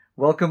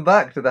Welcome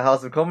back to the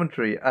House of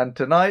Commentary, and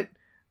tonight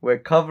we're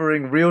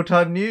covering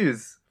real-time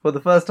news for the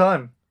first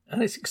time.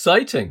 And it's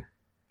exciting.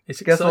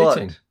 Guess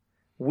what?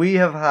 We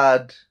have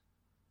had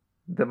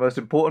the most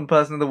important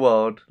person in the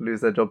world lose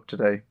their job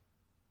today.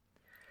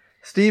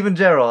 Steven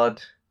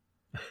Gerrard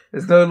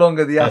is no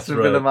longer the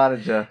Aston Villa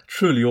manager.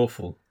 Truly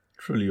awful.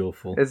 Truly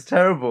awful. It's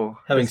terrible.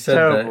 Having said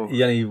that,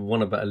 he only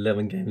won about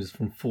 11 games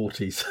from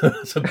 40, so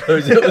I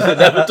suppose it was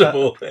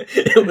inevitable.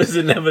 It was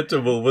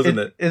inevitable, wasn't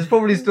it? It's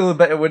probably still a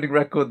better winning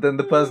record than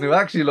the person who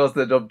actually lost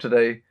their job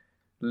today,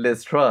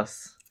 Liz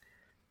Truss.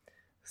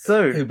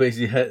 So, who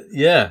basically had,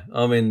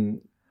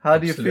 how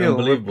do you feel?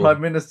 We're Prime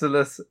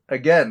Ministerless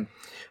again.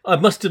 I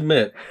must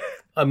admit,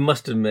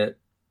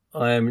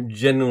 I am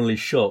genuinely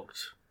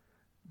shocked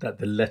that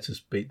the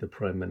lettuce beat the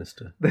Prime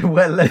Minister. The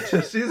wet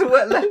lettuce. She's a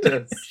wet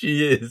lettuce.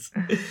 She is.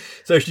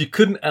 So she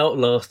couldn't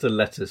outlast the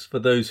lettuce. For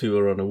those who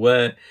are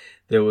unaware,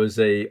 there was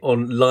a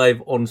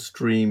live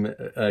on-stream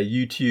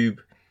YouTube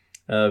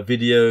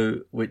video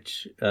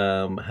which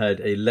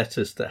had a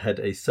lettuce that had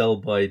a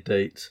sell-by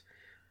date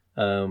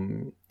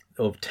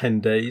of 10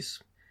 days.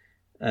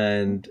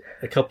 And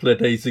a couple of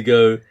days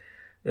ago,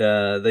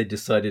 they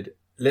decided,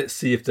 let's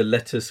see if the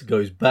lettuce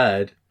goes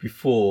bad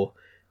before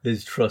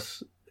Liz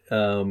Truss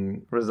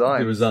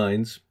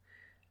resigns,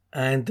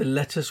 and the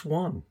lettuce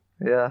won.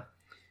 Yeah,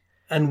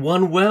 and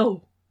won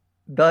well.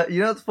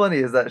 What's funny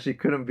is that she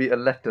couldn't beat a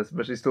lettuce,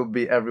 but she still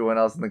beat everyone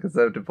else in the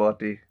Conservative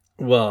Party.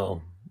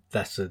 Well,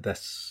 that's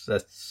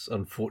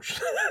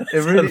unfortunate.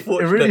 It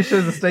really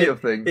shows the state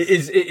of things. It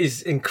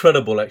is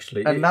incredible,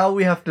 actually. And now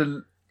we have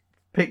to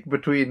pick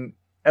between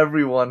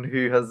everyone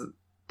who has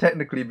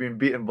technically been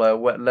beaten by a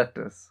wet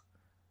lettuce.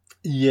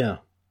 Yeah.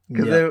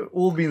 Because they're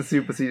all being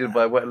superseded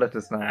by wet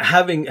lettuce now.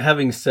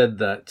 Having said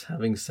that,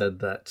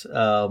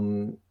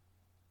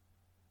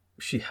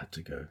 she had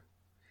to go.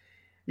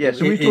 Yeah,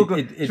 should we talk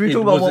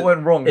about what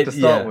went wrong to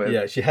start with?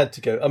 Yeah, she had to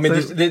go. I mean,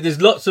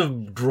 there's lots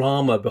of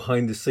drama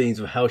behind the scenes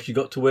of how she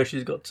got to where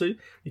she's got to.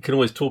 You can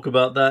always talk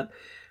about that.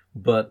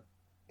 But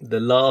the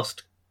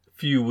last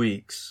few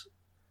weeks,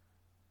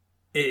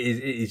 it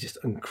is just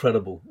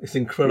incredible. It's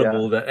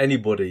incredible that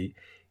anybody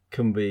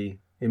can be,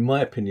 in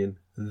my opinion,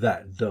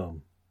 that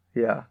dumb.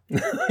 Yeah.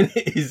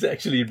 It's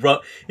actually right.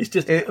 It's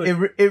just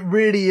it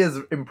really is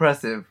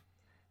impressive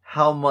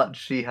how much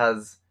she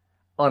has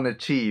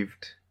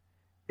unachieved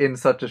in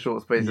such a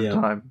short space of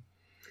time.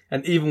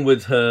 And even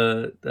with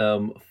her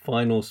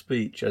final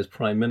speech as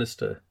Prime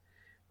Minister,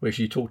 where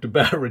she talked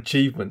about her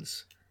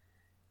achievements,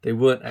 they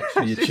weren't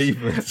actually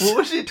achievements. What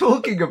was she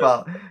talking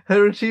about?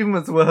 Her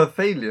achievements were her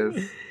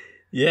failures.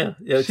 Yeah.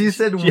 She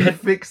said we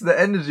fixed the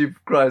energy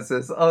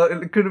crisis.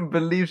 I couldn't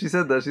believe she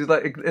said that. She's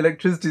like,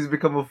 electricity's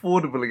become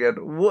affordable again.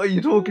 What are you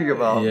talking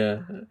about? Yeah.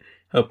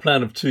 Her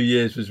plan of 2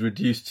 years was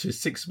reduced to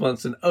 6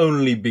 months, and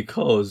only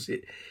because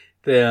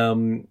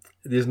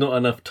there's not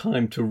enough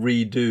time to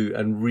redo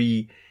and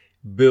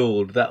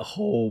rebuild that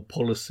whole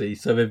policy.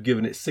 So they've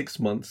given it 6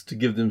 months to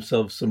give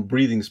themselves some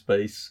breathing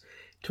space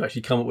to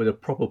actually come up with a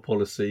proper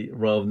policy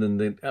rather than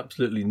the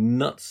absolutely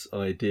nuts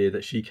idea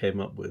that she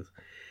came up with.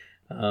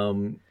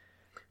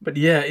 But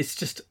yeah, it's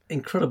just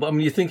incredible. I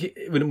mean, you think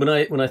when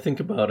I think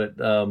about it,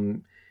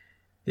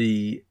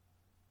 the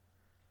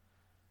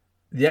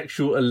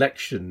actual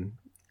election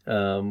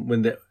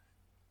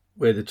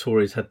where the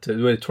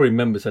Tory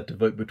members had to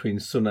vote between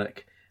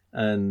Sunak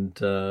and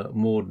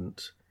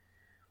Mordaunt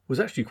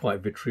was actually quite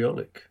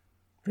vitriolic.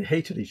 They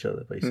hated each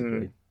other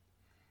basically,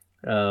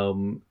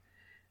 and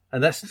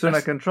that's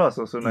Sunak and Truss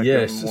or Sunak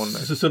and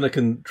Mordaunt. Sunak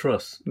and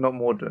Truss, not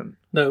Mordaunt.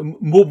 No,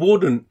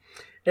 Mordaunt.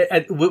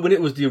 When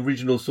it was the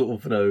original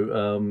sort of,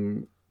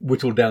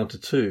 whittled down to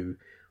two,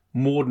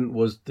 Mordaunt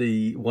was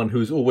the one who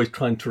was always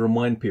trying to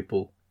remind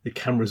people the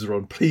cameras are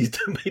on. Please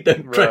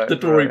don't track the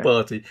Tory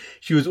party.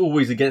 She was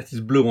always against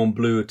his blue on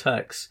blue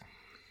attacks.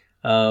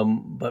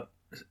 But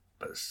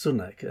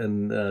Sunak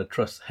and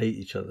Truss hate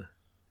each other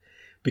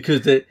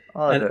because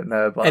I don't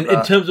know about that.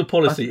 In terms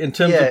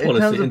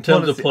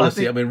of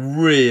policy, I mean,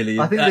 really,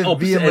 I think they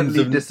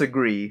vehemently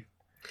disagree.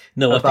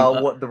 What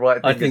the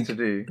right thing is to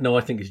do. No,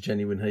 I think it's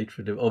genuine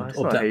hatred of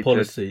that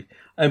policy.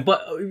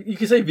 But you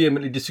can say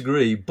vehemently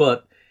disagree,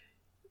 but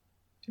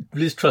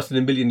Liz Truss in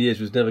a million years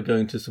was never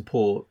going to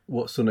support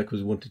what Sunak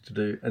was wanted to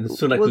do, and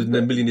Sunak was in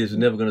a million years was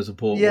never going to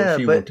support what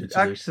she wanted to do.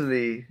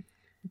 Actually,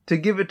 to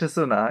give it to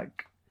Sunak,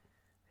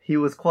 he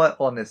was quite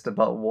honest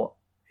about what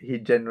he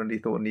genuinely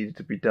thought needed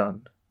to be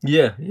done.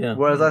 Yeah.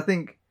 Whereas I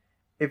think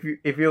if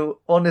you're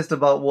honest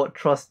about what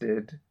Truss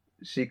did,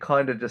 she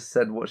kind of just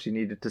said what she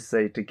needed to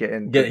say to get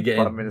in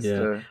Prime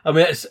Minister. Yeah. I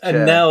mean,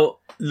 and now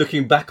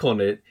looking back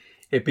on it,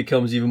 it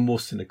becomes even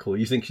more cynical.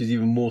 You think she's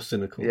even more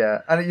cynical.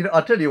 Yeah, and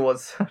I'll tell you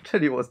what's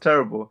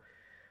terrible.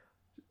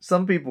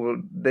 Some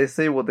people, they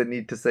say what they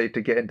need to say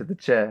to get into the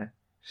chair.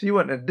 She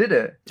went and did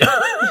it.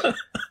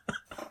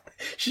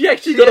 She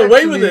actually got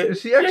away with it.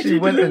 She actually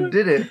went and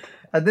did it.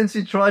 And then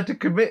she tried to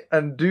commit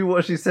and do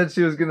what she said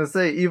she was going to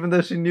say, even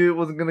though she knew it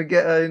wasn't going to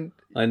get her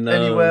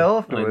anywhere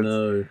afterwards. I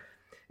know.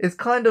 It's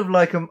kind of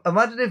like,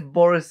 imagine if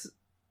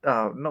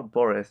not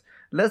Boris,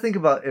 let's think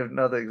about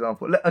another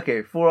example.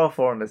 Okay, for our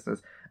foreign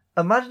listeners,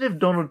 imagine if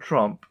Donald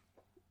Trump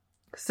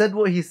said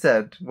what he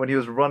said when he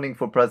was running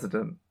for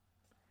president,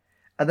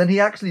 and then he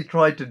actually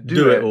tried to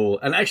do it all,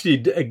 and actually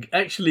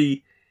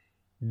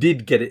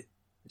did get it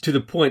to the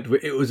point where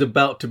it was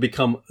about to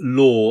become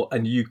law,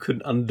 and you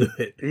couldn't undo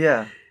it.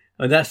 Yeah.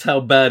 And that's how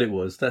bad it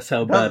was. That's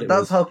how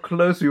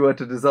close we were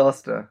to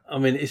disaster. I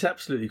mean, it's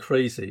absolutely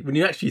crazy. When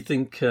you actually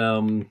think...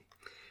 the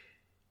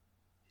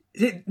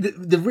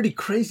really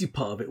crazy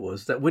part of it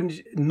was that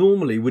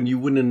normally when you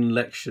win an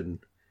election,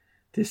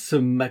 there's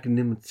some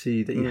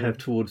magnanimity that you have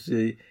towards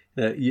the...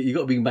 you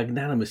got to be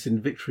magnanimous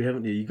in victory,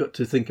 haven't you? You got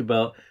to think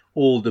about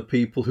all the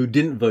people who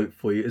didn't vote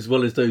for you as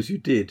well as those who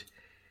did.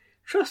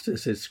 Truss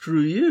said, "Screw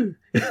you."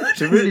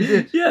 She really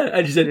did. Yeah,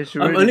 and she said,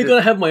 "I'm only going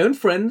to have my own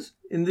friends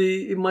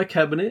in my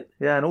cabinet."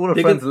 Yeah, and all her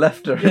friends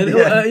left her. And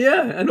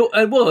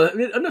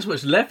not so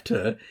much left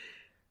her.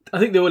 I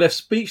think they were left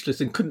speechless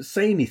and couldn't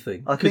say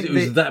anything because it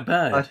was that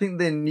bad. I think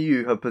they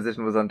knew her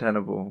position was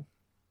untenable.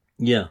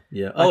 Yeah.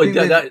 Oh,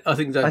 I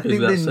think they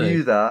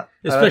knew that.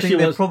 Especially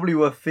they probably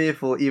were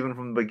fearful even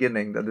from the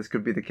beginning that this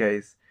could be the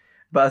case.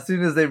 But as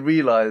soon as they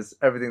realised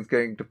everything's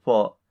going to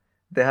pot,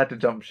 they had to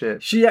jump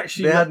ship.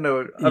 Had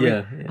no...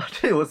 I'll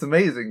tell you what's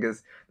amazing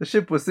is the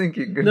ship was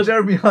sinking and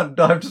Jeremy Hunt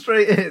dived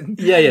straight in.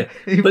 Yeah.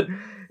 He really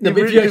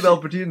took the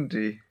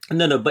opportunity.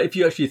 No, but if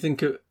you actually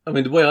think of... I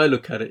mean, the way I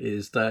look at it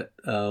is that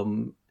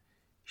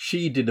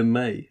she did a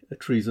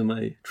Theresa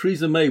May.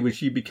 Theresa May, when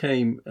she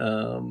became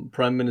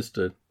Prime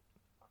Minister,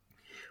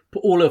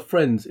 put all her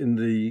friends in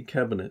the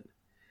cabinet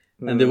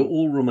and they were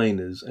all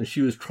Remainers, and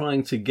she was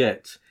trying to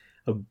get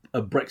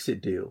a Brexit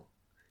deal.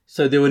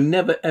 So they were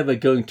never, ever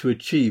going to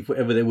achieve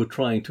whatever they were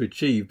trying to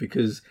achieve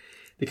because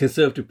the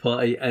Conservative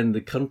Party and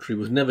the country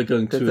was never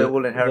going to... Because they're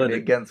all inherently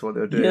against what they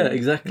were doing. Yeah,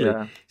 exactly.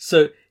 Yeah.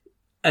 So,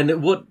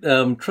 and what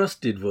Truss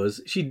did was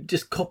she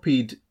just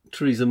copied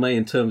Theresa May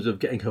in terms of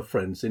getting her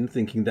friends in,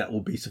 thinking that will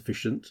be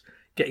sufficient.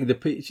 Getting the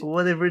pitch.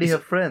 Were they really her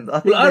friends?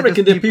 I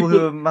reckon they're people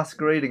who are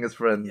masquerading as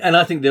friends. And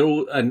I think they're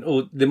all...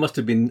 there must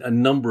have been a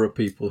number of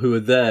people who were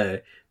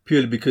there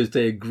purely because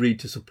they agreed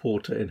to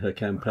support her in her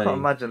campaign. I can't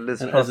imagine Liz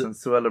Truss and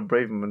Suella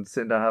Braverman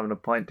sitting down having a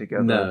pint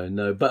together.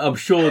 No, but I'm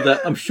sure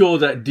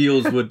that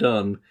deals were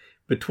done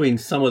between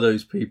some of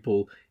those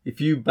people.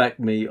 If you back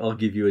me, I'll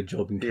give you a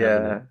job in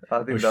cabinet. Yeah,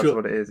 I think that's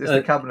what it is. It's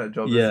a cabinet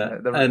job,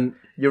 isn't it? And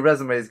your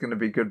resume is going to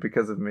be good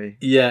because of me.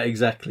 Yeah,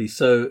 exactly.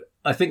 So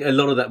I think a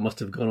lot of that must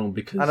have gone on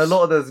because... And a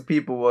lot of those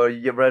people were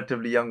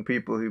relatively young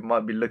people who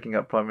might be looking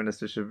at prime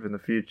ministership in the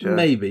future.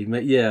 Maybe,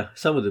 yeah.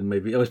 Some of them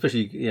maybe. Oh,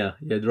 especially,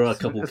 there are a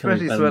couple...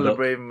 Especially Suella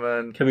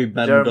Braverman,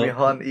 Jeremy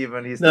Hunt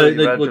even, he's still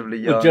relatively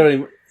young.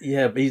 Jeremy,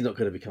 yeah, but he's not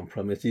going to become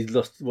prime minister. He's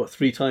lost,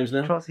 3 times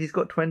now? Truss, he's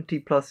got 20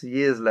 plus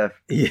years left.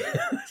 Yeah,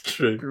 that's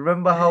true.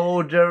 Remember how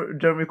old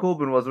Jeremy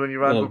Corbyn was when he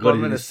ran for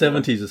prime minister? In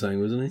his 70s or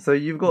something, wasn't he? So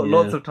you've got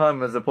lots of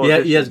time as a politician.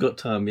 Yeah, he has got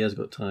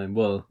time.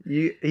 Well,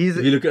 if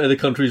you look at other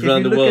countries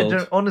around the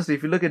world... honestly,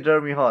 if you look at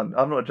Jeremy Hunt,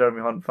 I'm not a Jeremy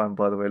Hunt fan,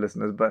 by the way,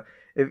 listeners, but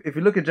if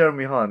you look at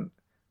Jeremy Hunt,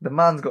 the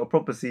man's got a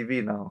proper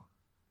CV now.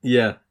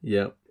 Yeah.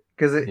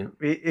 Because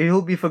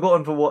he'll be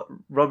forgotten for what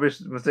rubbish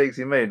mistakes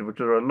he made,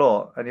 which are a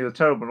lot, and he was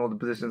terrible in all the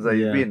positions that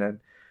he's been in.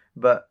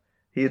 But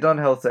he's done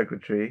Health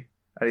Secretary,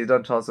 and he's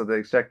done Chancellor of the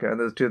Exchequer, and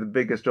those are 2 of the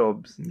biggest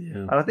jobs. Yeah,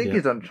 and I think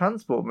he's done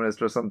Transport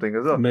Minister or something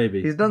as well.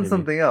 Maybe. He's done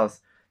something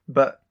else.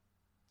 But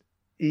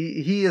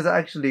he has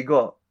actually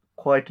got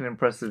quite an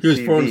impressive CV. He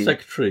was Foreign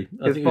Secretary.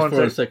 I think he was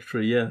Foreign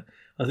Secretary, yeah.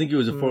 I think he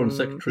was a Foreign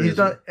Secretary.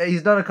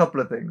 He's done a couple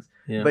of things.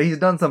 Yeah. But he's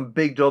done some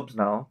big jobs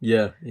now.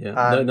 Yeah.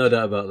 No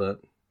doubt about that.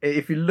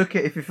 If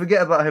you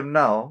forget about him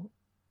now,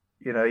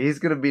 he's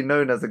going to be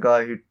known as a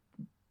guy who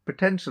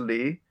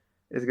potentially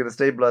is going to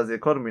stabilise the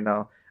economy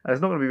now. And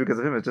it's not going to be because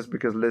of him, it's just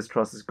because Liz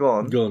Truss is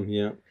gone.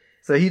 Yeah.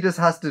 So he just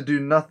has to do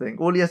nothing.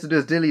 All he has to do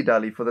is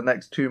dilly-dally for the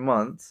next 2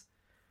 months.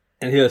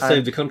 And he'll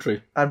save the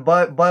country. And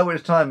by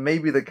which time,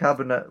 maybe the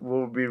cabinet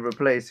will be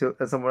replaced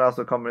and someone else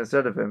will come in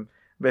instead of him.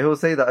 But he'll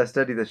say that I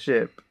steady the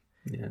ship.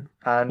 Yeah.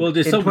 And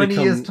in 20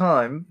 years'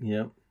 time,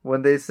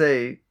 when they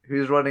say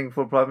who's running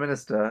for Prime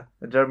Minister,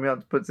 and Jeremy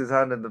Hunt puts his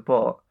hand in the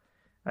pot,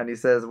 and he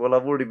says, well,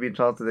 I've already been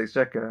Chancellor of the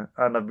Exchequer,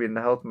 and I've been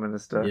the Health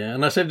Minister. Yeah,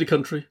 and I saved the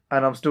country.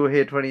 And I'm still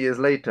here 20 years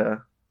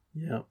later.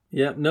 Yeah.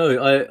 No,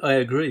 I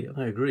agree.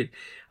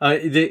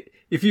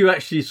 If you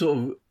actually sort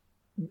of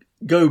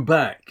go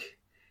back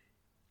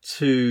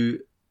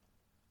to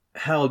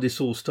how this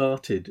all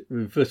started,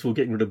 first of all,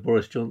 getting rid of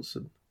Boris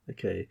Johnson.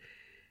 Okay.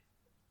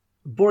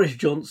 Boris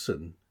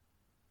Johnson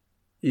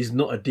is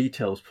not a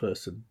details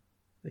person.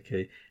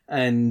 Okay.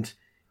 And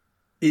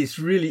it's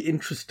really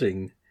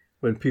interesting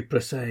when people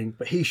are saying,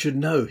 but he should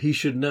know.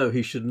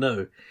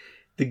 The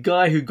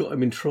guy who got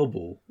him in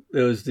trouble,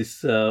 there was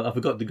this, I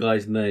forgot the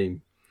guy's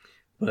name,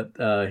 but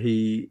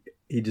he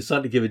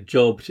decided to give a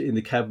job in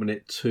the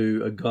cabinet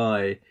to a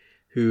guy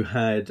who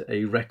had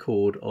a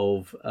record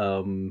of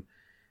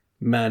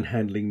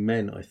manhandling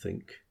men, I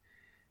think.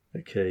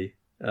 Okay.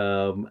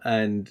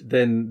 And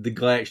then the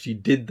guy actually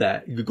did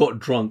that. He got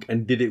drunk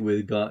and did it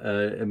with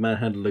a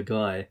manhandled a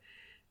guy.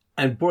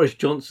 And Boris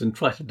Johnson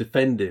tried to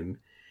defend him.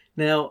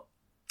 Now,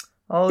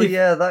 Oh,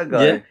 yeah, that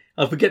guy. Yeah,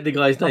 I forget the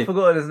guy's name. I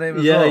forgot his name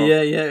as well.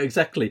 Yeah,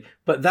 exactly.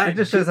 But that it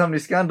just shows how many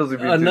scandals we've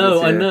been I through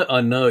this year.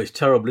 I know. It's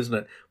terrible, isn't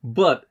it?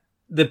 But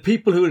the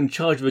people who were in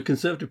charge of the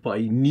Conservative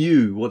Party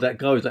knew what that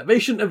guy was like. They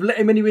shouldn't have let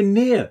him anywhere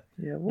near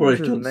Boris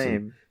Johnson.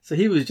 Name? So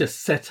he was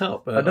just set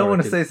up. I don't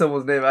want to say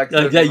someone's name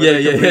accidentally.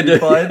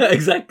 Yeah,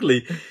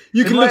 exactly.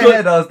 You in my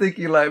head, I was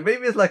thinking like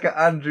maybe it's like an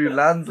Andrew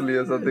Lansley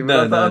or something.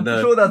 I'm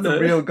sure that's a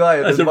real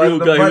guy. That's a real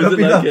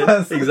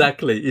guy.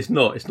 Exactly. It's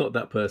not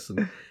that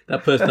person.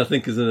 That person, I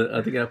think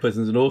that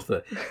person's an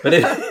author. But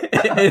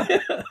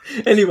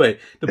anyway,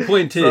 the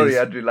point is. Sorry,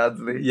 Andrew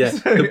Lansley. Yeah.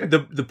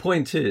 The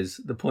point is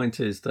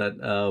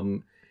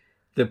that.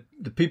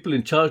 The people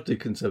in charge of the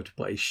Conservative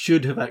Party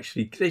should have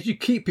they should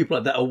keep people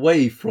like that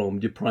away from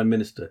your Prime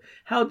Minister.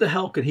 How the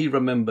hell can he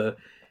remember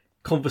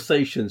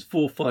conversations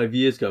 4 or 5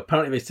 years ago?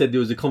 Apparently they said there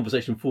was a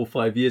conversation 4 or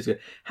 5 years ago.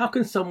 How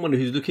can someone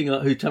who's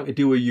having to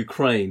deal with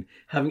Ukraine,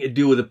 having to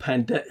deal with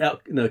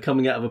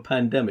coming out of a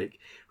pandemic,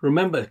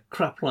 remember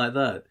crap like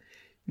that?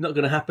 Not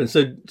going to happen.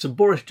 So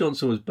Boris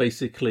Johnson was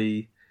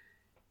basically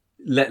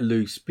let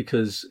loose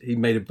because he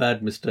made a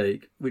bad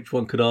mistake, which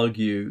one could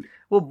argue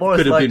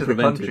Boris lied to the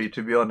country,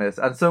 to be honest,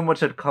 and so much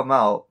had come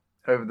out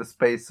over the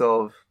space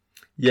of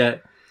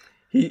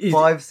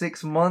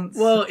 5-6 months.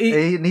 Well,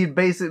 he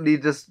basically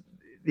just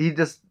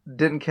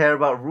didn't care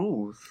about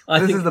rules.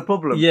 This is the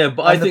problem. Yeah,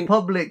 but the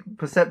public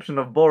perception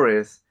of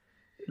Boris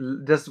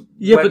just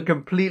went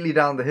completely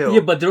down the hill.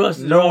 Yeah, but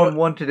no one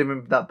wanted him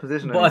in that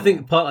position. But anymore. I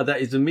think part of that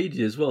is the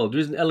media as well.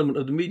 There is an element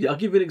of the media. I'll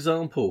give you an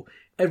example.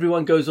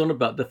 Everyone goes on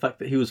about the fact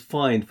that he was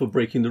fined for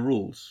breaking the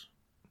rules.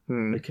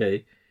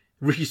 Okay.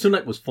 Rishi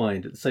Sunak was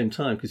fined at the same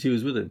time because he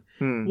was with him.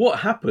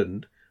 What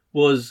happened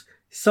was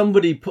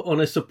somebody put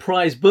on a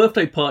surprise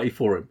birthday party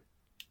for him.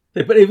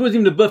 But it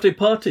wasn't even a birthday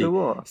party. So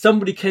what?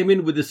 Somebody came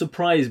in with a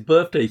surprise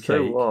birthday cake.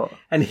 So what?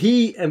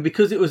 And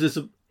because it was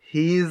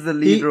he's the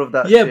leader of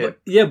that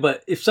ship.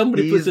 But if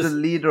somebody he's the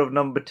leader of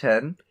number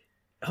 10.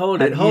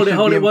 Hold it 1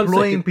 second.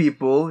 Employing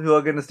people who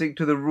are going to stick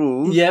to the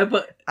rules. Yeah,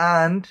 but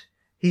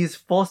he's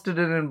fostered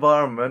an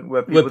environment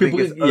where people think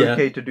it's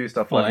okay to do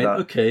stuff like that.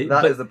 Okay,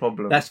 that is the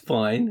problem. That's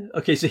fine.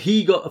 Okay, so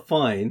he got a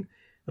fine.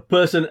 A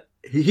person,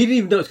 he didn't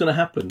even know it's going to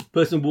happen. A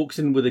person walks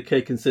in with a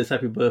cake and says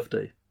happy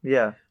birthday.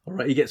 Yeah. All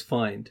right, he gets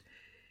fined.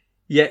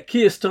 Yet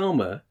Keir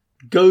Starmer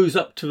goes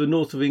up to the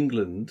north of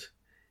England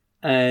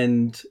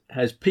and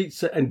has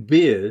pizza and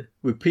beer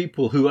with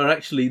people who are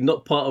actually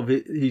not part of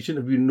it. He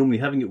shouldn't have been normally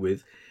having it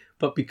with.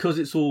 But because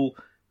it's all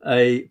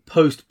a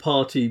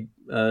post-party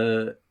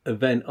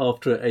event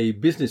after a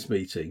business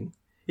meeting,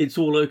 it's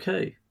all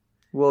okay.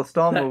 Well,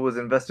 Starmer was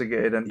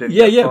investigated and didn't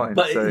get fined.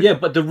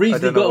 But the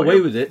reason he got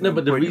away with it,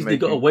 but the reason he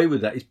got away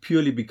with that is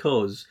purely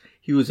because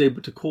he was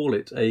able to call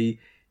it a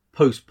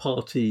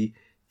post-party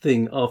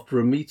thing after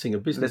a meeting, a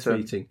business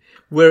meeting,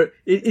 where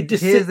it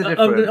just. Here's the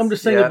difference. I'm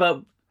just saying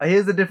about.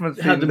 Here's the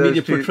difference. How the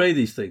media portray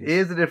these things.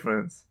 Here's the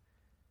difference.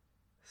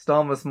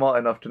 Starmer's smart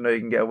enough to know he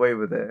can get away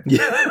with it.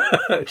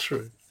 Yeah,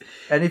 true.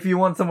 And if you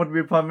want someone to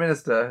be Prime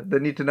Minister, they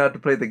need to know how to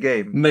play the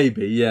game.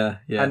 Maybe, yeah.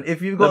 And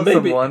if you've got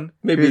someone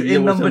who's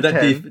in number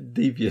 10,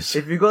 devious.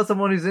 If you've got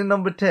someone who's in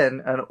number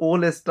 10 and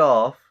all his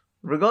staff,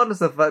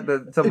 regardless of the fact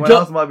that someone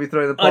else might be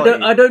throwing the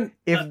party,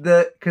 if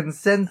the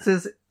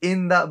consensus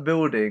in that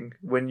building,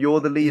 when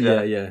you're the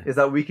leader, is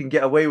that we can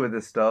get away with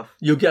this stuff,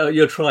 you'll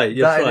try.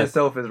 That in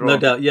itself is wrong. No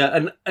doubt,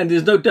 yeah. And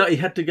there's no doubt he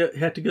had to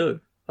go.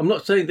 I'm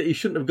not saying that he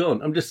shouldn't have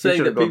gone. I'm just saying he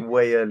should have gone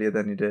way earlier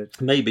than he did.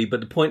 Maybe, but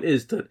the point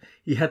is that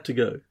he had to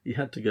go.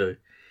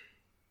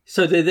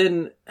 So they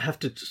then have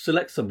to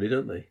select somebody,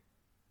 don't they?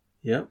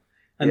 Yeah.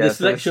 And the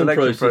selection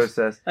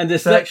process. And the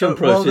selection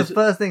process. Well, the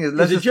first thing is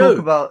let's just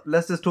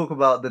talk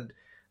about the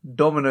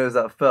dominoes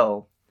that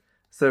fell.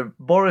 So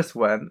Boris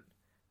went,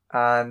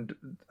 and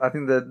I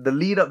think the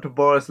lead up to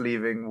Boris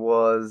leaving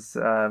was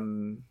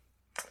Sadiq.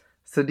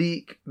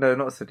 No,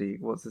 not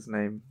Sadiq. What's his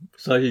name?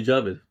 Sajid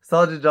Javid.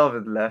 Sajid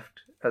Javid left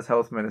as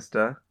health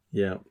minister.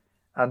 Yeah.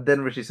 And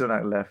then Rishi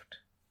Sunak left.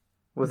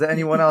 Was there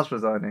anyone else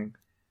resigning?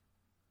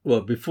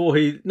 Well, before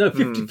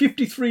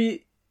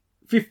 53.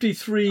 I'm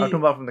talking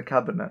about from the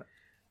cabinet.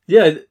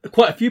 Yeah,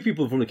 quite a few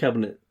people from the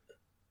cabinet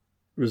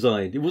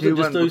resigned. It wasn't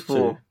just those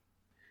two.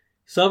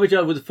 Savage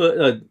was the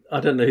first. I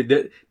don't know.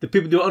 The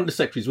people, they were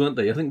undersecretaries, weren't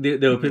they? I think they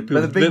were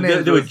people.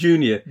 They were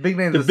junior. Big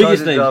names. The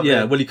biggest names.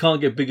 Yeah. Well, you can't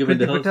get bigger than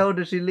the Priti Patel.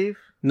 Did she leave?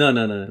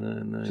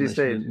 No. She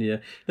stayed. Yeah.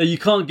 No, you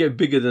can't get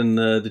bigger than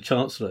the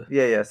Chancellor.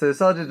 Yeah. So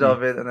Sajid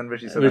Javid and then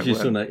Rishi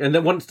Sunak. And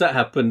then once that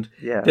happened,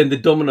 then the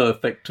domino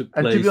effect took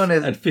place. And to be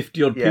honest, and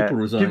 50 odd people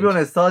resigned. To be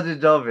honest, Sajid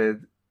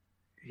Javid,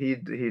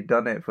 he'd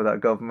done it for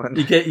that government.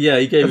 He gave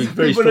a very strong speech.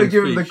 People don't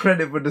give him the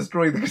credit for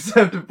destroying the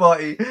Conservative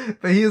Party,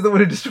 but he's the one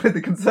who destroyed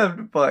the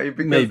Conservative Party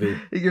because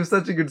he gives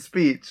such a good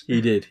speech.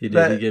 He did. He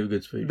gave a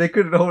good speech. They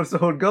couldn't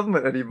hold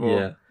government anymore.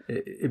 Yeah.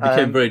 It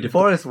became very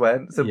difficult. Boris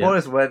went. So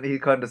Boris went. He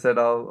kind of said,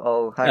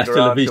 "I'll hang Hasta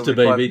around." La vista,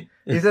 baby.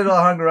 He said,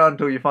 "I'll hang around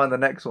until you find the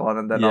next one,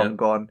 and then I'm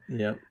gone."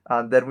 Yeah.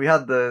 And then we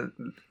had the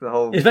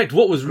whole. In fact,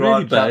 what was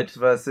really bad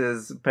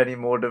versus Penny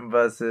Mordaunt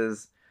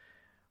versus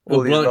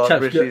all these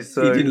lot, Rishi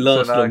he didn't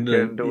last long.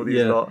 And all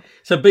these lot.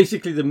 So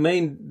basically, the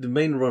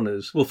main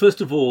runners. Well,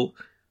 first of all,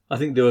 I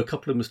think there were a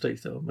couple of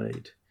mistakes that were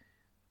made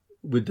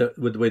with the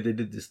way they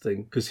did this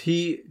thing, because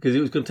it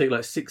was going to take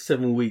like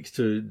 6-7 weeks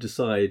to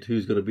decide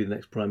who's going to be the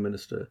next prime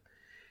minister,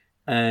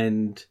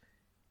 and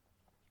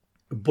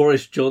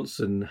Boris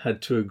Johnson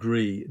had to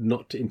agree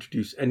not to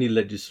introduce any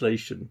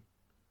legislation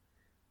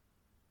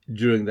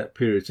during that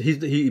period. So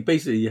he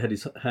basically had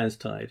his hands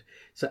tied.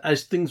 So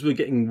as things were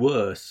getting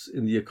worse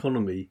in the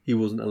economy, he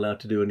wasn't allowed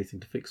to do anything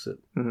to fix it.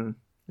 Mm-hmm.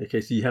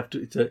 Okay, so you have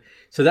to.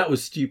 So that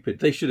was stupid.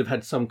 They should have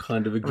had some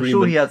kind of agreement.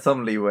 I'm sure he had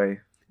some leeway.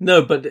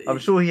 No, but I'm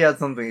sure he had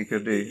something he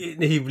could do.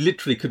 He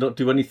literally could not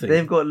do anything.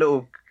 They've got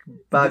little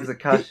bags of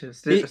cash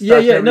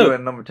everywhere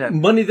in number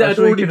 10. Money that had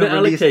already been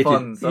allocated.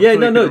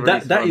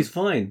 That is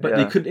fine. But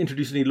they couldn't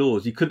introduce any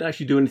laws. You couldn't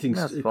actually do anything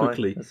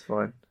quickly. That's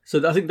fine.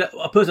 So I think that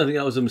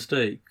was a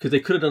mistake, because they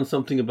could have done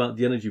something about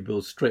the energy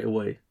bills straight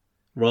away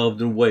rather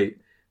than wait.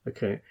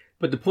 Okay.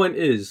 But the point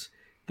is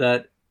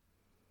that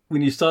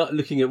when you start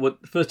looking at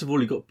first of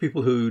all, you've got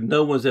people who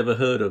no one's ever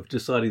heard of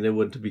deciding they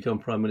want to become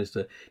prime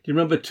minister. Do you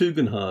remember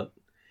Tugendhat?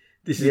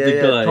 This is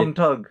the guy. Tom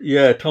Tugg.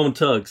 Yeah, Tom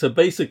Tugg. So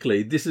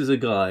basically, this is a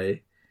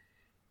guy.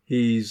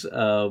 He's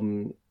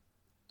actually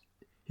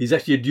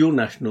a dual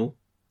national,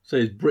 so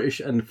he's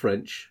British and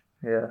French.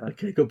 Yeah.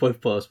 Okay, got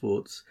both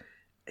passports.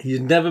 He's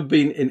never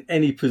been in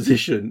any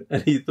position,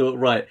 and he thought,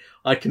 right,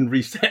 I can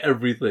reset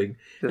everything.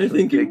 And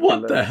thinking,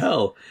 what the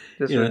hell?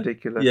 Just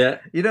ridiculous. Yeah.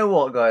 You know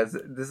what, guys?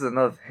 This is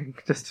another thing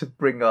just to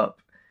bring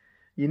up.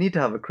 You need to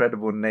have a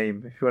credible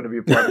name if you want to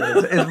be prime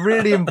minister. It's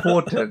really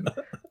important.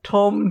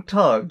 Tom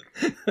Tugg.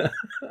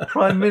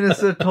 Prime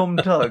Minister Tom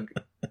Tugg.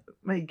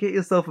 Mate, get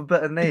yourself a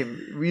better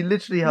name. We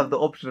literally have the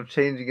option of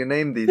changing your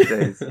name these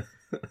days.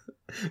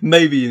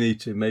 Maybe you need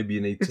to.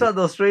 It's like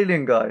the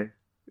Australian guy.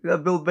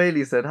 That Bill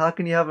Bailey said, how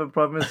can you have a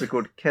prime minister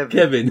called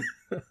Kevin?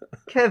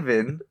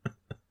 Kevin?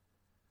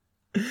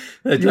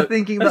 You're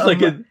thinking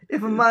that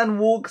if a man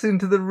walks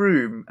into the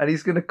room and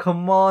he's going to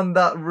command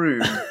that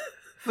room,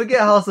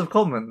 forget House of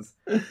Commons,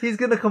 he's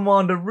going to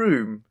command a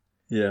room.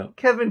 Yeah.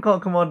 Kevin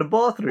can't command a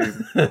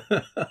bathroom.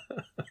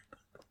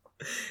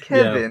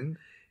 Kevin? Yeah.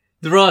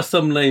 There are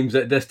some names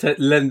that just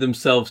lend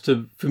themselves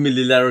to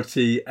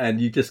familiarity,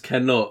 and you just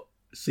cannot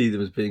see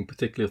them as being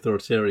particularly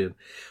authoritarian.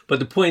 But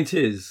the point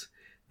is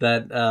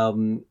that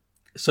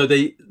so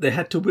they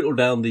had to whittle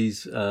down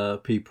these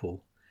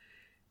people,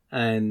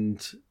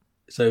 and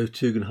so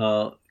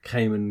Tugendhat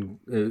came and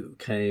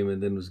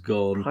then was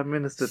gone. Prime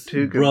Minister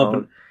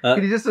Tugendhat.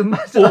 Can you just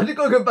imagine? I just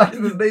got to go back to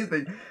the name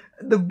thing.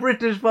 The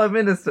British Prime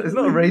Minister. It's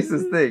not a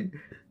racist thing.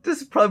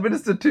 Just Prime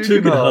Minister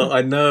Tugendhat.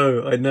 I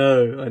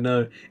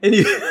know.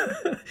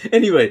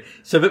 Anyway,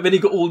 so then you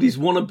got all these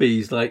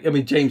wannabes, like,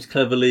 James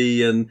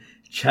Cleverly and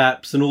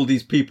Chaps and all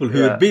these people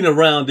who had been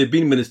around, they'd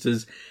been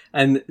ministers,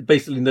 and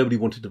basically nobody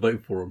wanted to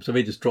vote for them, so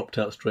they just dropped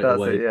out straight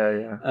away.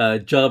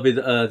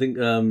 Javid, I think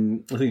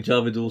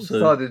Javid also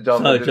started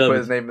Javid to put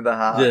his name in the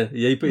hat. Yeah,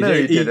 he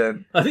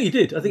didn't. I think he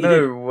did.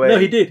 No way. No,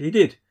 he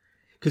did.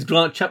 Because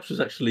Grant Chaps was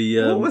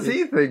actually... what was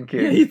he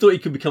thinking? Yeah, he thought he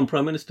could become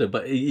Prime Minister,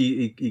 but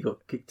he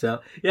got kicked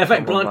out. Yeah, in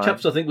fact, Grant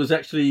Chaps, I think, was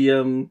actually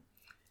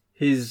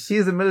his...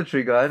 He's a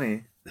military guy, isn't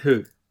he?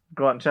 Who?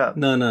 Grant Chaps.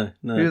 No.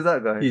 Who's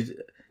that guy?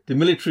 The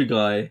military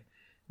guy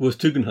was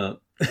Tugendhat.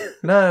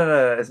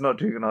 No, it's not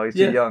Tugendhat. He's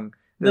too young.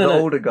 There's an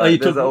older guy.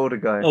 There's an older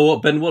guy. Oh,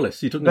 what? Ben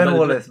Wallace? You talking Ben about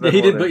Wallace.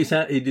 He didn't put his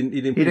hand. He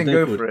didn't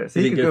go for it. So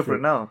he can go for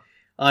it now.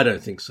 I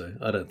don't think so.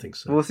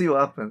 We'll see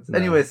what happens. No.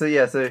 Anyway, then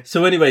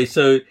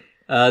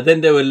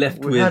they were left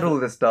with... We had all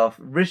this stuff.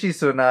 Rishi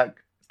Sunak,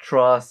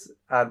 Truss,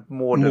 and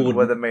Morden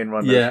were the main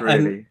runners,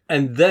 really.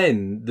 And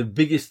then the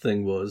biggest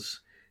thing was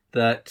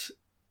that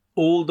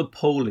all the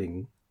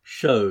polling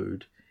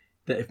showed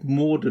that if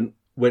Morden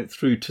went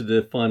through to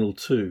the final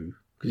two,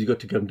 because you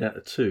got to come down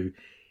to two,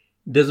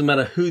 it doesn't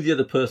matter who the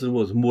other person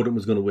was, Morden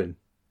was going to win.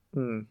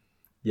 Mm.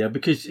 Yeah,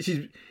 because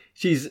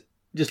she's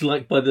just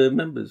liked by the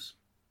members.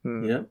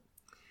 Mm. Yeah.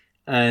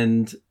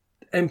 And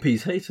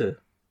MPs hate her.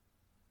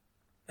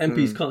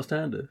 MPs can't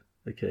stand her,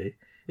 okay?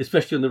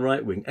 Especially on the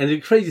right wing. And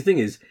the crazy thing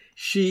is,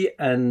 she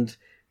and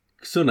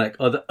Sunak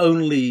are the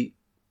only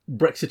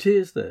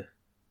Brexiteers there.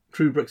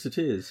 True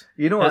Brexiteers.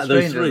 You know what's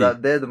strange is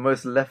that they're the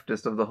most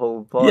leftist of the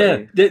whole party.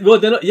 Yeah, they're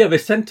not. Yeah, they're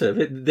centre.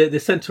 They're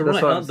centre-right,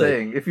 That's what aren't I'm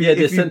they? saying.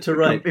 They're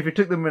centre-right. If you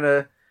took them in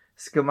a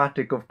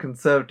schematic of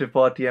Conservative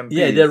Party MPs...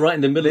 Yeah, they're right in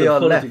the middle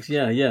of politics.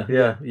 Left.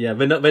 Yeah.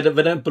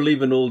 They don't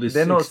believe in all this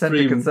They're not extreme...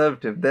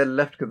 centre-conservative. They're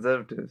left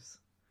conservatives.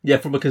 Yeah,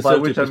 from a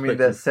conservative perspective. By which I mean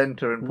they're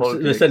centre in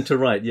politics. They're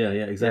centre-right, yeah,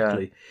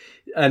 exactly.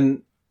 Yeah.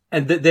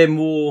 And they're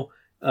more...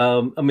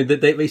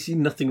 they see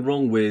nothing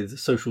wrong with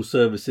social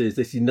services.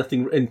 They see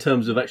nothing in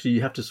terms of actually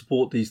you have to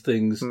support these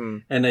things,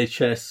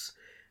 NHS,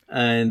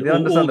 and they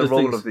understand all the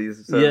role things. Of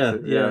these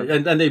services. Yeah.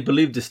 And they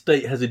believe the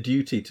state has a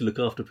duty to look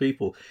after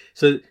people.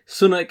 So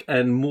Sunak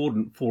and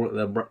Morden fall at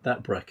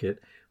that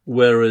bracket,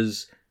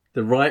 whereas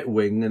the right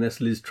wing, and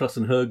that's Liz Truss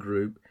and her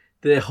group,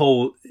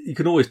 you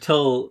can always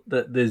tell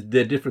that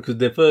they're different, because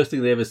their first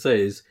thing they ever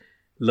say is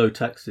low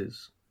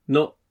taxes,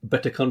 not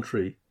better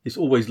country, It's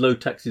always low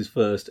taxes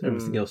first,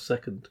 everything else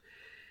second.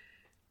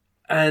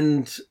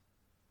 And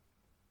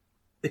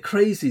the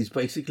crazies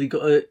basically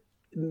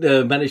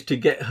managed to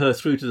get her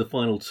through to the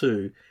final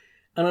two.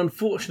 And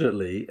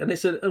unfortunately, and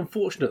it's an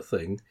unfortunate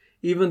thing,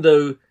 even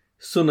though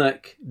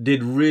Sunak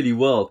did really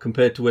well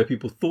compared to where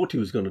people thought he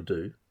was going to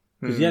do,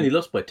 because he only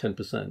lost by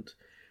 10%.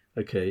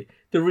 Okay,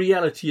 the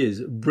reality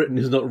is Britain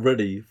is not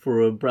ready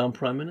for a brown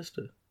prime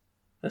minister.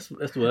 That's the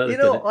way I look at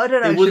it. I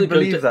don't actually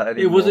believe that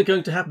anymore. It wasn't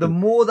going to happen. The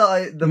more that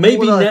I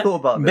thought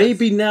about this,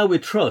 maybe now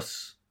with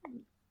Truss,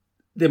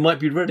 they might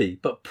be ready.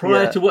 But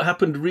prior to what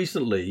happened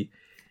recently,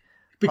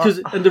 because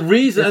and the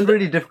reason it's a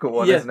really difficult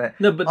one, isn't it?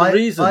 No, but the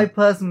reason I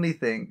personally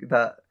think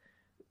that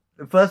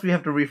first we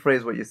have to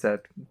rephrase what you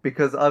said,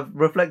 because I've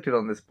reflected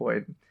on this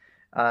point,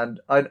 and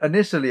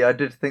initially I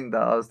did think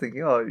that I was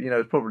thinking,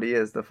 it probably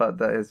is the fact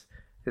that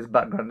his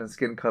background and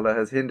skin colour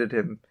has hindered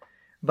him.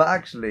 But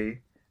actually,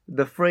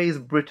 the phrase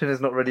Britain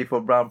is not ready for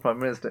a brown prime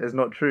minister is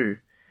not true.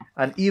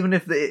 And even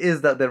if it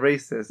is that they're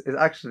racist, it's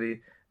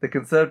actually the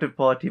Conservative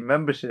Party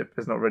membership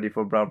is not ready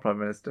for a brown prime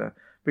minister.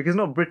 Because it's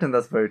not Britain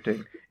that's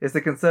voting, it's the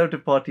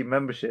Conservative Party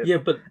membership. Yeah,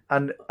 but...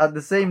 And at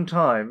the same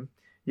time,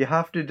 you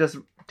have to just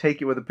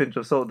take it with a pinch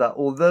of salt that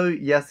although,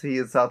 yes, he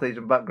is South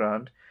Asian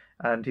background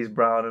and he's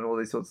brown and all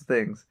these sorts of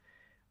things,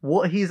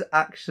 what he's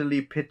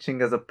actually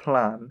pitching as a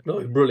plan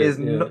is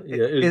not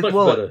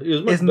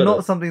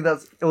something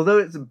that's, although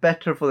it's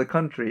better for the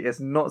country, it's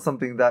not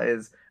something that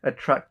is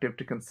attractive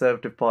to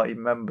Conservative Party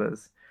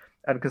members.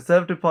 And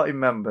Conservative Party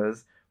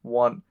members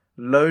want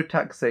low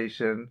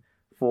taxation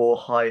for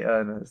high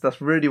earners.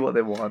 That's really what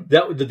they want.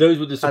 Those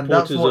were the supporters, and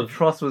that's what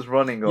Truss was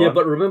running on. Yeah,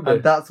 but remember,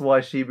 and that's why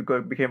she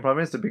became prime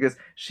minister, because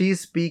she's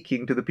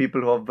speaking to the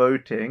people who are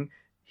voting.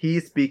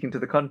 He's speaking to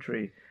the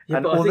country. Yeah,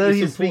 and but although I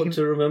think he's speaking,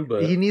 to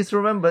remember, he needs to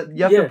remember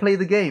you have to play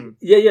the game.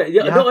 Yeah.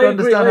 You have to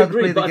understand how to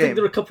play the But game. I think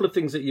there are a couple of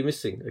things that you're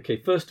missing. Okay,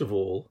 first of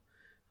all,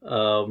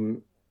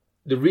 the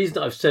reason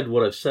that I've said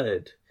what I've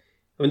said,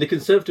 I mean, the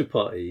Conservative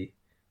Party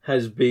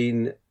has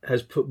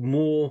put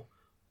more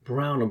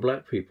brown and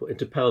black people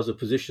into powers of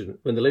position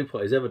when the Labour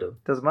Party has ever done.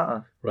 Doesn't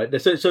matter, right?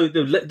 So you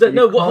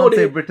can't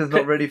say Britain's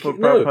not ready for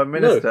prime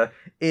minister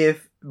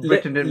if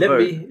Britain didn't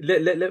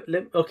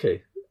vote.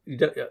 Okay.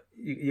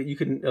 You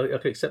can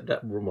accept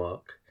that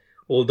remark,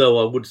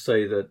 although I would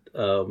say that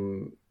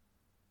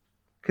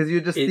because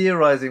you're just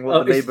theorising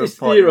what the Labour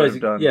Party would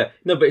have done. Yeah,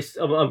 no, but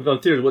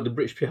I'm theorising what the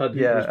British people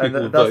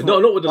would vote.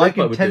 Not what the Labour I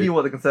can would tell do. you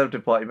what the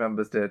Conservative Party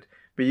members did,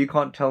 but you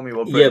can't tell me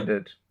what Britain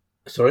did.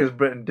 Sorry, because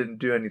Britain didn't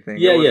do anything.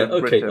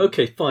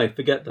 Okay, fine,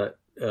 forget that.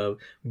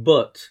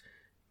 But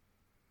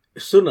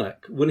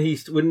Sunak, when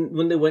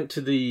they went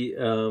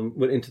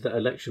into that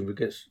election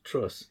against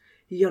Truss,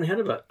 he only had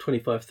about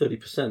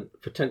 25-30%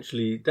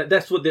 potentially.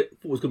 That's what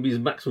was going to be his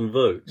maximum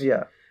vote.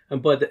 Yeah.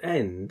 And by the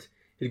end,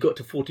 it got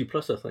to 40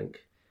 plus, I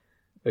think.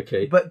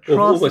 Okay. But Truss,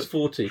 almost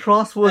 40.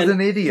 Truss was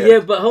an idiot. Yeah,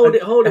 but hold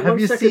it.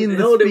 Have you seen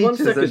the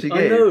speeches that she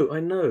gave?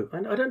 I know.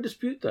 I don't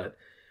dispute that.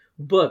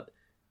 But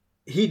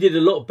he did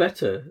a lot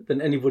better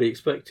than anybody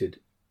expected.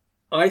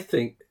 I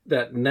think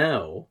that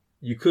now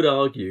you could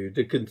argue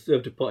the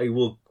Conservative Party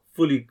will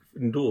fully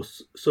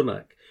endorse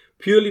Sunak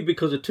purely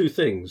because of two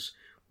things.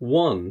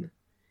 One,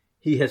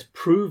 he has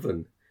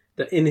proven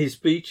that in his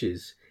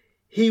speeches,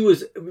 he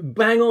was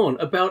bang on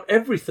about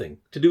everything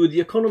to do with the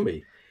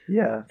economy.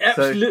 Yeah.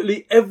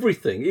 Absolutely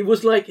everything. It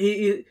was like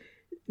he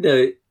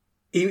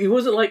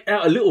wasn't like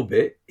out a little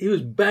bit. He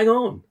was bang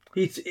on.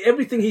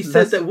 Everything he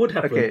said that would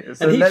happen. Okay,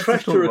 so and he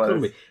trashed her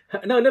economy.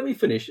 No, let me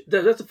finish.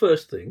 That's the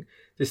first thing.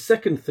 The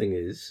second thing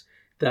is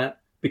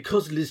that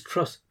because Liz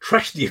Truss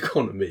trashed the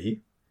economy,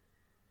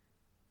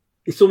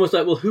 it's almost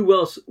like, well, who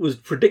else was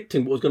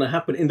predicting what was going to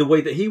happen in the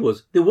way that he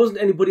was? There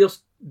wasn't anybody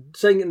else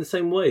saying it in the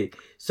same way.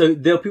 So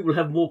there are people who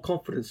have more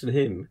confidence in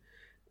him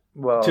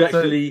to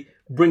actually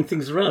bring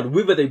things around.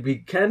 Whether they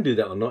can do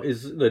that or not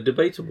is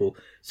debatable.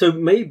 So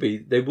maybe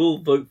they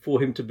will vote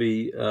for him to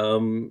be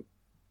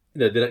the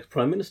next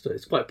prime minister.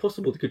 It's quite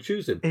possible they could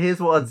choose him. Here's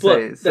what I'd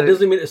say. But that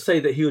doesn't mean to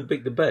say that he would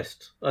pick the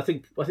best. I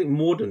think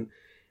Mordaunt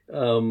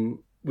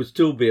would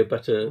still be a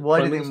better Why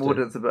prime do you think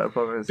minister. Mordaunt's a better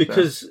prime minister?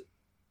 Because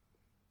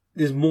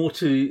there's more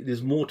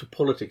to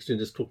politics than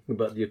just talking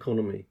about the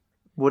economy.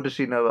 What does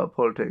she know about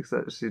politics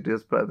that she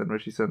does better than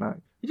Rishi Sunak?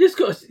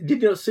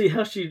 Did you not see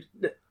how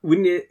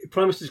when the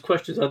Prime Minister's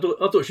questions, I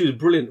thought she was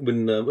brilliant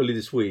when early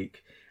this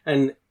week.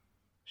 And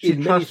she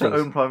trashed her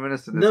own Prime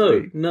Minister this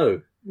week.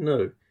 No,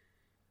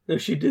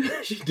 she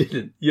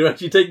didn't. You're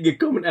actually taking a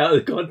comment out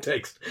of the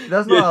context.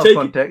 That's not out of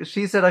context.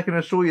 She said, I can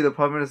assure you the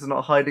Prime Minister's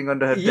not hiding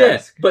under her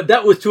desk. But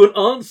that was to an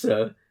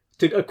answer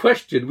to a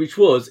question, which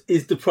was,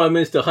 is the Prime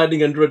Minister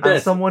hiding under a desk?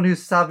 And someone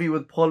who's savvy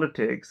with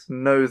politics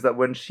knows that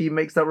when she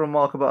makes that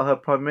remark about her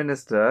Prime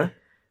Minister,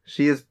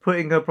 she is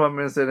putting her Prime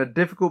Minister in a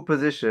difficult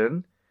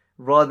position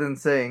rather than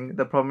saying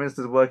the Prime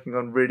Minister's working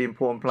on really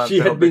important plans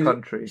to help the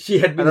country. She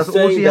had been and that's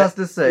saying all she has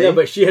to say. Yeah,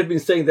 but she had been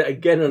saying that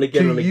again and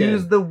again and again. To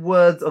use the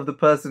words of the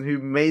person who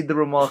made the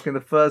remark in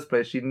the first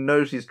place, she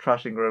knows she's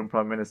trashing her own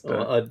Prime Minister.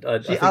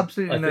 She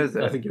absolutely knows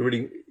it. I think you're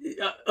reading...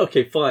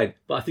 Okay, fine.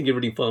 But I think you're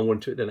reading far more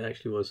into it than it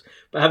actually was.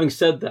 But having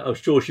said that, I'm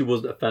sure she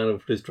wasn't a fan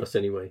of Liz Truss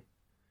anyway.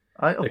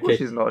 Of course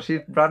she's not. She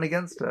ran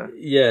against her.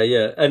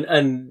 Yeah.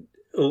 And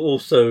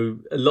also,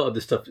 a lot of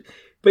the stuff...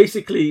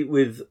 Basically,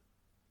 with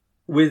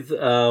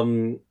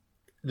the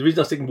reason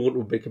I think Morton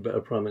would make a better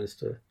Prime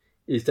Minister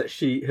is that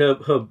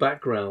her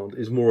background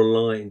is more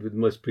aligned with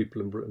most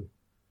people in Britain.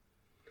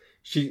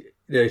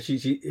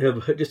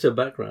 Just her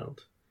background,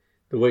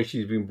 the way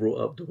she's been brought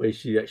up, the way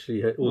she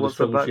actually had all the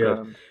struggles she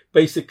had.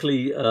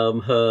 Basically,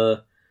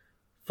 her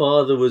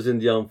father was in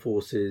the armed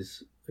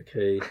forces.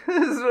 Okay,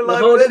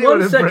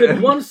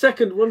 one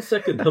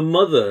second.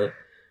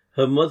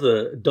 Her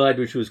mother died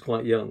when she was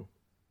quite young.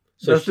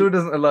 So that still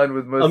doesn't align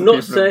with most. I'm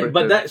not saying,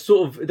 but that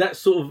sort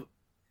of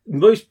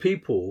most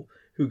people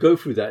who go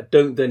through that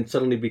don't then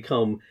suddenly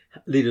become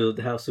leader of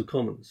the House of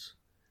Commons.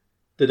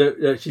 They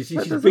don't. She's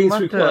been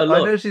through quite a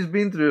lot. I know she's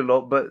been through a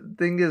lot, but the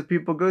thing is,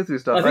 people go through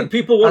stuff. I think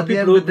people want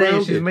people. At the end of the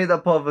day, she's made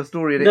that part of her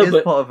story, and it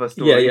is part of her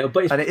story. Yeah,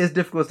 but and it is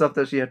difficult stuff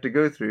that she had to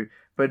go through.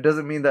 But it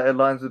doesn't mean that it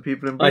aligns with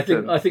people in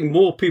Britain. I think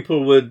more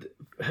people would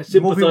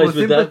sympathise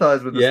with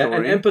that, with the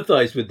story, and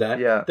empathise with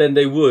that, than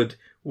they would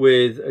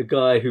with a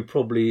guy who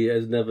probably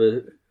has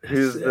never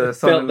who's the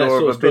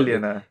son-in-law of a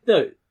billionaire.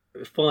 No,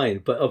 fine,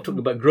 but I'm talking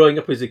about growing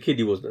up as a kid.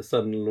 He wasn't a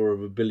son-in-law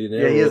of a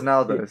billionaire. Yeah, he is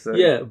now though. So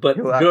yeah, but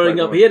growing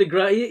up, he had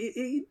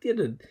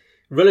a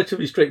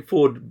relatively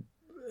straightforward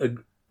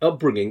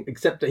upbringing,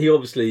 except that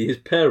his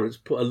parents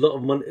put a lot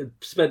of money,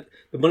 spent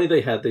the money they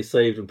had, they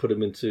saved and put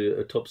him into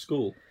a top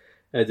school,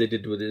 as they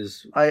did with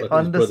his. I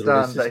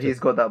understand that he's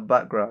got that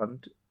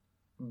background,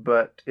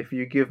 but if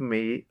you give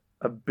me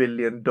 $1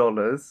 billion,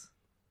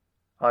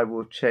 I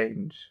will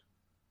change.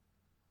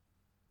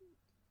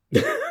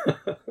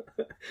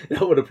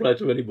 That would apply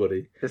to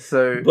anybody.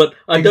 So, but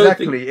I don't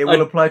think it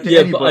will apply to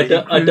anybody,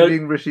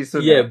 including Rishi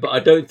Sunak. Yeah, but I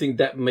don't think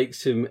that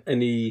makes him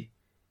any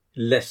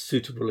less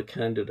suitable a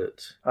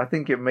candidate. I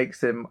think it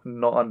makes him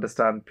not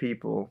understand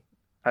people,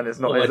 and it's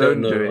not his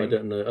own doing. I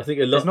don't know. I think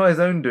it's not his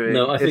own doing.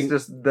 No, it's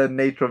just the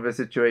nature of the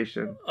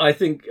situation. I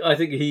think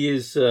he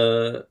is.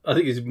 I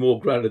think he's more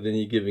grounded than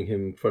you're giving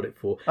him credit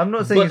for. I'm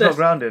not saying he's not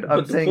grounded.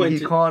 I'm saying he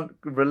can't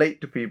relate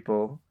to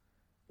people.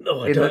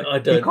 No, I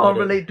don't. He can't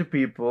relate to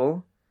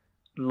people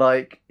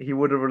like he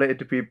would have related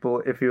to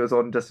people if he was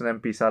on just an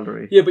MP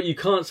salary. Yeah, but you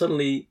can't.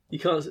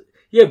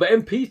 Yeah, but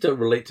MPs don't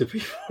relate to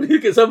people.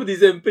 Look at some of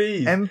these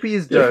MPs.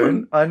 MPs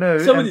don't. I know.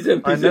 Some of these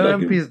MPs. I know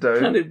MPs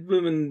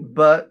don't.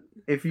 But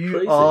if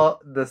you are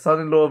the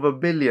son-in-law of a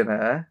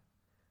billionaire,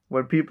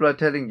 when people are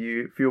telling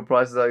you fuel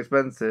prices are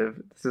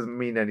expensive, this doesn't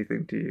mean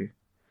anything to you.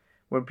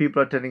 When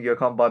people are telling you I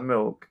can't buy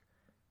milk,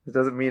 it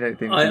doesn't mean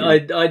anything to you.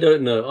 I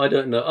don't know.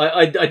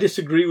 I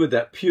disagree with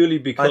that purely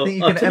because... I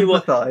think you can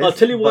empathise. I'll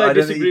tell you why I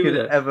disagree with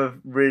that. Ever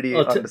really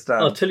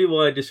understand. I'll tell you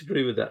why I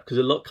disagree with that, because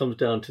a lot comes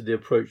down to the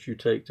approach you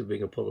take to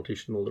being a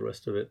politician and all the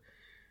rest of it.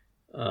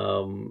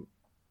 One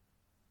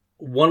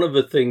of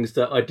the things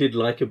that I did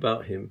like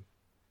about him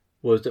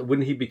was that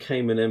when he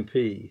became an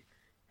MP,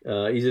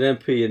 he's an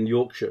MP in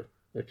Yorkshire.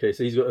 Okay,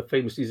 so he's an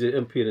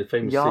MP in a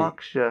famous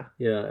Yorkshire.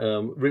 seat.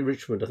 Yeah,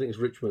 Richmond. I think it's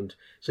Richmond.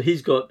 So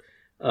he's got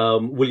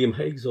William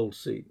Hague's old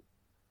seat.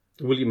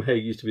 William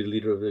Hague used to be the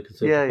leader of the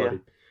Conservative Party.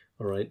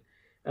 All right.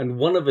 And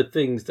one of the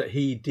things that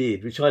he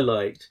did, which I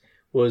liked,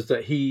 was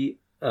that he,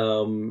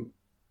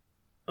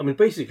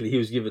 basically he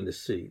was given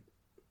this seat.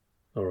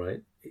 All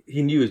right.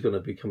 He knew he was going to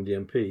become the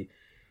MP.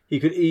 He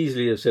could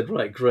easily have said,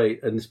 right,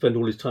 great, and spend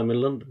all his time in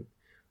London.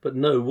 But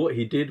no, what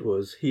he did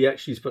was he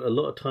actually spent a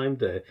lot of time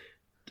there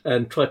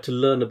and tried to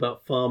learn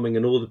about farming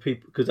and all the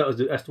people, because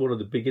that's one of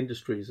the big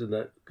industries in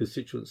that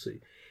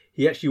constituency.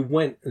 He actually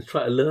went and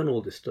tried to learn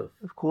all this stuff.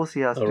 Of course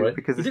he has to,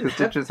 because his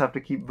constituents have to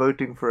keep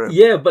voting for him.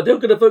 Yeah, but they're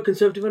going to vote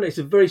Conservative anyway. It's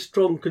a very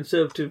strong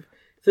Conservative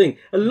thing.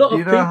 Do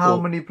you know how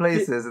many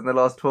places in the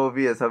last 12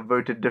 years have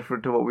voted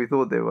different to what we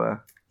thought they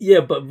were?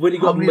 Yeah, but when he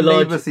got how many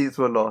Labour seats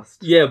were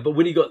lost? Yeah, but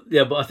when he got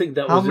but I think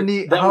that how was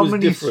many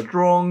different.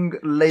 Strong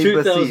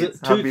Labour seats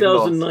have been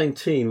lost?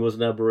 2019 was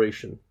an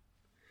aberration.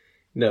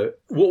 No,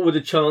 what were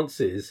the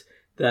chances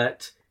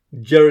that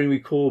Jeremy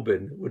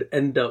Corbyn would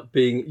end up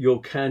being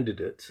your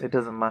candidate? It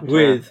doesn't matter.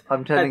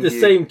 I'm telling you, at the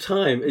same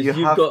time as you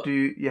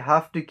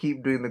have to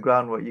keep doing the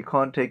groundwork. You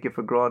can't take it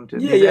for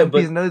granted. Yeah, These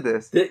MPs know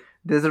this.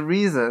 There's a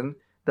reason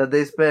that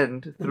they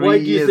spend 3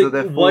 years of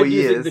their 4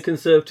 years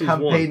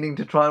campaigning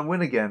to try and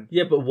win again.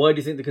 Yeah, but why do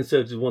you think the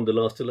Conservatives won the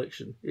last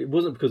election? It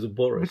wasn't because of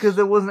Boris. Because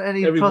there wasn't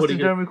any trust in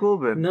Jeremy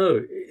Corbyn.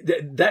 No,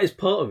 that is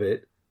part of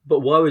it.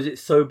 But why was it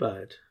so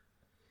bad?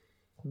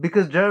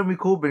 Because Jeremy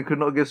Corbyn could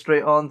not give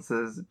straight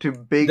answers to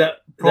big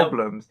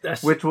problems,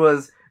 which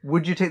was,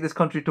 would you take this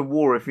country to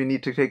war if you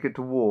need to take it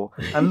to war?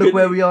 And look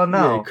where we are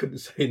now. Yeah, he couldn't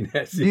say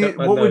that.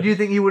 What would you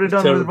think he would have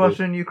done with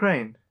Russia and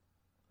Ukraine?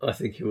 I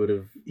think he would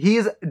have. He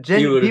is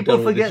genuine. People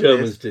done what forget the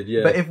Germans this. did,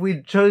 yeah. But if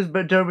we chose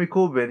Jeremy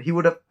Corbyn, he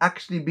would have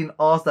actually been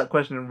asked that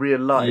question in real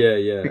life.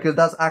 Yeah. Because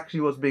that's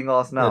actually what's being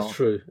asked now.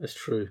 That's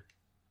true.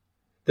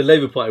 The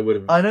Labour Party would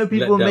have. I know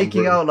people are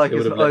making out like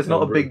it's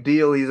not a Britain. big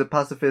deal. He's a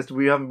pacifist.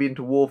 We haven't been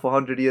to war for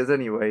 100 years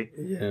anyway.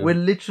 Yeah. We're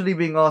literally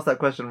being asked that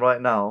question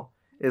right now.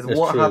 That's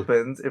what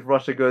happens if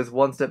Russia goes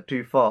one step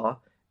too far?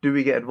 Do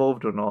we get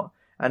involved or not?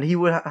 And he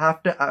would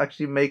have to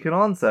actually make an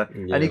answer.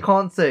 Yeah. And he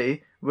can't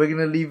say, we're going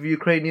to leave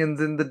Ukrainians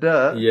in the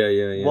dirt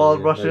while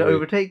Russia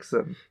overtakes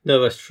them.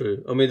 No, that's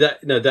true. I mean,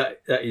 that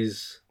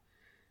is...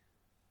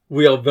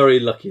 We are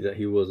very lucky that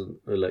he wasn't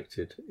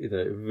elected.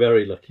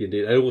 Very lucky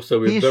indeed. And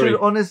also, he should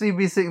honestly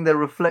be sitting there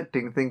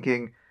reflecting,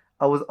 thinking,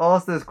 I was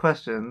asked those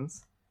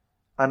questions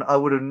and I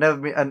would have never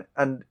been...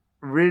 And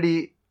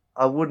really...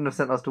 I wouldn't have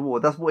sent us to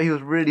war. That's what he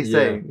was really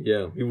saying.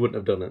 Yeah, he wouldn't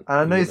have done it. And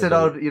I know he said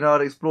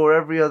I'd explore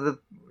every other,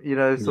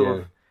 sort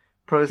of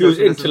process. He was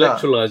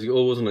intellectualizing it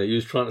all, wasn't he? He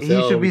was trying to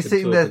say, he should be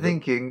sitting there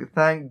thinking,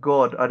 thank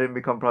God I didn't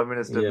become Prime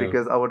Minister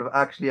because I would have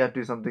actually had to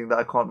do something that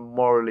I can't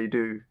morally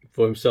do.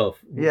 For himself.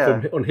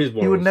 Yeah. On his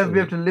morals. He would never be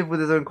able to live with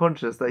his own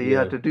conscience that he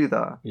had to do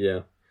that.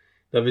 Yeah.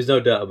 There's no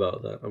doubt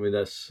about that. I mean,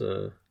 that's...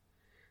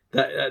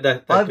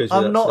 That goes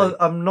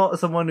I'm not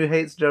someone who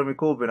hates Jeremy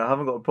Corbyn. I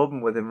haven't got a problem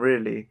with him,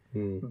 really.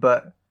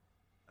 But...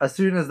 as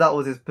soon as that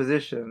was his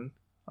position,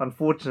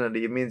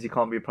 unfortunately, it means you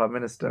can't be Prime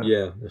Minister.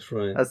 Yeah, that's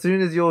right. As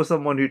soon as you're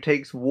someone who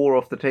takes war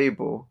off the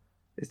table,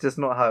 it's just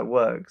not how it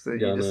works.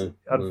 So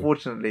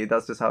unfortunately,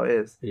 that's just how it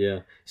is. Yeah.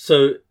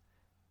 So...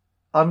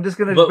 I'm just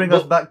going to bring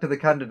us back to the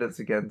candidates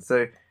again.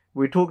 So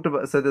we talked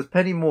about... So there's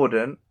Penny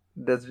Mordaunt,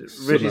 there's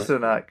Rishi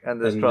Sunak, and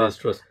there's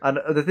Truss. And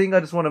the thing I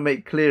just want to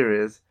make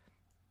clear is,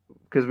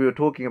 because we were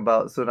talking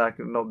about Sunak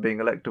not being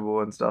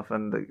electable and stuff,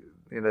 and,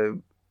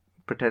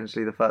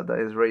 potentially the fact that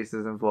his race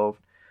is involved.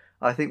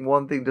 I think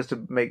one thing just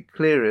to make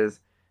clear is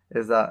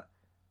that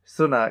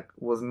Sunak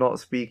was not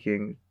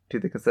speaking to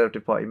the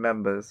Conservative Party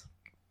members.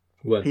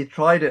 When? He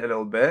tried it a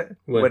little bit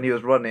when he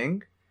was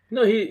running.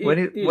 No, he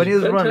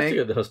was running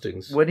at the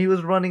hustings. When he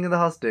was running in the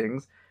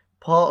hustings,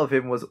 part of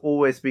him was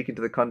always speaking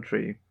to the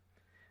country,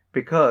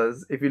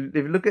 because if you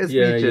look at his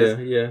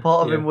speeches,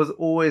 part of him was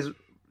always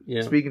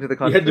speaking to the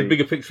country. He had the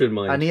bigger picture in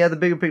mind. And he had the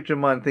bigger picture in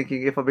mind,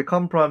 thinking, if I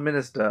become Prime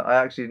Minister,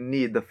 I actually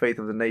need the faith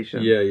of the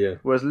nation. Yeah.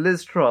 Whereas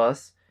Liz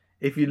Truss,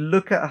 if you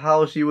look at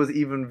how she was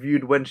even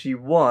viewed when she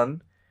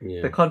won,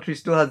 the country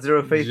still had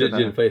zero faith in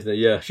her.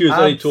 Yeah. She was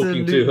only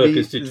talking to her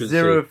constituency.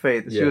 Zero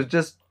faith. Yeah. She was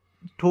just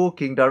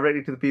talking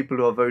directly to the people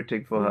who are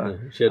voting for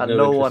her. She had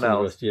no one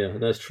else. Yeah,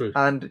 that's true.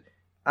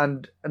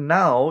 And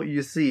now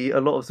you see a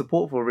lot of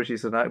support for Rishi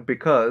Sunak,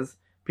 because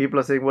people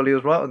are saying, well, he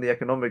was right on the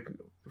economic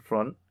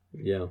front.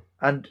 Yeah.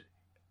 And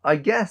I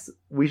guess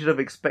we should have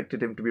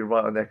expected him to be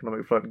right on the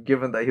economic front,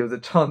 given that he was a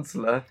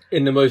chancellor.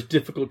 In the most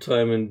difficult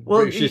time in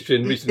British history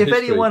and recent history.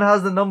 If anyone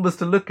has the numbers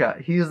to look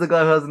at, he's the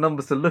guy who has the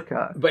numbers to look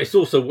at. But it's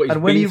also what he's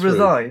And when he through.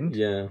 resigned,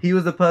 he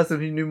was the person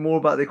who knew more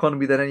about the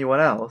economy than anyone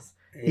else.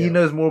 Yeah. He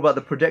knows more about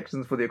the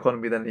projections for the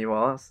economy than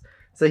anyone else.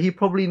 So he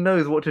probably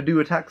knows what to do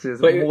with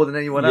taxes more than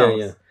anyone else.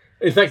 Yeah.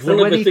 In fact, so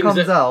when he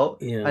comes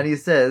out and he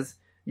says,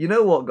 you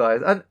know what,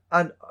 guys,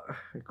 and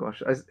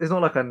gosh, it's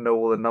not like I know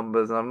all the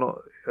numbers, and I'm not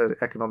an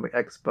economic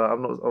expert.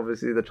 I'm not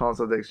obviously the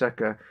Chancellor of the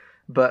Exchequer,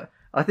 but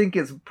I think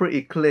it's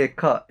pretty clear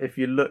cut if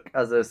you look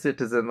as a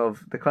citizen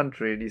of the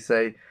country and you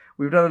say,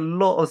 we've done a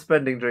lot of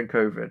spending during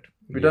COVID.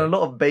 We've done a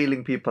lot of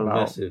bailing people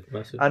out.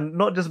 Massive. And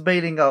not just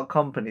bailing out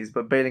companies,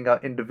 but bailing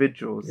out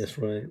individuals. That's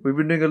right. We've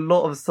been doing a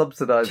lot of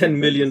subsidising. 10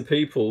 million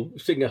people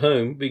sitting at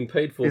home being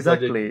paid for.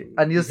 Exactly.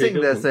 And you're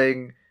sitting there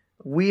saying,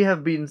 we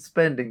have been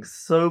spending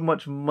so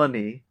much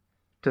money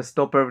to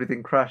stop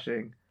everything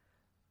crashing.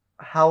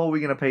 How are we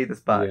going to pay this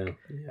back? Yeah.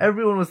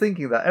 Everyone was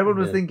thinking that.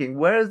 Everyone was thinking,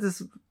 where is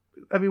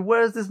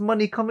this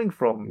money coming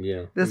from?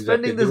 Yeah. They're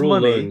spending this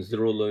money.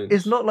 They're all loans.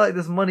 It's not like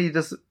this money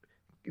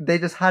they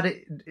just had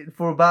it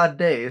for a bad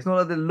day. It's not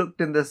like they looked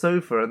in their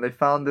sofa and they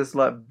found this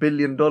like $1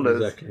 billion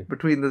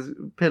between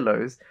the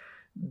pillows.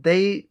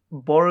 They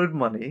borrowed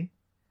money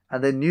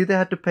and they knew they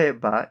had to pay it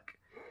back.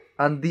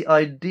 And the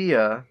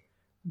idea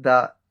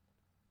that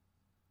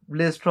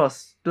Liz Truss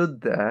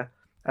stood there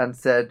and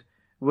said,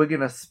 we're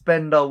going to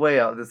spend our way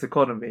out of this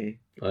economy.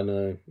 I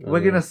know. We're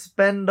going to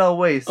spend our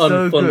way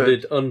so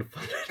good.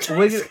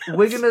 Unfunded.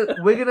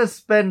 We're going to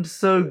spend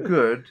so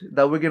good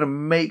that we're going to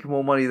make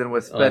more money than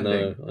we're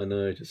spending. I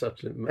know. Just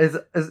absolutely.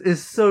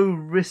 It's so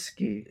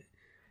risky.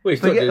 Well,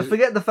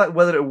 forget the fact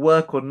whether it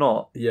work or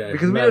not. Yeah.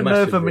 Because we don't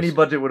know if a mini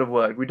budget would have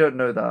worked. We don't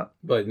know that.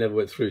 But it never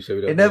went through, so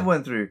we don't know. It never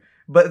went through.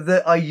 But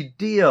the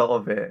idea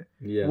of it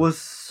was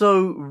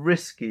so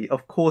risky.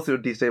 Of course it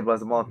would destabilise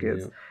the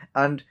markets.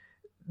 Yeah. And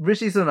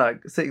Rishi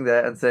Sunak sitting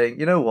there and saying,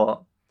 you know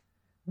what?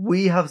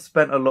 We have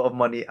spent a lot of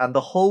money, and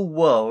the whole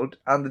world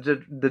and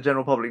the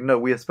general public know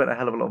we have spent a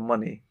hell of a lot of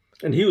money.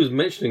 And he was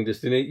mentioning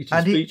this in each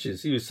of his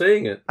speeches. He was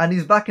saying it. And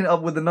he's backing it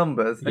up with the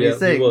numbers. And he's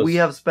saying, we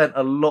have spent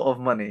a lot of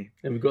money.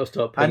 And we've got to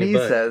start paying it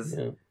back. And he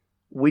says,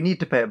 we need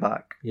to pay it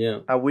back. Yeah.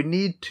 And we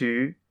need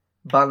to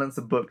balance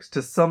the books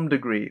to some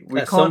degree.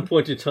 At some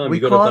point in time,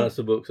 you've got to balance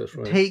the books. That's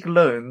right. Take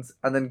loans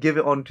and then give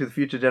it on to the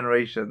future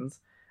generations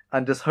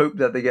and just hope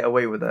that they get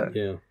away with it.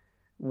 Yeah.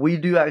 We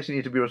do actually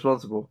need to be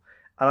responsible.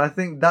 And I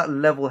think that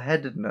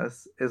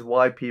level-headedness is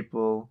why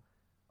people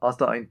are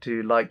starting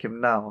to like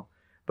him now.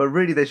 But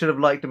really, they should have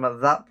liked him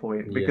at that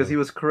point because he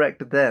was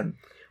correct then.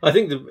 I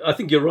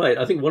think you're right.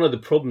 I think one of the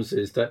problems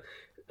is that,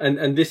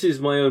 and this is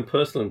my own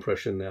personal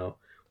impression now,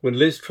 when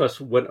Liz Truss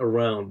went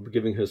around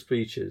giving her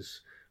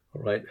speeches,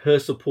 all right, her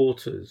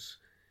supporters,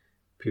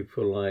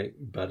 people like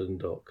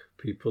Badenoch,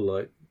 people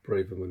like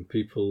Braverman,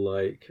 people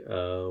like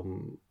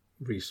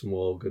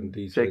Rees-Mogg and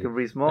these Jacob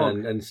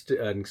Rees-Mogg and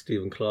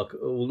Stephen Clark,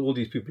 all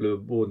these people who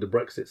are more on the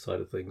Brexit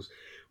side of things,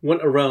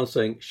 went around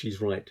saying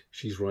she's right,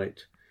 she's right,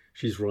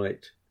 she's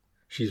right,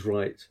 she's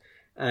right,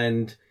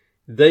 and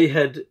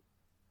they're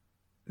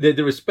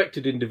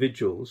respected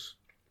individuals.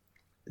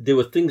 There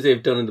were things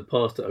they've done in the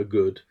past that are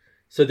good,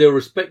 so they were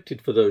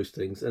respected for those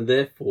things, and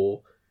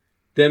therefore,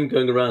 them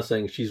going around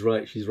saying she's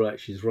right, she's right,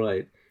 she's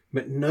right,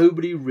 meant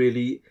nobody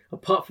really,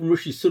 apart from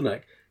Rishi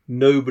Sunak,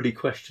 nobody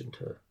questioned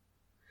her.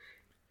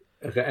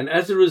 Okay, and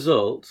as a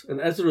result,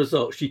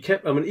 she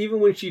kept. I mean, even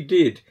when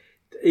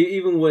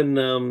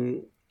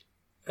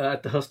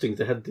at the hustings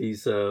they had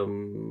these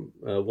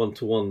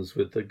one-to-ones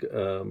with the.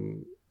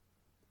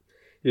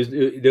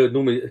 They were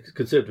normally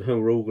Conservative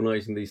Home were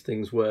organising these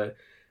things where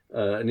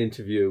an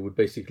interviewer would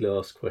basically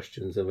ask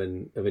questions,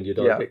 and then you'd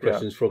get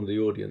questions from the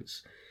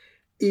audience.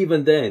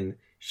 Even then,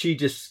 she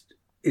just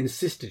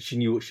insisted she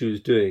knew what she was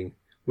doing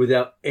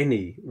without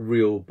any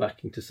real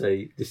backing to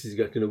say this is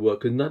going to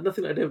work, because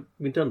nothing had ever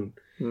been done.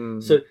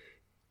 So,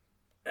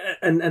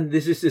 and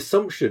there's this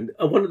assumption.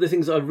 And one of the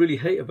things I really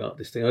hate about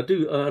this thing, I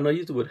do, and I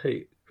use the word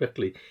hate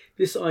correctly,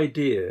 this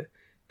idea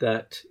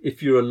that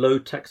if you're a low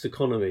tax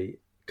economy,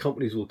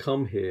 companies will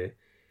come here.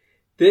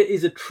 There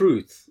is a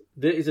truth.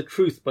 There is a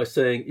truth by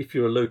saying if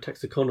you're a low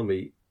tax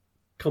economy,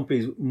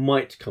 companies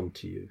might come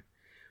to you.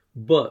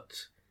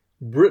 But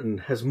Britain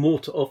has more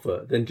to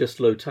offer than just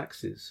low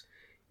taxes.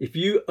 If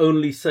you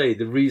only say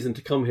the reason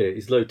to come here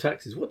is low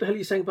taxes, what the hell are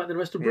you saying about the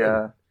rest of Britain?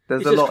 Yeah,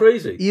 there's it's a just lot.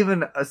 Crazy.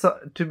 Even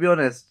to be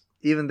honest,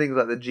 even things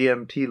like the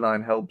GMT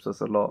line helps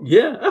us a lot.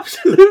 Yeah,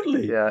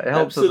 absolutely. Yeah, it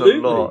helps us a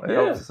lot. It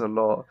helps us a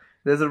lot.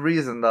 There's a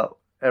reason that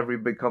every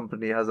big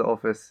company has an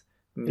office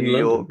in New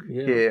York,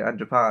 here, and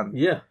Japan.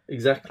 Yeah,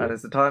 exactly. And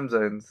it's the time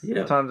zones.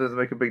 Yeah. The time zones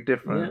make a big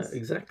difference. Yeah,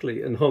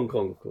 exactly. And Hong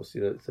Kong, of course,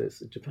 it's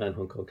Japan,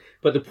 Hong Kong.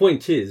 But the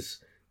point is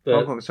that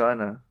Hong Kong's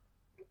China.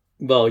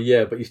 Well,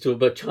 yeah, but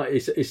China,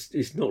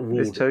 it's not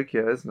ruled. It's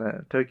Tokyo, isn't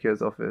it?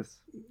 Tokyo's office.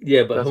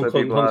 Yeah, but Hong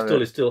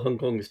Kong is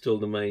still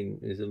the main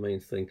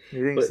thing.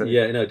 You think so?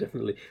 Yeah, no,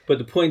 definitely. But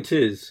the point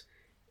is,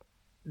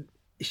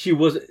 she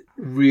was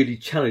really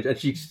challenged, and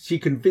she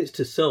convinced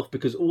herself,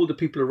 because all the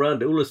people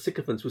around her, all the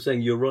sycophants, were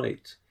saying you're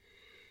right.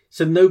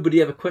 So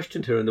nobody ever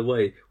questioned her in the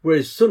way.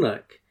 Whereas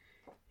Sunak,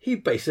 he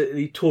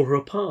basically tore her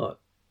apart,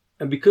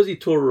 and because he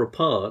tore her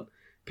apart,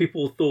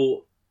 people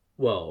thought,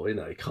 well,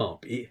 it can't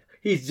be.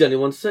 He's the only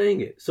one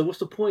saying it, so what's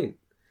the point?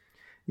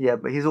 Yeah,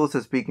 but he's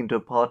also speaking to a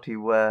party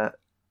where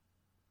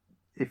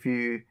if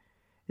you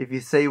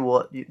say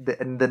what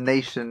the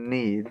nation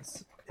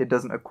needs, it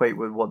doesn't equate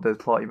with what those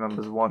party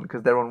members want,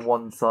 because they're on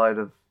one side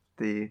of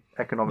the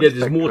economic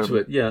spectrum. Yeah, there's more to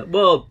it, yeah.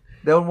 Well,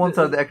 they're on one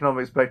side of the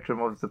economic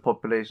spectrum of the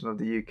population of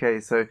the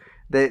UK, so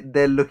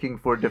they're looking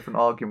for a different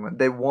argument.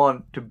 They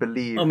want to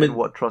believe in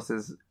what Truss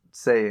is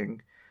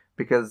saying,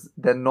 because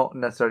they're not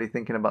necessarily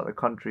thinking about the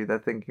country, they're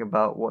thinking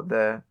about what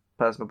their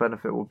personal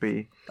benefit will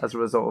be as a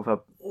result of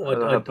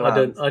her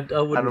plans, and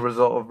a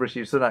result of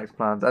Rishi Sunak's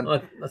plans. And I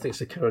think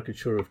it's a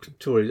caricature of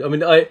Tories. I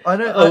mean, I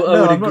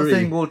know. I'm not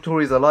saying all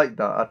Tories are like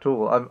that at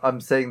all.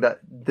 I'm saying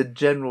that the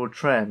general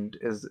trend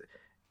is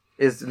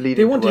leading.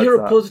 They want to hear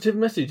that. A positive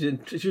message, and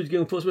she was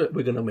going for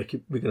we're going to make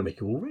you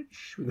all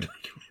rich. We're going to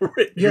make you all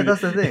rich. Yeah,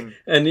 that's the thing.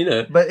 And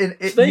but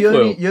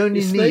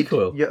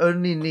you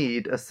only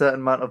need a certain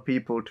amount of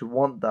people to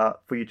want that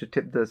for you to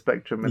tip the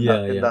spectrum in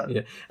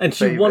that. And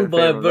she won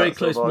by a very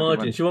close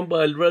margin. She won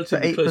by a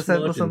relatively close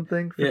margin. 8% or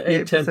something.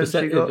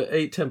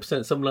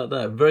 8-10%, something like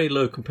that. Very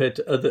low compared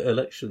to other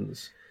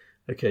elections.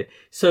 Okay,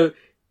 so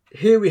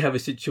here we have a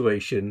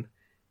situation.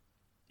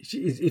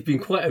 It's been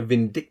quite a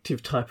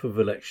vindictive type of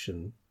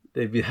election.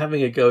 They've been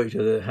having a go at each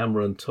other,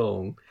 hammer and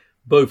tong.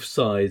 Both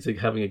sides are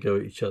having a go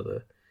at each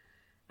other.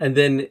 And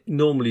then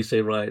normally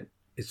say, right,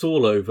 it's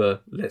all over,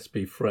 let's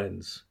be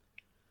friends.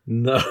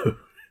 No.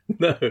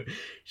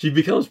 She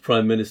becomes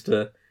Prime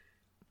Minister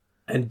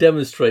and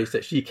demonstrates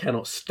that she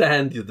cannot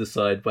stand the other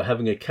side by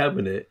having a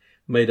cabinet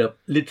made up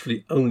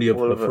literally only of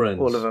her friends.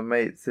 All of her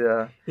mates,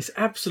 yeah. It's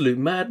absolute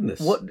madness.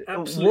 What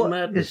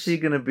is she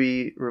going to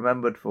be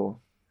remembered for?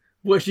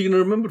 What is she going to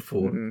be remembered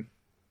for? Mm-hmm.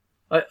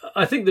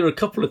 I think there are a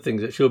couple of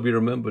things that she'll be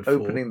remembered for.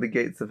 Opening the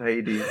gates of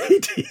Hades.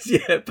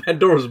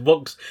 Pandora's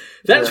box.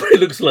 That's what it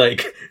looks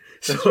like.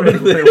 That's really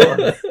what it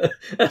was.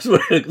 That's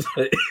what it looks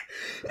like.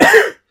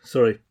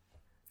 Sorry.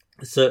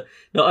 So,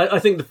 no, I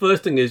think the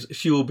first thing is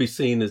she will be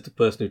seen as the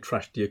person who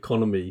trashed the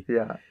economy.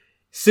 Yeah.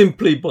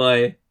 Simply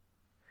by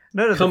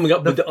No, coming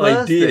up with the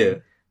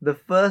idea. The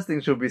first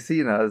thing she'll be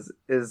seen as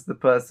is the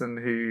person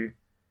who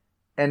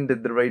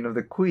ended the reign of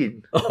the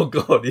Queen. Oh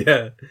God,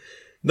 yeah.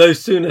 No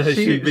sooner has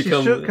she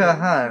become... She shook her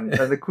hand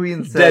and the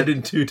Queen said... dead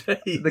in 2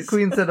 days. The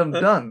Queen said, I'm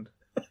done.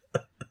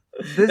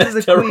 This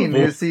is a Queen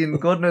who's seen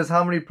God knows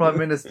how many prime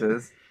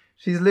ministers.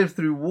 She's lived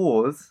through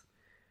wars.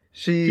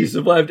 She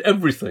survived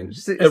everything.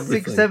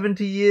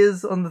 70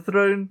 years on the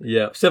throne.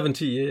 Yeah,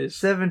 70 years.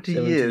 70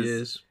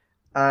 years.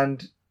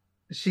 And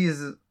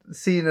she's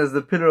seen as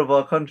the pillar of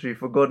our country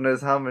for God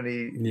knows how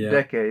many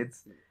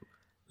decades.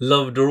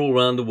 Loved her all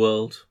around the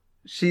world.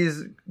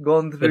 She's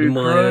gone through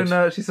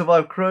Corona. She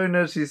survived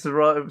Corona. She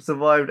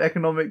survived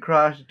economic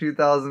crash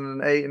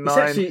 2008 and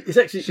 9.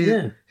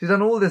 She's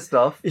done all this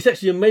stuff. It's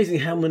actually amazing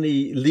how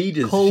many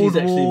leaders Cold she's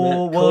actually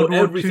War, met. World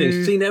War everything. II,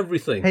 she's seen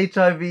everything.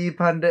 HIV,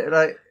 pandemic,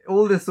 like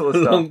all this sort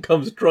of stuff. Along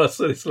comes Truss,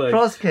 and it's like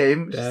Truss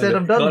came. She said,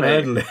 "I'm done,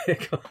 mate."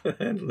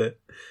 Can't handle it.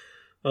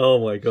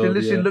 Oh my God! She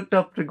literally looked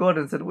up to God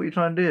and said, "What are you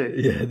trying to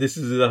do?" Yeah, this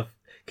is enough.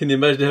 Can you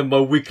imagine having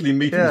my weekly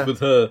meetings with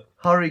her?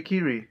 Hari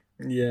Kiri.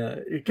 Yeah,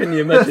 can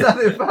you imagine? That's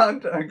how they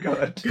found her.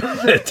 God.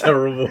 That's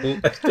terrible.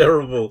 That's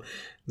terrible.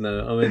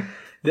 No, I mean,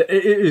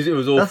 it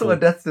was awful. That's what my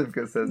death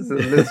certificate says. It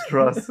says Liz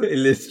Truss.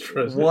 Liz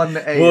Truss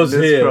 1A. Was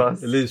Liz here.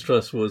 Truss. Liz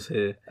Truss was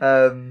here.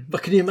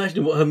 But can you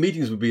imagine what her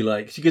meetings would be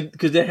like? She could,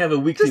 because they have a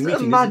weekly meeting.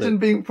 Just imagine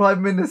being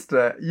Prime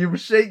Minister. You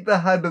shake the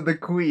hand of the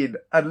Queen,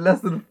 and less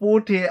than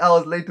 48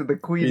 hours later, the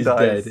Queen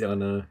dies. Dead.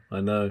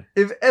 I know.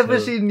 If ever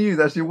she knew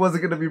that she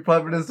wasn't going to be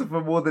Prime Minister for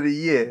more than a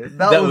year,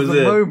 that was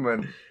the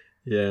moment.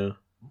 Yeah.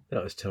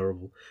 That was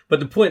terrible. But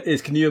the point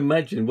is, can you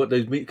imagine what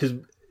those mean? Because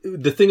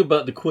the thing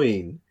about the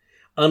Queen,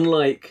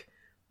 unlike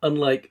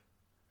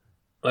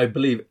I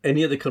believe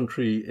any other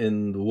country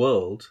in the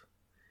world,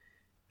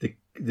 the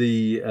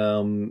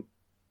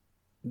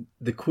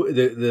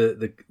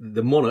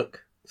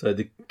monarch, so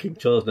the King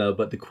Charles now,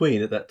 but the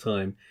Queen at that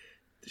time,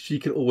 she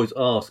can always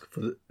ask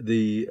for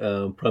the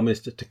Prime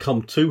Minister to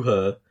come to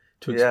her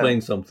to explain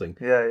something.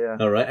 Yeah.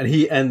 All right,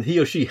 and he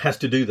or she has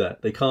to do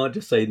that. They can't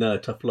just say, "No,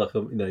 tough luck.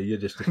 You're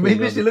just a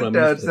Maybe she looked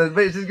at her and said,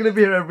 "Mate, she's going to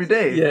be here every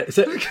day." Yeah.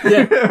 So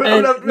yeah.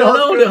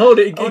 Hold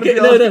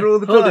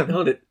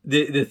it.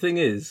 The thing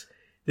is,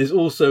 there's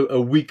also a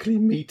weekly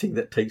meeting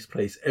that takes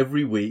place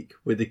every week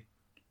where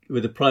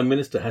the Prime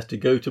Minister has to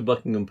go to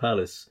Buckingham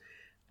Palace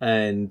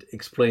and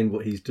explain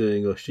what he's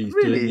doing or she's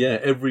doing. Yeah,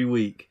 every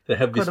week they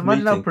have this meeting.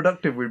 Imagine how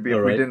productive we'd be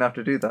if we didn't have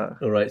to do that.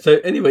 All right. So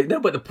anyway, no,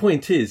 but the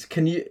point is,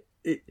 can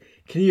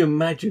you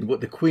imagine what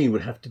the Queen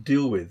would have to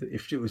deal with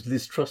if it was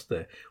Liz Truss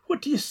there?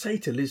 What do you say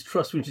to Liz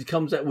Truss when she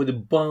comes out with a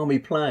balmy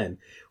plan?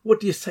 What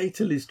do you say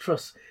to Liz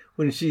Truss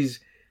when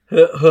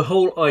her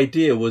whole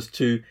idea was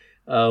to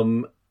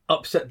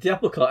upset the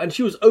apple cart? And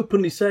she was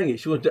openly saying it.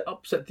 She wanted to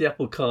upset the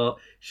apple cart.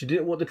 She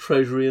didn't want the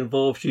Treasury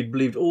involved. She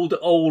believed all the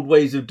old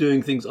ways of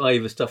doing things,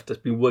 the stuff that's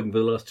been working for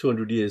the last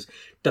 200 years,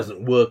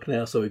 doesn't work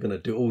now, so we're going to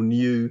do all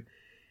new.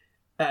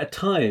 At a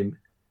time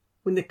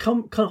when the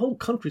whole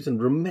country's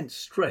under immense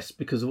stress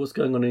because of what's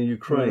going on in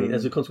Ukraine,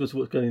 as a consequence of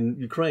what's going on in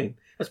Ukraine.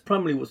 That's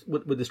primarily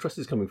where the stress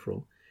is coming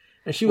from.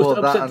 And she was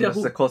upset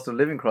the cost of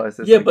living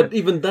crisis. Yeah, but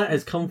even that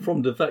has come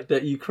from the fact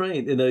that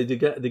Ukraine,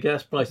 the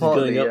gas prices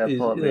going up.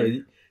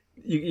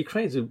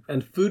 Ukraine's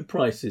and food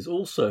prices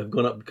also have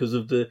gone up because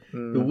of the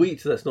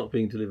wheat that's not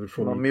being delivered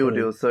from Ukraine. Meal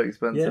deal is so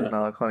expensive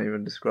now, I can't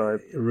even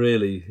describe.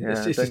 Really?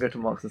 Yeah, don't go to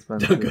Marks and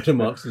Spencer. Don't go to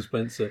Marks and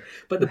Spencer.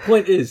 But the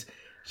point is,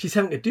 she's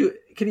having to do.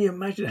 Can you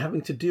imagine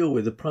having to deal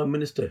with a Prime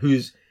Minister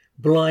who's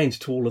blind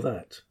to all of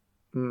that?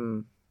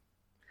 Who's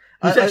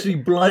actually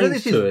blind to it? I don't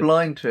think she's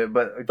blind to it,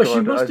 but she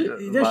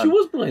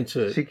was blind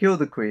to it. She killed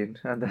the Queen,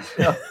 and then,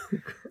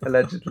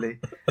 allegedly.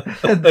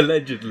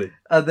 Allegedly.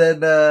 And then,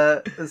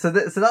 so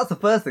that's the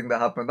first thing that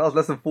happened. That was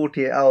less than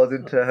 48 hours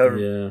into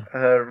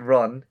her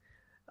run,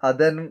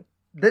 and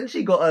then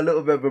she got a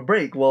little bit of a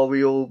break while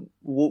we all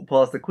walked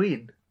past the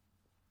Queen.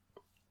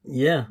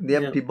 Yeah, the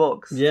empty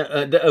box.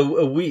 Yeah,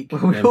 a week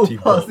empty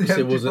box.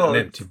 It wasn't an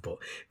empty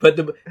box, but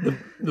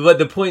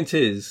the point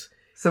is.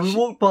 So we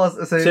walked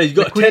past. So you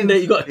got a 10 day.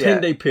 You got a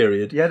 10-day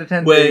period. You had a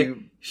 10-day where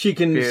she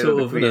can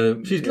sort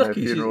of, she's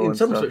lucky. In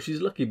some respects,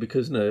 she's lucky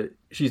because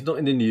she's not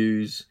in the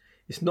news.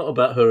 It's not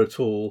about her at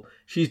all.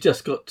 She's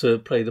just got to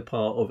play the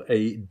part of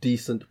a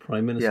decent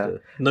Prime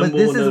Minister. Yeah. But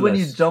this is when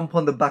you jump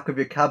on the back of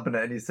your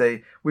cabinet and you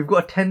say, "We've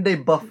got a 10-day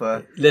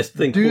buffer. Let's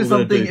think. Do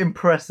something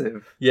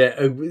impressive.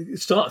 Yeah,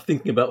 start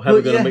thinking about how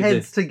we're going to make this. Put your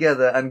heads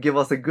together and give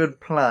us a good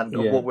plan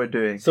of what we're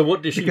doing. So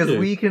what does she do? Because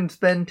we can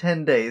spend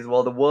 10 days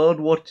while the world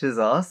watches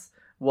us,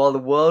 while the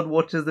world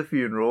watches the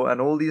funeral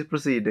and all these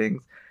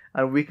proceedings,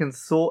 and we can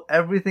sort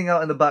everything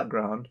out in the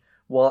background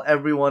while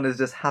everyone is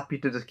just happy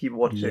to just keep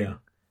watching." Yeah,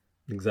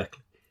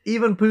 exactly.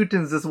 Even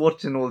Putin's just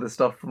watching all this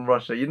stuff from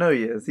Russia. He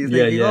is. He's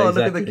thinking, look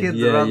at the kids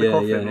around the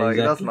coffin.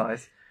 That's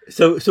nice.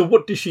 So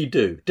what does she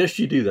do? Does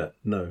she do that?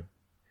 No.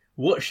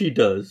 What she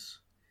does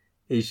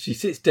is she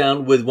sits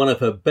down with one of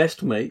her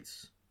best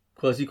mates,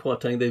 Kwasi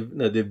Kwarteng.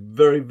 They're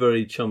very,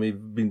 very chummy,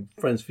 been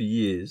friends for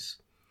years.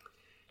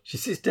 She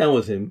sits down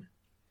with him,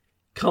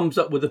 comes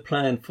up with a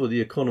plan for the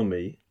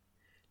economy,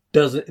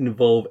 doesn't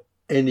involve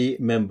any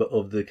member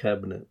of the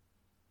cabinet.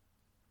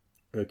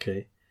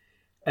 Okay.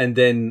 And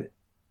then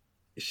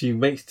she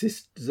makes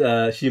this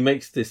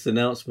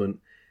announcement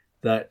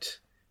that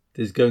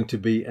there's going to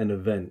be an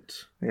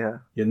event. Yeah.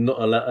 You're not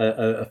allowed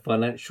a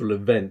financial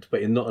event,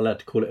 but you're not allowed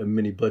to call it a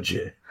mini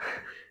budget.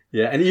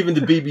 Yeah. And even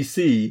the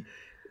BBC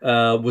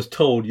was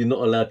told you're not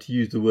allowed to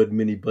use the word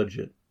mini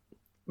budget.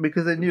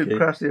 Because they knew it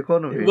crashed the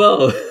economy.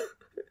 Well,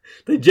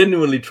 they're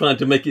genuinely trying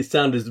to make it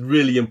sound as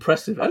really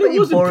impressive. And it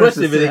was Boris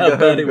impressive in how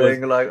bad it was.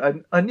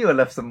 Like, I knew I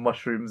left some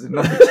mushrooms in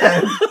number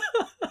 10.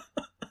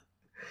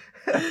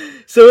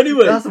 So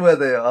anyway, that's where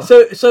they are.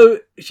 So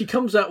she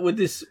comes out with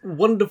this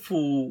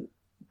wonderful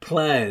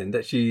plan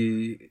that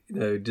she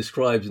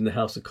describes in the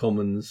House of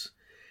Commons,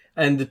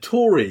 and the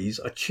Tories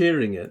are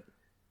cheering it,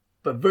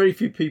 but very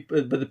few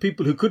people. But the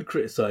people who could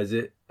criticise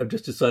it have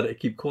just decided to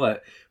keep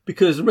quiet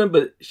because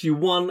remember she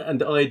won, and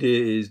the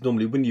idea is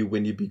normally when you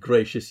win, you be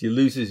gracious. You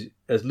losers,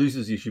 as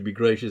losers, you should be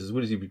gracious. As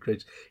winners, you be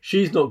gracious.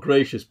 She's not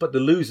gracious, but the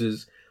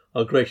losers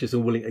are gracious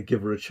and willing to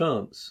give her a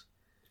chance.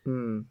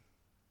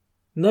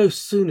 No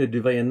sooner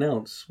do they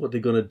announce what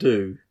they're going to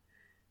do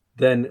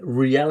than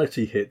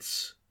reality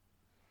hits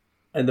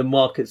and the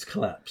markets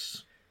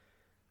collapse.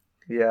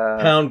 Yeah.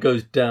 Pound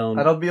goes down.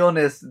 And I'll be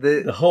honest,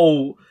 the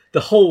whole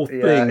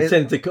thing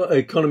sends the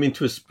economy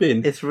into a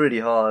spin. It's really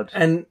hard.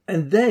 And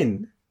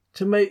then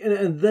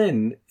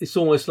it's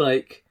almost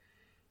like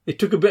it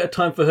took a bit of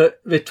time for her.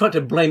 They tried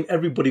to blame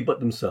everybody but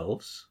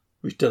themselves,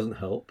 which doesn't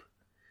help.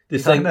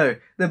 I know.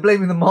 They're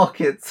blaming the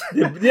markets.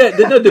 They're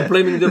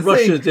blaming the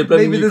Russians. They're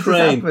blaming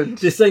Ukraine.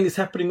 They're saying it's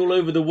happening all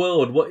over the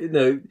world.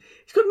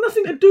 It's got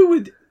nothing to do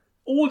with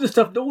all the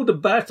stuff. All the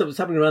bad stuff that's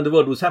happening around the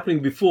world was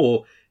happening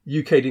before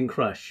UK didn't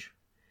crash.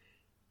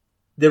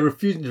 They're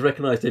refusing to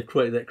recognise they've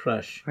created that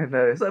crash. I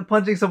know. It's like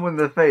punching someone in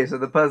the face and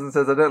the person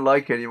says, I don't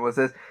like you anymore.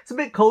 Says, it's a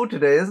bit cold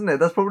today, isn't it?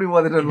 That's probably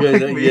why they don't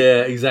like me.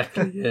 Yeah,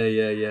 exactly.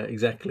 Yeah,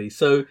 exactly.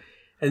 So,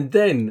 and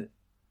then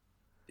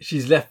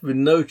she's left with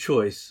no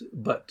choice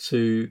but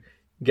to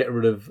get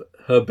rid of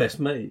her best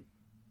mate.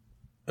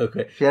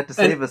 Okay. She had to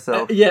save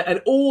herself.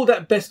 And all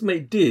that best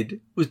mate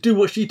did was do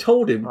what she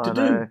told him to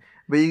do.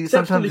 But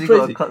sometimes you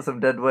got to cut some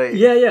dead weight.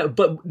 Yeah.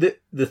 But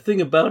the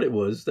thing about it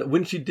was that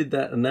when she did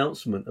that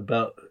announcement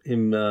about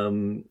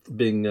him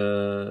being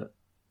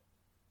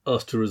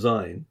asked to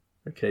resign,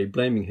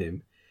 blaming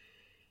him,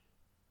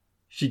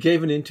 she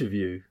gave an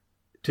interview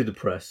to the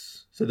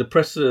press. So the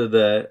press are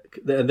there,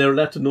 and they're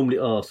allowed to normally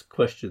ask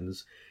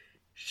questions.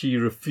 She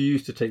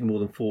refused to take more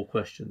than 4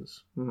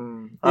 questions.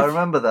 I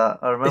remember that.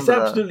 It's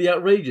absolutely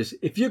outrageous.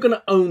 If you're going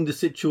to own the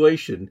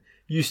situation,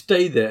 you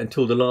stay there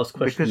until the last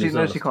question because is she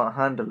knows asked. She can't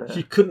handle it.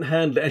 She couldn't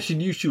handle it, and she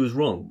knew she was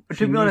wrong.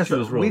 To be honest,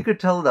 we could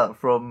tell that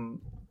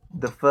from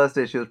the first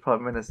day she was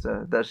Prime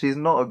Minister, that she's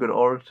not a good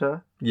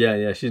orator.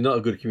 Yeah, she's not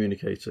a good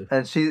communicator.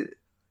 And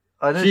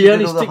I know she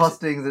did all the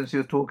hustings and she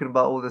was talking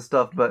about all this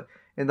stuff, but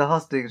in the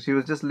hustings, she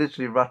was just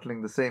literally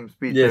rattling the same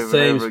speech over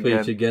and over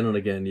again and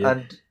again, yeah.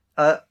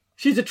 And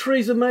she's a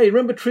Theresa May.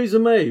 Remember Theresa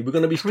May? We're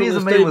going to be strong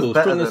and stable.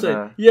 Strong and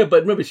safe. Yeah,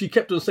 but remember, she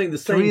kept on saying the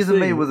same thing. Theresa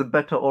May was a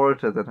better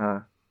orator than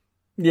her.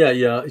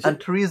 Yeah. And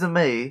Theresa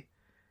May,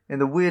 in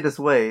the weirdest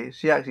way,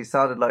 she actually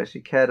sounded like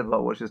she cared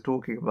about what she was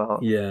talking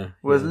about. Yeah.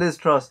 Whereas Liz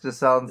Truss just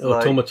sounds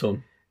like...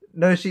 automaton.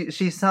 No, she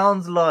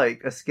sounds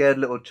like a scared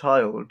little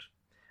child,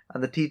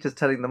 and the teacher's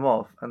telling them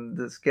off, and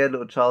the scared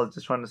little child is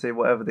just trying to say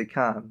whatever they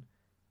can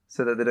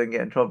so that they don't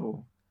get in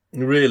trouble.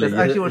 Really?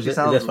 That's actually what she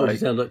sounds like. What she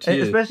sounds like to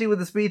you. Especially with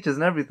the speeches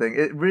and everything.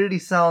 It really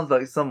sounds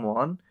like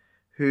someone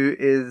who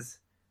is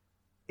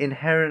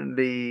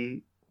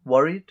inherently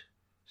worried.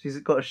 She's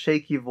got a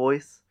shaky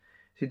voice.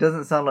 She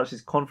doesn't sound like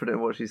she's confident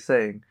in what she's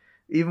saying.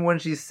 Even when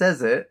she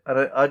says it,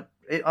 and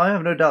I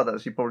have no doubt that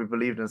she probably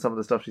believed in some of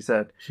the stuff she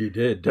said. She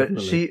did,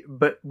 definitely.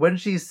 But when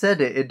she said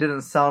it, it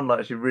didn't sound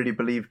like she really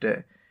believed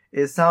it.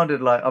 It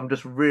sounded like, I'm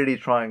just really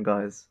trying,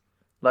 guys.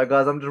 Like,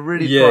 guys, I'm just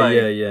really trying.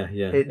 Yeah.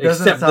 It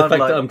doesn't Except sound the fact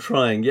like, that I'm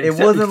trying. Yeah, it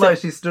wasn't like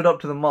she stood up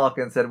to the mark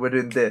and said, we're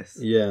doing this.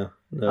 Yeah.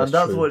 And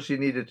that's what she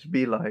needed to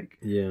be like.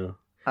 Yeah.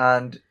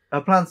 And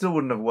her plan still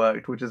wouldn't have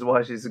worked, which is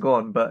why she's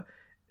gone. But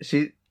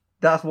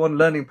that's one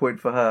learning point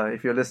for her,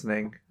 if you're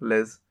listening,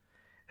 Liz.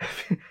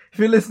 If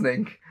you're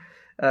listening,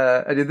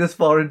 and you're this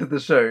far into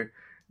the show,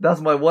 that's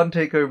my one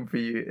take home for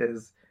you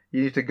is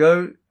you need to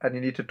go and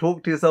you need to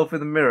talk to yourself in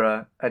the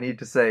mirror and you need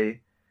to say,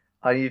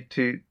 I need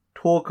to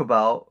talk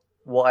about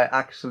what I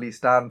actually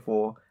stand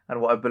for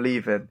and what I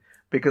believe in.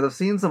 Because I've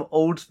seen some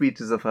old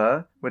speeches of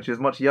her when she was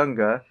much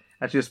younger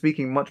and she was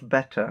speaking much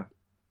better.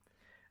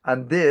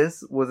 And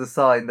this was a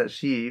sign that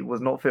she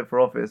was not fit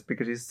for office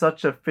because she's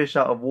such a fish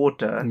out of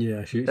water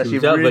that she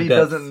really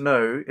doesn't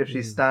know if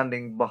she's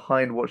standing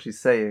behind what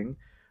she's saying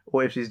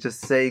or if she's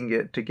just saying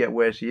it to get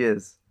where she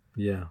is.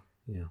 Yeah.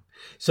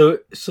 So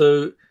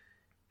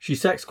she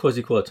sacks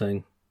Kwasi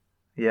Kwarteng.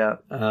 Yeah.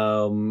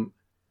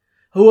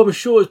 Who I'm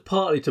sure is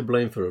partly to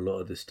blame for a lot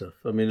of this stuff.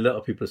 I mean, a lot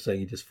of people are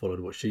saying he just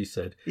followed what she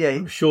said. Yeah,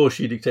 I'm sure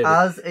she dictated.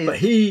 As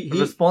a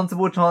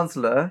responsible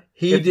chancellor,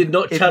 he did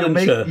not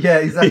challenge her. Yeah,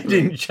 exactly. He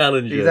didn't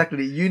challenge her.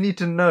 Exactly. You need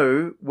to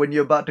know when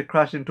you're about to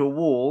crash into a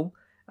wall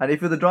And if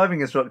you're the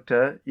driving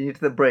instructor, you need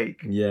to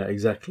brake. Yeah,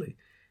 exactly.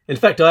 In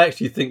fact, I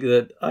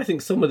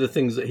think some of the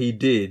things that he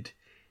did,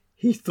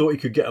 he thought he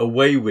could get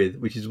away with,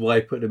 which is why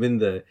I put them in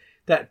there.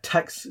 That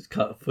tax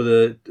cut for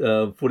the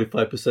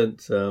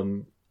 45%,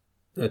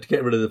 to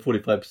get rid of the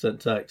 45%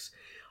 tax,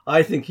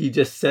 I think he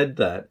just said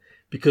that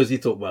because he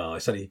thought, well,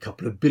 it's only a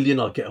couple of billion,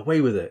 I'll get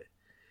away with it.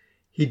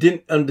 He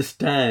didn't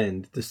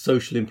understand the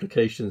social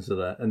implications of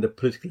that and the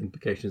political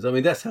implications. I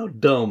mean, that's how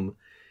dumb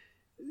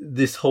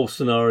this whole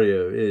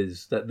scenario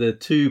is, that the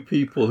two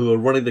people who are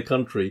running the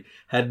country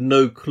had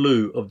no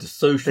clue of the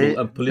social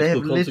and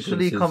political consequences. They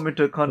have literally come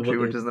into a country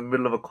which is in the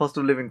middle of a cost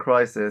of living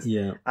crisis.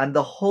 Yeah. And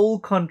the whole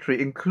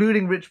country,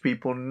 including rich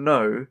people,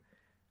 know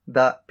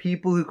that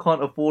people who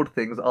can't afford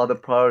things are the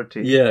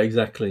priority. Yeah,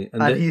 exactly.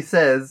 And he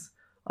says,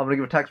 I'm going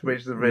to give a tax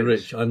break to the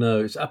rich. I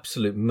know. It's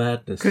absolute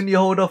madness. Couldn't you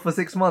hold off for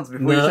 6 months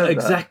before you said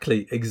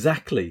that?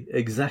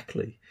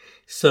 Exactly.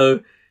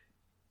 So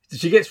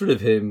she gets rid of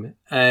him,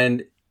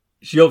 and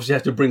she obviously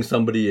has to bring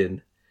somebody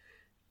in.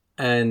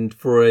 And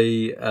for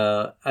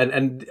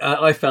and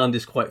I found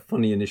this quite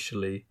funny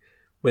initially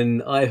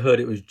when I heard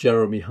it was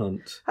Jeremy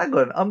Hunt. Hang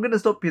on, I'm going to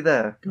stop you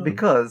there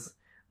because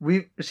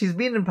she's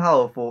been in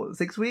power for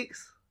 6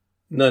 weeks.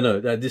 No.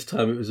 This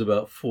time it was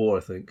about 4, I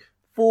think.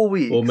 4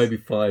 weeks. Or maybe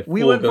 5.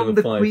 We went from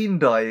the Queen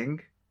dying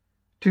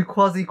to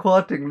Kwasi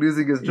Kwarteng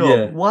losing his job.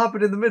 Yeah. What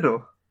happened in the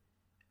middle?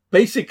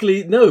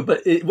 Basically, no,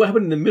 but what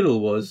happened in the middle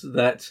was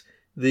that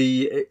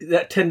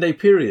that 10-day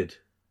period.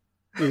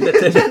 It was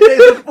that 10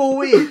 days. 4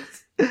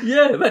 weeks.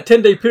 Yeah, that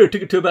 10-day period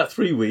took it to about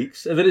 3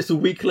 weeks. And then it's a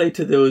week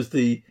later, so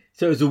it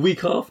was a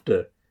week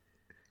after.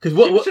 Because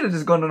what should have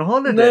just gone on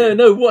holiday.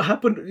 No, what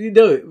happened?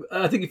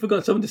 I think you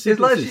forgot some of the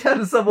sequences. It's like she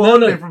had a summer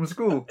holiday from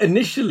school.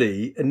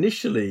 Initially,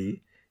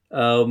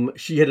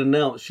 she had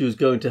announced she was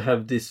going to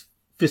have this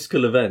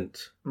fiscal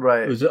event.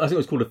 Right. I think it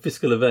was called a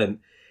fiscal event.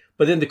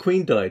 But then the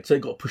Queen died, so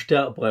it got pushed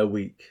out by a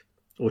week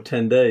or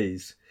 10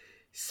 days.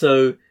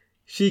 So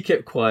she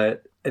kept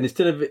quiet, and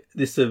instead of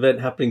this event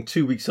happening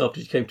 2 weeks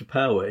after she came to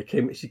power, it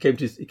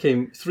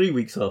came 3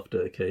 weeks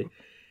after. Okay.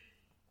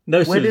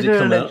 No sooner When did her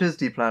come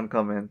electricity plan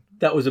come in?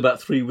 That was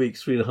about 3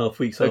 weeks, 3.5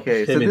 weeks after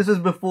Okay, she came so this was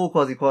before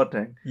Kwasi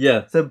Kwarteng.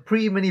 Yeah. So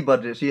pre-mini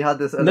budget, she had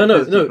this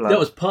electricity plan. That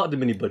was part of the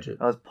mini budget.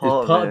 That was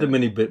part of the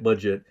mini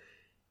budget.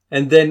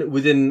 And then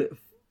within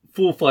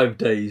 4 or 5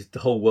 days, the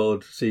whole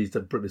world sees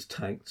that Britain's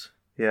tanked.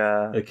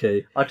 Yeah.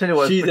 Okay. I'll tell you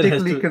what, it's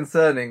particularly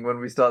concerning when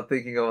we start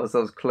thinking of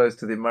ourselves close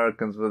to the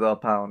Americans with our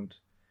pound.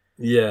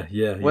 Yeah.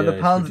 When the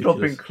pound's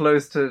dropping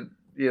close to,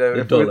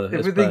 if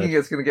we're thinking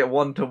it's going to get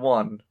 1 to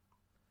 1.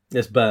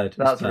 It's bad.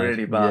 That's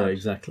really bad. Yeah,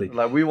 exactly.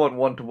 Like, we want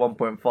 1 to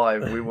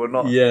 1.5. We will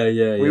not.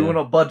 Yeah. We will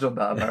not budge on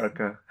that,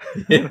 America.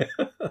 Yeah.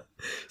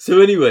 So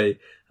anyway,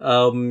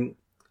 so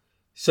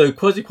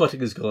Kwasi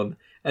Kwarteng is gone,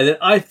 and then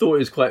I thought it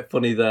was quite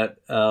funny that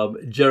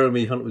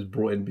Jeremy Hunt was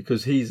brought in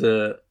because he was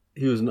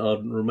an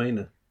ardent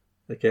Remainer.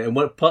 Okay, and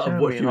what part of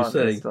what she was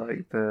saying,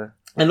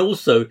 and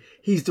also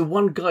he's the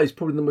one guy who's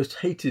probably the most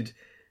hated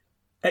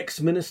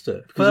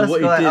ex-minister because of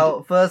what he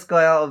did. First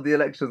guy out of the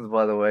elections,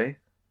 by the way.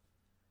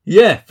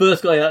 Yeah,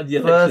 first guy out of the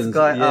elections. First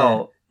guy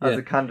out as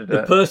a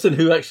candidate. The person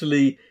who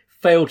actually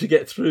failed to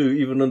get through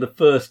even on the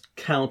first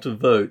count of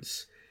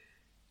votes.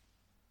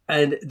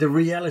 And the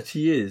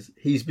reality is,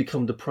 he's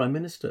become the Prime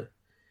Minister.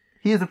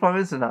 He is the Prime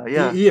Minister now,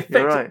 yeah. You're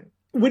right.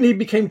 When he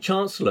became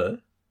Chancellor,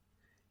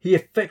 he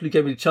effectively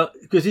gave me the chance,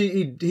 because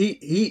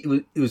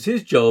it was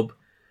his job.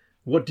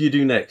 What do you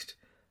do next?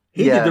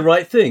 He did the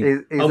right thing.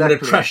 Exactly. I'm going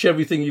to trash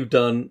everything you've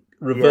done,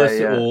 reverse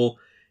it all.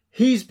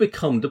 He's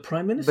become the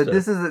Prime Minister. But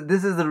this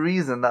is the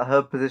reason that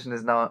her position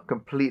is now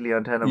completely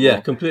untenable.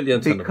 Yeah, completely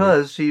untenable.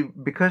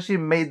 Because she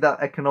made that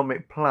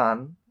economic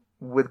plan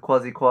with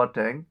Kwasi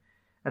Kwarteng,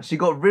 and she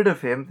got rid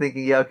of him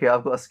thinking, I've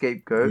got a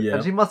scapegoat. Yeah.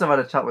 And she must have had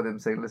a chat with him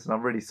saying, listen,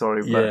 I'm really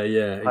sorry, but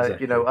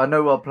exactly. I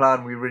know our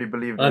plan, we really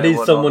believe in it. I need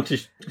someone to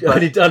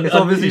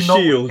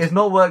shield. It's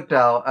not worked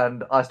out,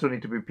 and I still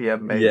need to be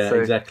PM, mate. Yeah, so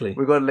exactly.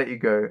 We've got to let you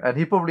go. And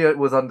he probably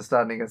was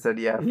understanding and said,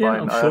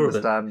 fine, I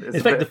understand.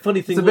 In fact, the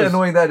funny thing was... It's a bit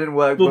annoying that it didn't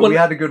work, but we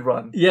had a good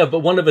run. Yeah, but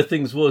one of the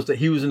things was that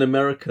he was in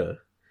America.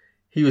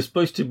 He was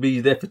supposed to be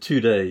there for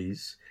 2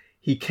 days.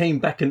 He came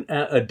back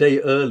a day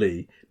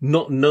early,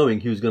 not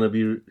knowing he was going to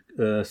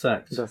be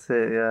sacked. That's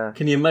it, yeah.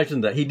 Can you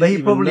imagine that? He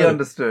probably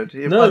understood.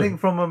 I think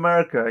from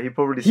America, he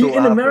probably saw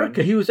in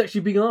America, he was actually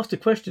being asked a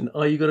question,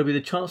 are you going to be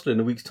the Chancellor in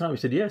a week's time? He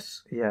said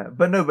yes. Yeah,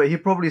 but he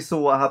probably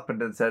saw what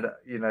happened and said,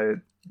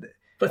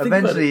 but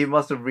eventually he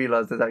must have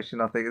realised there's actually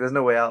nothing, there's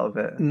no way out of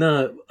it.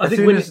 No. As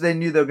soon as they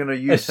knew they were going to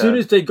use As soon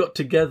as they got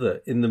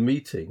together in the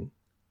meeting,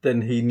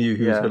 then he knew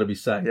he was going to be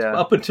sacked. Yeah. But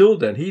up until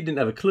then, he didn't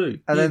have a clue.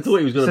 He thought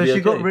he was going to be So she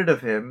got rid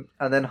of him,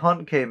 and then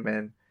Hunt came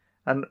in,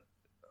 and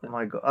oh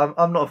my God,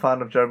 I'm not a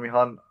fan of Jeremy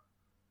Hunt.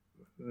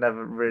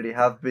 Never really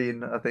have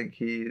been. I think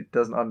he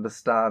doesn't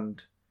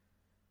understand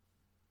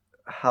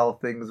how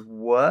things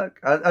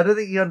work. I don't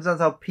think he understands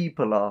how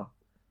people are.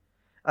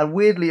 And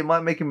weirdly, it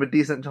might make him a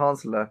decent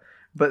Chancellor,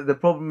 but the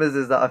problem is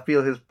that I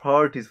feel his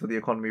priorities for the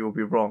economy will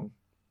be wrong.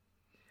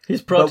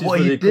 His priorities but what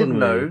for the he economy, did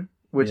know,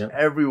 which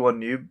everyone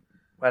knew,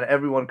 and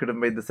everyone could have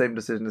made the same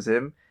decision as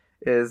him,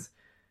 is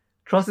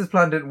Truss's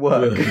plan didn't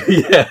work.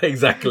 Yeah,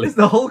 exactly.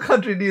 The whole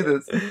country knew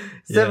this.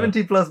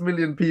 70 plus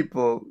million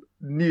people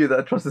knew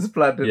that Truss's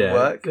plan didn't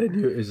work. They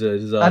knew it was a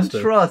disaster.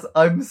 And Truss,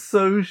 I'm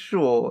so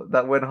sure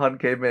that when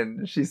Hunt came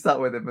in, she sat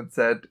with him and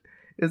said,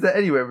 is there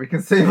any way we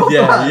can save our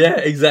plan? Yeah,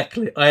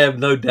 exactly. I have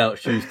no doubt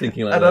she was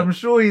thinking like and that. I'm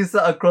sure he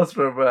sat across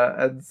from her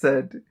and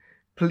said,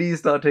 please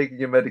start taking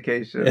your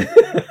medication.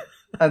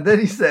 And then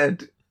he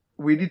said,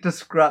 we need to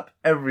scrap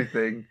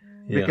everything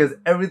because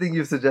everything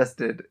you've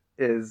suggested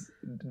is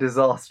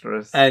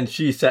disastrous. And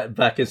she sat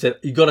back and said,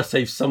 you got to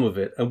save some of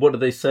it. And what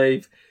did they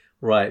save?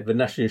 Right, the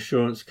national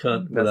insurance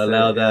cut will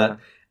allow that. Yeah.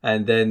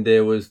 And then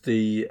there was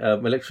the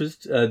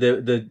electricity,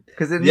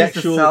 because it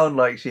needs to sound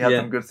like she had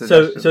some good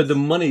suggestions. So the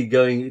money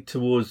going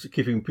towards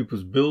keeping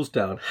people's bills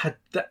down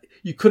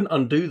you couldn't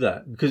undo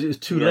that because it was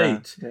too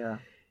late. Yeah.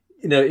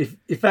 You know,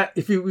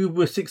 if we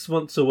were 6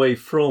 months away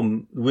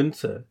from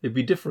winter, it'd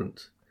be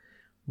different.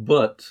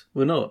 But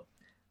we're not.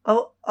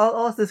 I'll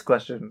ask this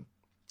question.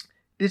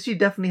 Did she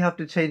definitely have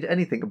to change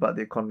anything about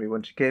the economy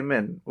when she came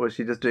in? Or was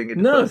she just doing it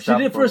to No, she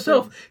did it for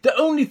herself. Things? The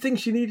only thing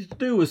she needed to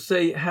do was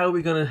say, how are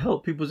we going to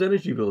help people's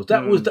energy bills?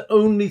 That was the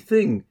only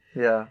thing.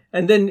 Yeah.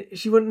 And then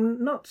she went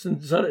nuts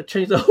and decided to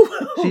change the whole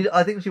world.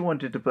 I think she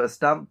wanted to put a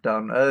stamp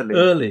down early.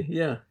 Early,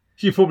 yeah.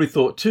 She probably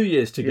thought 2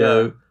 years to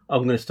go,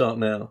 I'm going to start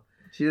now.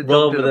 She just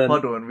jumped in a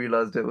puddle and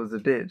realised it was a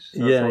ditch.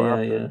 So yeah.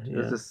 It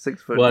was just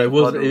 6 foot. Well, it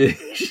wasn't.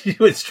 She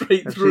went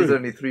straight and through. She's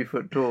only 3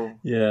 foot tall.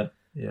 Yeah.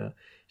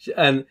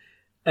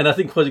 And I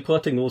think Kwasi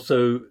Kwarteng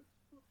also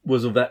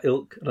was of that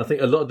ilk, and I think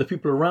a lot of the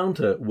people around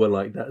her were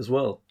like that as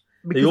well.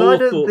 Because I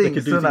don't think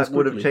Sunak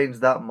would have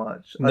changed that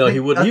much. He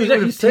wouldn't. He was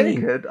actually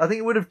saying, I think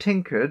he would have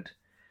tinkered,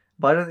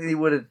 but I don't think he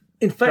would have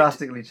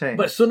drastically changed.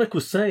 But Sunak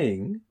was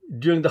saying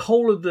during the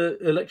whole of the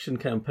election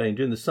campaign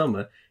during the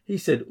summer, he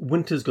said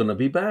winter's going to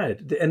be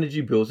bad. The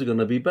energy bills are going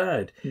to be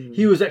bad.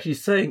 He was actually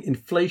saying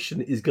inflation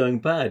is going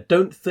bad.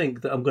 Don't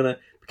think that I'm going to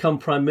become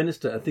prime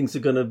minister and things are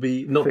going to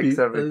be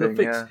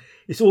fixed.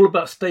 It's all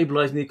about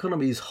stabilising the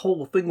economy. His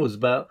whole thing was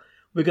about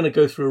we're going to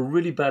go through a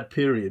really bad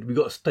period. We've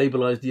got to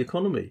stabilise the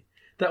economy.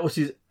 That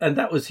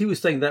was he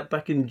was saying that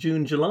back in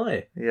June,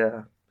 July.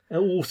 Yeah.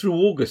 All through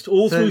August,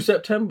 through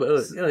September.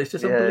 It's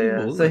just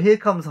unbelievable. So here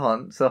comes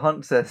Hunt. So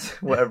Hunt says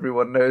what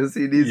everyone knows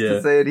he needs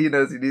to say and he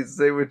knows he needs to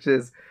say, which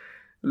is,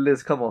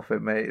 Liz, come off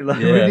it, mate. We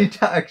need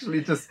to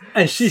actually just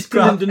and she's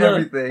still in denial.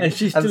 Everything and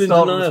she's still in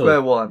start denial. From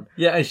square one.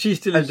 Yeah, and she's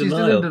still in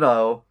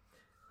denial.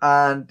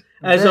 And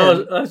as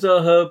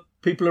are her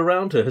people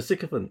around her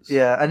sycophants.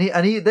 Yeah, and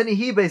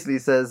he basically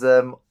says,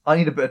 I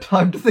need a bit of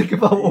time to think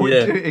about what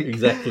we're doing.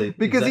 Exactly.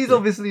 Because he's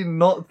obviously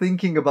not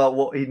thinking about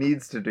what he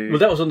needs to do. Well,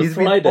 that was on the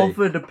Friday. He's been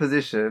offered a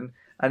position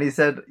and he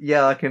said,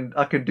 yeah, I can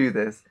do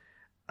this.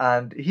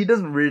 And he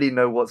doesn't really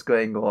know what's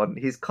going on.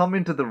 He's come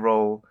into the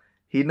role.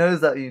 He knows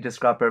that you need to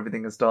scrap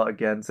everything and start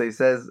again. So he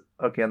says,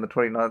 okay, on the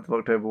 29th of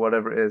October,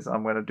 whatever it is,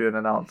 I'm going to do an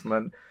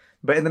announcement.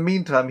 But in the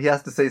meantime, he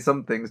has to say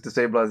some things to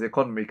stabilise the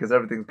economy because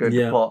everything's going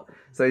to pot.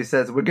 So he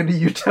says, we're going to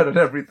U-turn on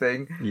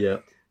everything. Yeah.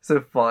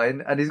 So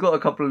fine. And he's got a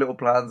couple of little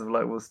plans of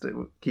like, we'll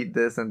keep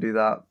this and do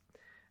that.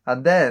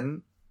 And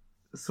then,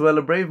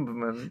 Suella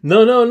Braverman...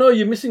 No,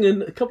 you're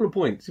missing a couple of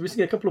points.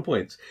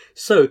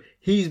 So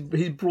he's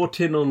brought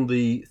in on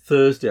the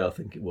Thursday, I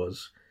think it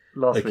was.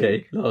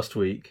 Last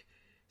week.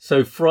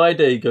 So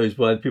Friday goes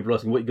by and people are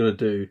asking, what are you going to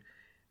do?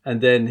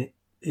 And then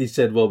he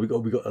said, well, we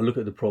got to look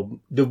at the problem.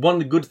 The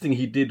one good thing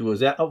he did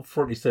was up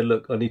front, he said,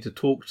 look, I need to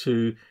talk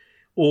to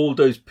all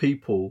those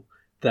people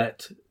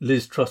that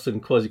Liz Truss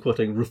and Kwasi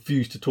Kwarteng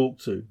refused to talk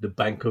to. The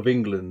Bank of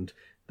England,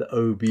 the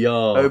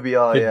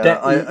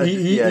OBR.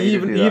 He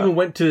even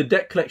went to the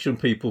debt collection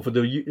people for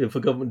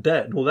government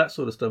debt and all that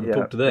sort of stuff and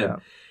talked to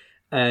them.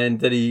 Yeah. And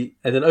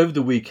then over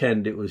the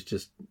weekend, it was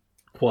just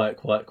quiet.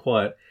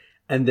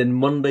 And then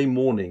Monday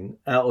morning,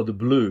 out of the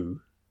blue,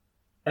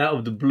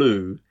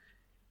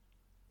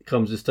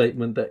 comes a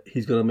statement that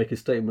he's going to make a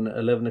statement at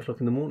 11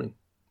 o'clock in the morning.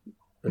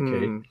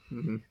 Okay.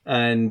 Mm-hmm.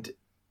 And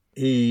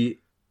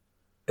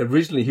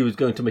originally he was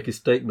going to make a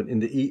statement in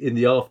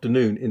the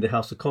afternoon in the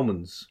House of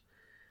Commons,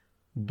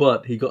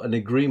 but he got an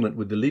agreement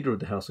with the leader of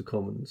the House of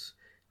Commons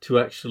to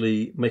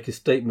actually make a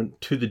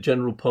statement to the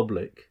general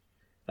public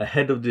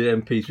ahead of the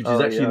MPs, which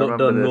is actually not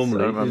done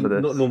normally.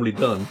 It's not normally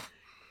done.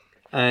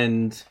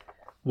 And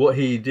what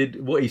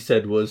he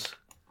said was,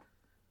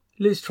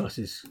 Liz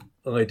Truss's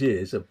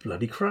ideas are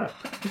bloody crap.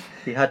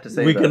 He had to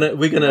say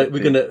we're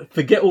gonna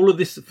forget all of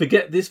this,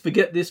 forget this.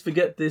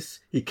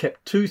 He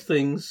kept two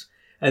things,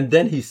 and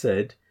then he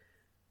said,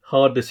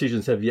 hard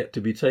decisions have yet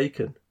to be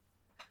taken.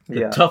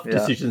 The tough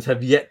decisions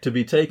have yet to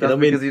be taken. That's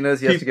because he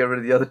knows he has to get rid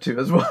of the other two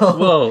as well.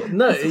 Well,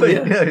 no,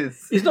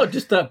 it's not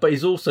just that, but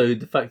it's also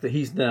the fact that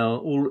he's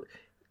now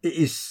it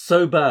is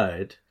so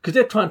bad because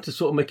they're trying to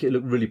sort of make it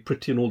look really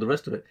pretty and all the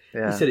rest of it.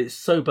 Yeah. He said it's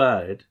so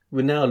bad.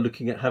 We're now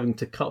looking at having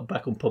to cut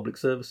back on public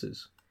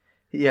services.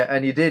 Yeah,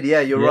 and you did. Yeah,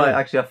 you're right.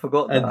 Actually, I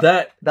forgot that. And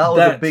that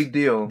was a big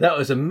deal. That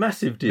was a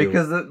massive deal.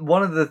 Because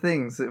one of the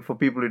things for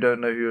people who don't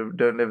know, who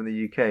don't live in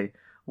the UK,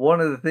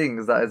 one of the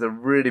things that is a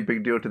really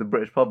big deal to the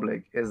British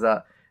public is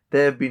that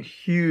there have been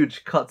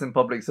huge cuts in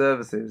public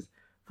services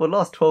for the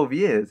last 12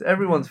 years.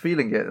 Everyone's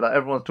feeling it. Like,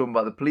 everyone's talking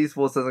about the police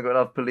force hasn't got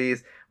enough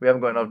police. We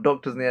haven't got enough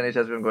doctors in the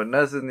NHS. We haven't got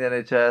nurses in the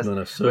NHS. Not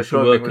enough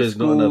social workers,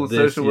 not enough this,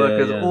 social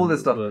workers, yeah, all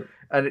this stuff. But...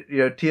 And,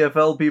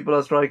 TFL people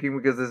are striking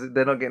because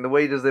they're not getting the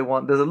wages they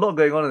want. There's a lot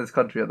going on in this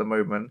country at the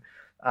moment.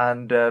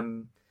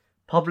 And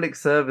public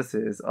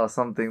services are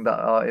something that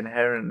are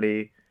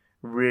inherently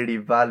really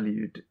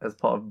valued as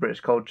part of British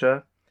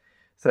culture.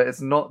 So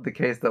it's not the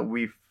case that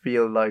we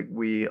feel like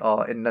we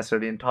are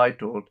necessarily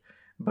entitled,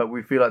 but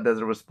we feel like there's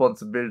a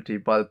responsibility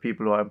by the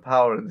people who are in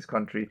power in this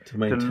country to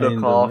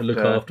look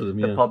after them,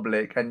 the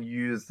public and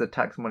use the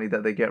tax money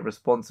that they get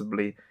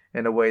responsibly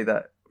in a way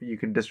that you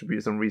can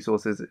distribute some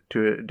resources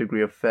to a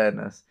degree of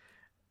fairness.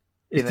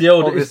 In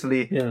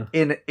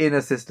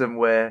a system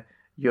where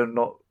you're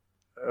not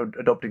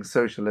adopting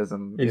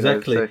socialism.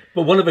 Exactly.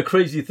 But one of the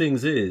crazy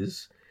things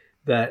is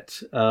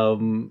that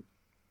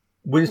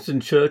Winston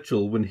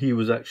Churchill, when he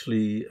was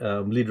actually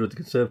leader of the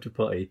Conservative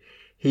Party,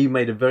 he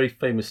made a very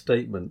famous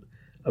statement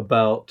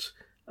about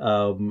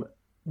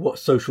what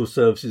social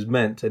services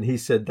meant. And he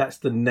said that's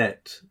the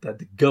net that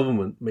the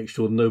government makes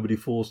sure nobody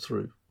falls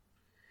through.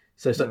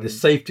 So it's like the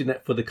safety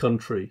net for the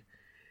country.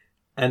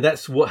 And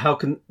that's how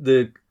can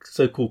the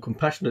so-called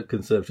compassionate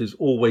Conservatives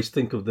always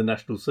think of the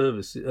national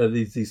service,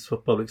 these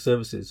public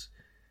services.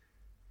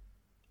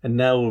 And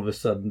now all of a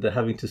sudden they're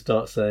having to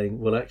start saying,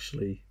 well,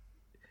 actually,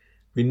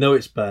 we know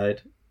it's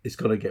bad, it's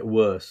going to get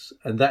worse.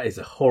 And that is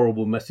a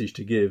horrible message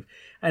to give.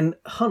 And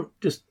Hunt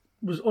just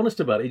was honest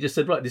about it. He just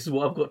said, right, this is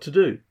what I've got to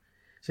do.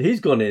 So he's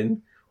gone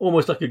in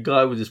almost like a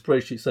guy with a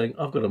spreadsheet saying,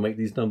 I've got to make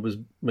these numbers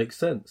make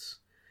sense.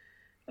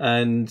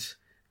 And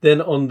then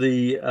on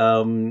the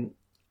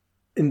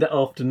in the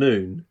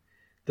afternoon,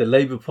 the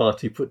Labour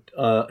Party put,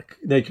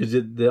 because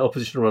the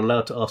opposition were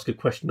allowed to ask a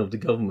question of the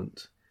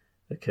government.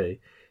 Okay.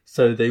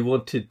 So they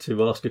wanted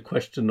to ask a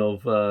question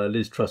of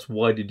Liz Truss,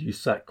 why did you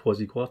sack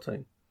Kwasi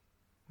Kwarteng?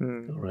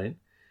 All right.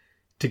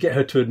 To get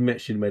her to admit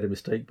she'd made a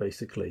mistake,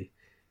 basically.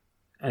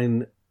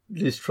 And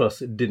Liz Truss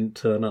didn't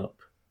turn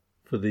up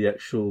for the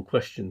actual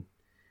question.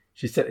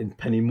 She sat in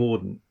Penny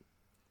Mordaunt.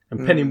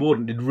 And Penny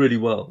Mordaunt did really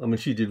well. I mean,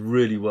 she did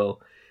really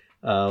well.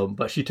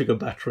 But she took a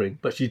battering.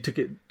 But she took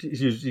it.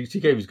 She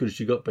gave as good as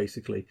she got,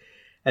 basically.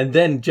 And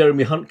then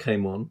Jeremy Hunt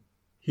came on.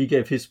 He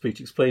gave his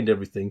speech, explained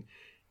everything.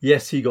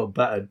 Yes, he got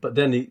battered, but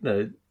then he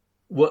gave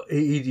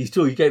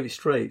it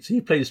straight. So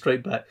he played it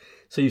straight back.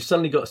 So you've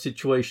suddenly got a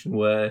situation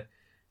where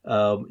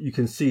you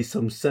can see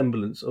some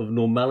semblance of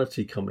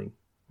normality coming.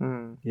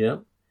 Yeah.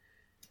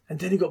 And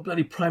then you got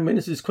bloody Prime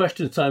Minister's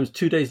question times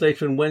 2 days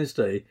later on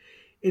Wednesday,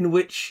 in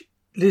which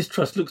Liz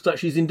Truss looks like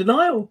she's in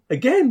denial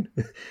again.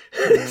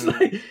 It's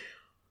like,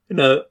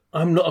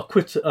 I'm not a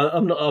quitter.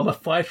 I'm a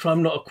fighter.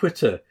 I'm not a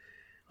quitter.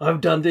 I've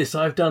done this.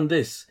 I've done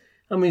this.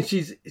 I mean,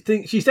 she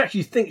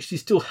actually thinks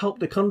she's still helped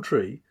the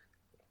country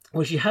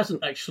when she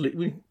hasn't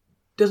actually.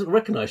 Doesn't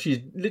recognise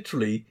she's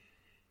literally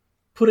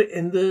put it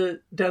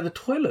down the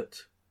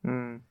toilet.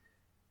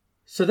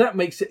 So that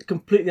makes it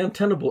completely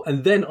untenable.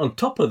 And then on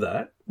top of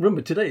that,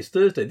 remember today is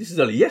Thursday. This is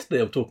only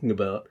yesterday I'm talking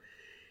about.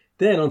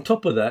 Then on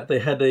top of that, they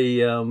had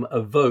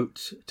a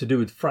vote to do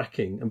with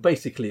fracking, and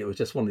basically it was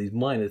just one of these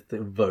minor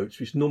votes,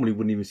 which normally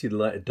wouldn't even see the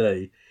light of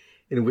day,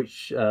 in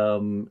which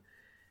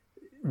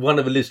one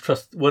of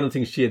the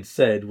things she had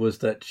said was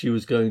that she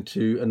was going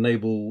to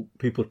enable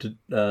people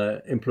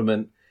to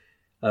implement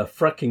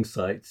fracking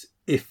sites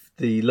if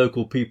the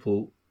local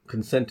people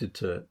consented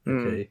to it.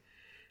 Okay,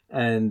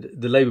 and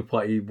the Labour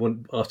Party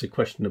asked a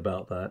question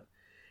about that,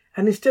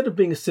 and instead of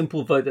being a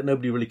simple vote that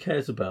nobody really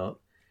cares about,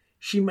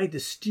 she made the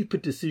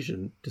stupid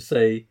decision to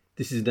say,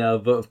 this is now a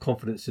vote of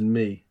confidence in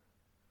me.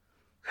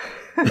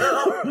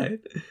 Right?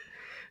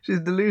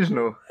 She's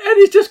delusional. And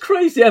it's just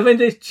crazy. I mean,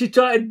 she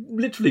started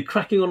literally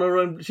cracking on her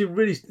own. She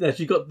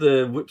got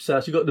the whips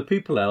out, she got the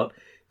people out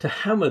to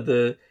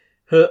hammer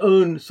her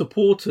own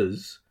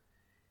supporters,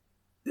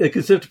 the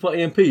Conservative Party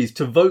MPs,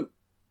 to vote,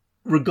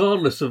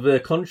 regardless of their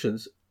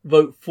conscience,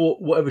 vote for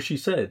whatever she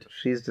said.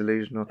 She's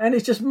delusional. And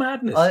it's just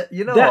madness. What?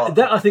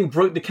 That I think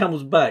broke the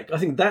camel's back. I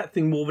think that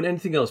thing more than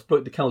anything else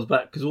broke the camel's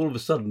back, because all of a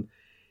sudden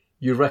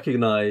you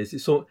recognise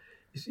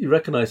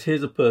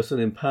here's a person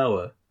in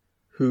power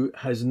who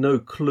has no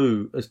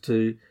clue as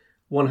to,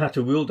 one, how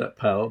to wield that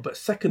power, but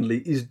secondly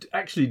is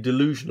actually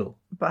delusional.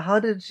 But how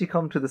did she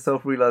come to the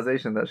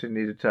self-realisation that she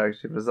needed to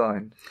actually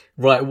resign?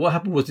 Right, what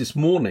happened was this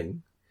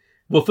morning.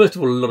 Well, first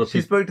of all, a lot of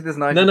people... She spoke to this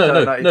 92...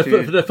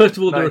 No, first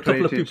of all, there were a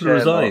couple of people who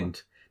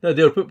resigned. No,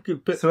 they were...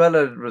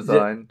 Suella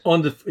resigned.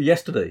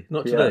 Yesterday,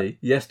 not today,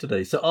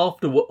 yesterday. So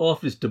after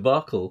this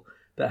debacle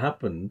that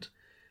happened,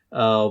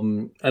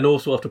 and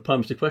also after Prime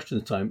Minister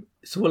Questions time,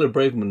 Suella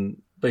Braverman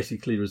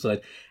basically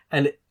resigned.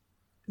 And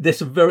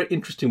there's very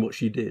interesting what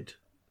she did.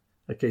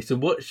 Okay, so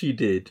what she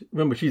did...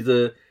 Remember, she's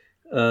the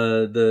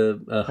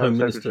Home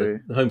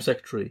Minister, the Home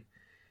Secretary.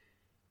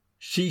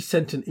 She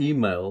sent an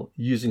email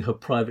using her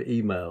private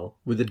email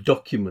with a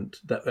document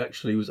that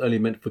actually was only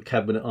meant for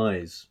cabinet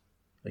eyes.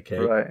 Okay.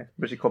 Right.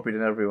 But she copied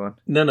in everyone.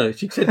 No.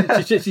 She sent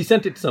it. She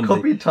sent it to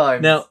somebody. Copy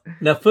times.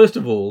 Now, first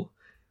of all,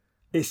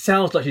 it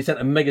sounds like she sent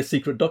a mega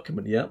secret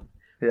document. Yeah.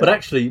 But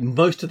actually,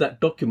 most of that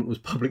document was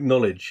public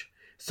knowledge.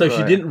 So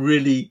she didn't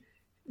really.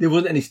 There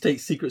wasn't any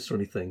state secrets or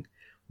anything.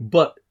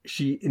 But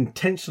she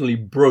intentionally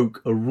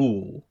broke a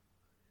rule.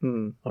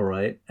 All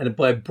right. And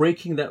by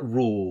breaking that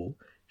rule,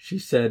 she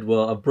said,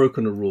 well, I've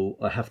broken a rule.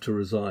 I have to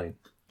resign.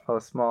 Oh,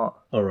 smart.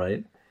 All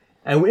right.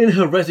 And in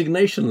her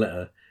resignation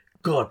letter,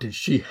 God, did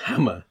she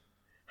hammer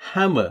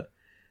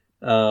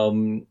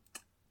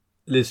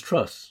Liz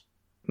Truss.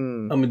 I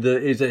mean,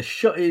 it's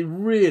a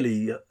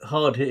really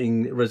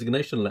hard-hitting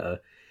resignation letter,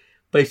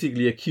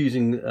 basically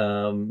accusing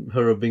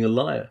her of being a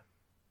liar.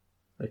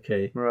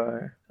 Okay.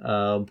 Right.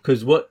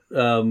 Because what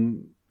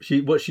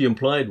she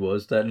implied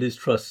was that Liz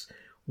Truss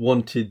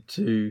wanted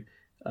to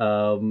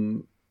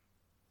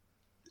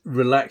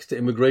relax the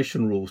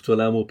immigration rules to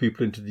allow more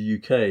people into the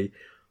UK.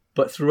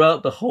 But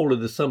throughout the whole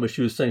of the summer,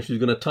 she was saying she was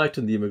going to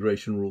tighten the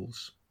immigration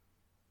rules.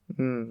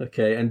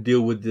 Okay, and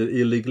deal with the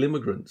illegal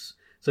immigrants.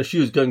 So she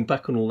was going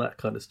back on all that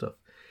kind of stuff.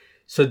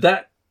 So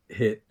that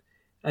hit.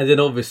 And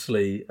then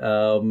obviously,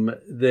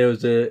 there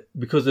was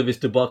because of this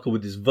debacle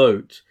with this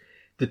vote,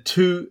 the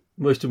two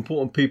most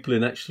important people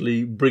in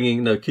actually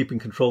keeping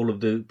control of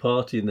the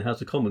party in the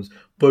House of Commons,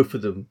 both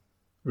of them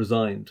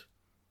resigned.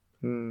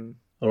 All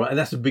right, and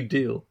that's a big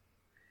deal.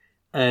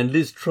 And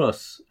Liz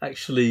Truss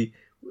actually,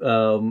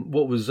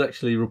 what was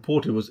actually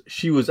reported was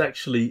she was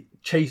actually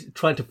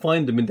trying to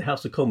find them in the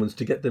House of Commons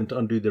to get them to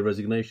undo their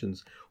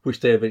resignations, which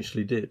they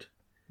eventually did.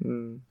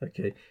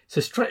 Okay,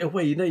 so straight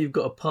away, you've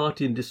got a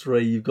party in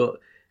disarray. You've got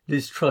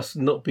Liz Truss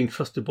not being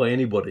trusted by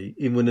anybody,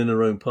 even in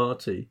her own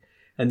party.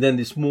 And then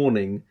this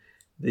morning,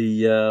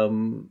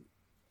 the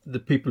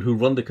people who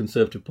run the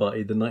Conservative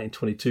Party, the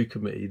 1922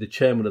 committee, the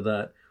chairman of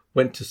that,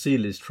 went to see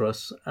Liz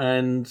Truss,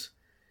 and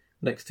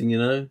next thing you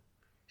know,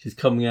 she's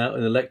coming out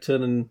in the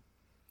lectern and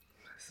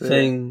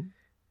saying,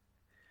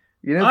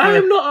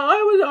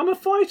 I'm a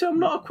fighter, I'm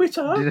not a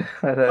quitter.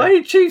 I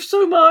achieved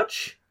so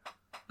much.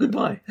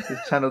 Goodbye. She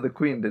channeled the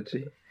Queen, did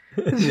she?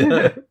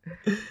 Yeah.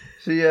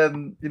 She,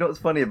 you know what's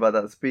funny about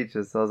that speech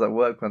is I was at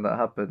work when that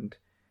happened,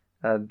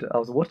 and I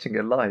was watching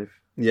it live.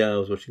 Yeah, I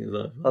was watching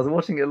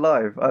it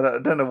live. I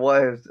don't know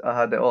why I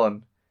had it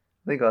on.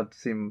 I think I'd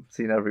seen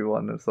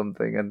everyone or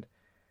something, and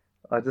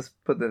I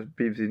just put the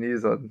BBC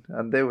News on,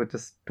 and they were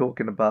just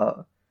talking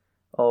about,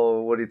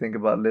 oh, what do you think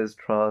about Liz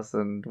Truss,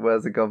 and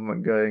where's the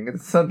government going? And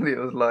suddenly it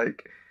was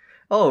like,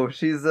 oh,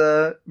 she's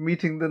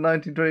meeting the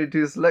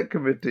 1922 Select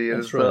Committee, and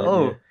it's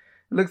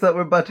it looks like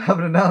we're about to have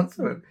an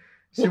announcement.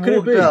 She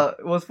walked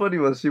out. What's funny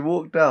was she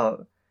walked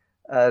out,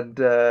 and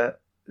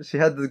she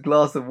had this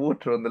glass of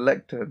water on the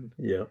lectern.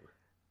 Yeah.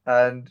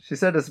 And she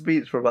said a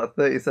speech for about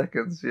 30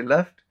 seconds. She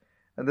left,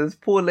 and this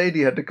poor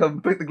lady had to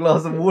come pick the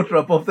glass of water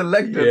up off the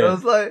lectern. Yeah. I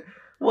was like,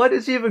 why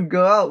did she even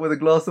go out with a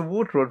glass of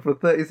water on for a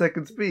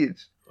 30-second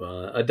speech?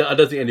 Well, I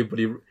don't think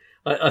anybody...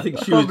 I think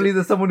she can't believe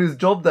there's someone whose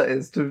job that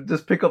is to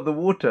just pick up the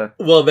water.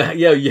 Well,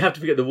 you have to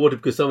pick up the water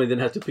because somebody then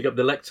has to pick up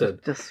the lectern.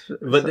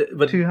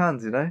 But two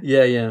hands,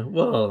 Yeah.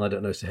 Well, I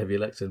don't know. It's a heavy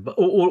lectern, but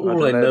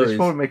all I know is... They should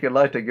probably make it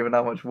lighter given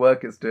how much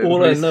work it's doing.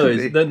 All I know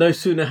is that no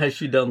sooner has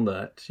she done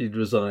that, she'd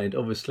resigned.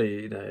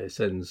 Obviously, it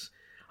sends...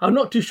 I'm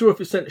not too sure if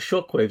it sent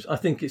shockwaves. I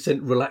think it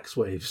sent relax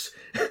waves.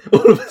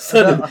 All of a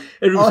sudden,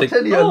 I'll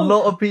tell you, a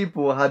lot of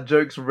people had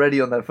jokes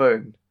ready on their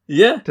phone.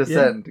 To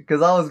send.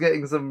 Because I was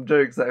getting some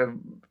jokes that...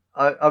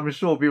 I'm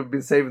sure people have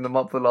been saving them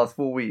up for the last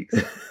 4 weeks.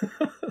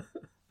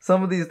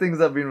 Some of these things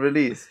have been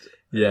released.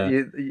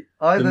 Yeah.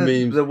 Either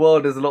the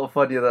world is a lot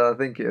funnier than I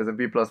think it is and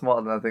people are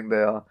smarter than I think they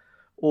are,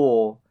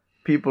 or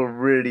people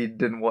really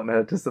didn't want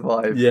her to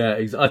survive. Yeah,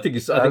 I think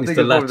it's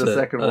the latter. The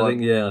second one.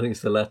 I think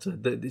it's the latter.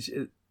 But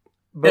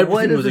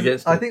everything was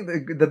against it. I think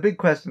the big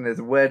question is,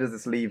 where does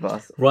this leave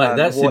us? Right,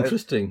 that's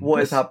interesting.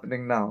 What is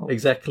happening now?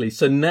 Exactly.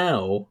 So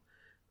now...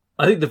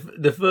 I think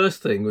the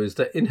first thing was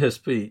that in her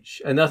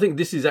speech, and I think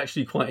this is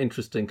actually quite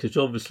interesting because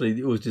obviously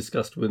it was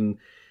discussed when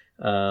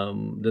the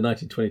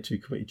 1922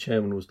 committee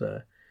chairman was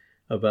there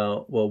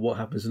about, well, what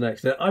happens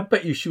next. Now, I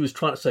bet you she was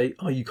trying to say,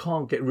 oh, you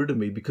can't get rid of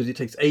me because it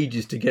takes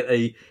ages to get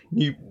a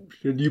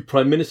new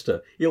prime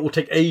minister. It will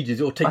take ages.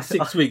 It will take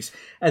 6 weeks.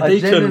 And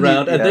they turned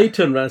around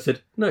and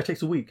said, no, it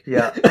takes a week.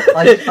 Yeah.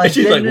 I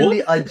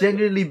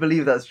genuinely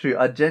believe that's true.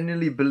 I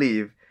genuinely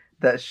believe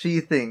that she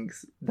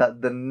thinks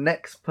that the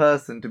next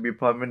person to be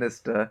prime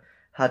minister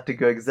had to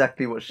go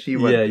exactly what she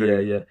went through.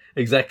 Yeah,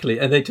 exactly.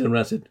 And they turned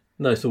around and said,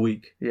 no, it's a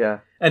week.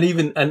 Yeah. And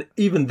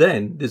even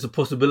then, there's a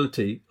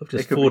possibility of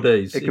just 4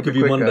 days. It could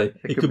be Monday.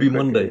 It could be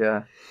Monday.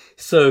 Yeah.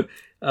 So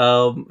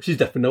she's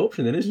definitely no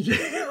option then, isn't she?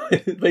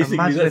 Basically,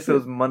 imagine if it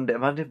was Monday.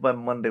 Imagine if by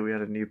Monday we had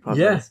a new prime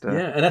minister.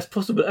 Yeah, and that's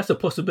possible. That's a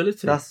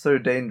possibility. That's so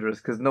dangerous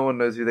because no one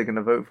knows who they're going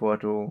to vote for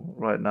at all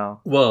right now.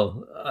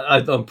 Well,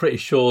 I'm pretty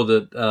sure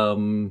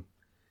that...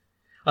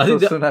 I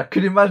think Sunak.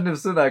 Can you imagine if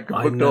Sunak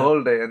I booked a know.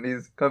 holiday and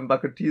he's coming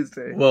back on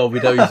Tuesday? Well, we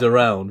know he's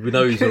around. We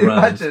know he's Can you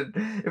around.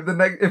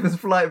 imagine if his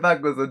flight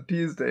back was on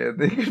Tuesday and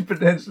they could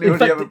potentially In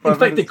already fact, have a prime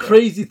the minister?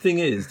 crazy thing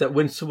is that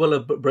when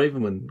Suella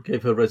Braverman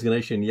gave her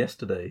resignation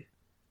yesterday,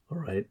 all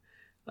right,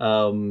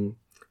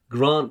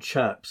 Grant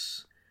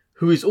Shapps,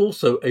 who is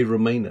also a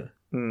Remainer,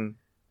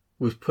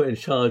 was put in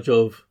charge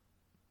of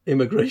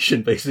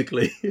immigration,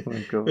 basically. Oh my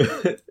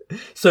God.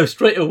 So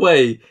straight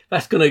away,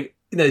 that's going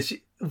to,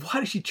 why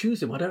did she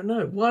choose him? I don't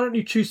know. Why don't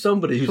you choose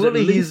somebody who's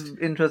Surely at least... he's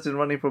interested in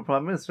running for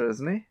prime minister,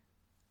 isn't he?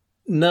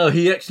 No,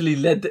 he actually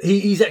led...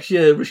 He's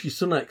actually a Rishi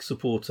Sunak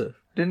supporter.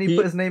 Didn't he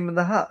put his name in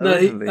the hat No,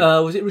 originally?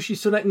 was it Rishi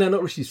Sunak? No,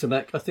 not Rishi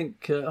Sunak. I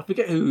think... I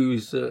forget who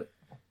was...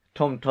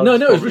 Tom Todd's No, it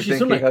was probably Rishi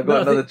thinking, Sunak. I got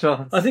No, another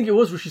chance. I think it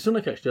was Rishi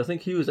Sunak, actually. I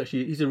think he's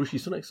a Rishi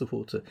Sunak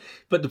supporter.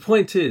 But the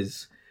point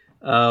is,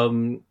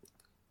 so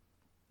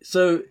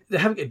they're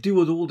having to deal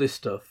with all this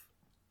stuff.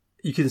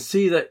 You can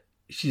see that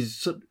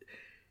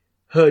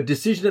her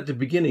decision at the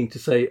beginning to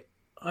say,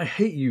 I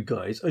hate you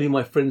guys, only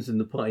my friends in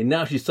the party.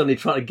 Now she's suddenly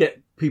trying to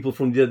get people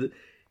from the other,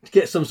 to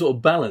get some sort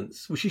of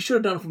balance, which she should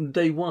have done from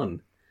day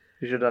one.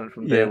 You should have done it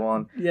from day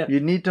one. Yeah. You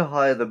need to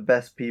hire the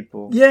best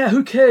people. Yeah,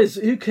 who cares?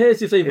 Who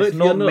cares if they vote It's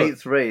for you or not not?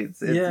 mates'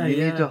 rates. You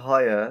need to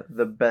hire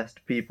the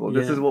best people.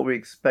 This is what we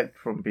expect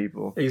from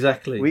people.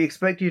 Exactly. We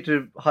expect you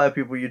to hire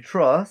people you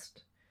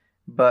trust,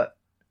 but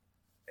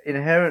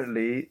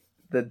inherently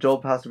the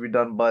job has to be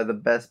done by the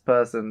best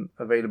person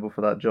available for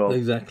that job.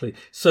 Exactly.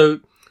 So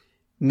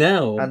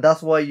now... And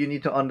that's why you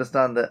need to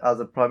understand that as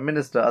a prime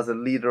minister, as a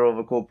leader of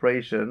a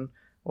corporation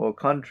or a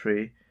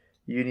country,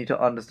 you need to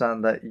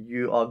understand that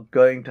you are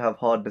going to have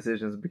hard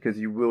decisions because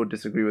you will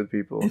disagree with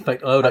people. In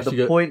fact, I would and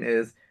the point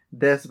is,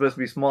 they're supposed to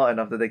be smart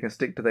enough that they can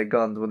stick to their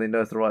guns when they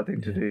know it's the right thing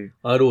to do.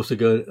 I'd also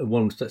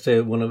say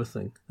one other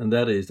thing, and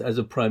that is, as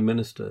a prime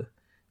minister,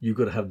 you've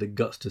got to have the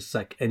guts to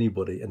sack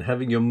anybody, and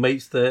having your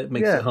mates there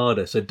makes it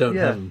harder. So don't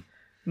have them.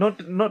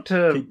 Not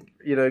to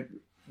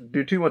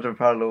do too much of a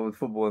parallel with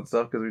football and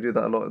stuff, because we do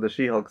that a lot in the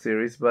She-Hulk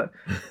series. But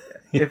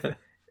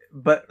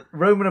but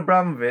Roman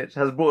Abramovich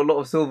has brought a lot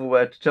of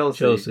silverware to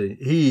Chelsea.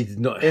 He's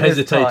not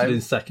hesitated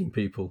in sacking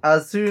people.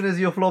 As soon as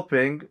you're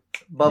flopping,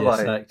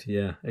 bye-bye. Sacked.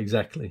 Yeah,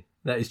 exactly.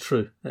 That is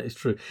true.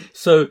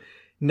 So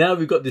now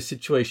we've got this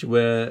situation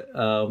where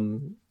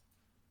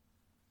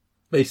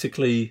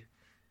basically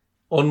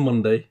on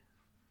Monday,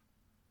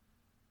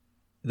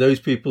 those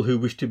people who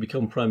wish to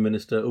become prime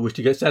minister or wish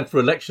to stand for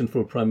election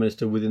for a prime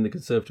minister within the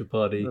Conservative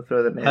Party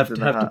have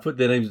to put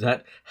their names in the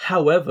hat.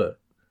 However,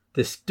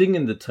 the sting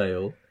in the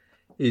tail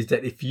is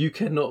that if you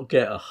cannot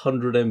get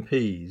 100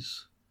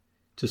 MPs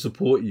to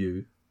support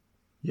you,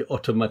 you're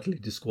automatically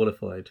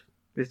disqualified.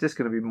 It's just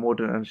going to be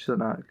Morden and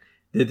Sunak.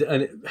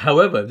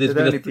 However, there's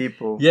been only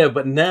people. Yeah,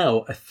 but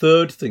now a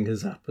third thing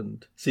has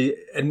happened. See,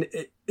 and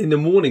in the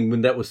morning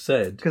when that was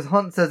said, because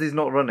Hunt says he's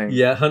not running.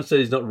 Yeah, Hunt said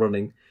he's not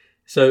running.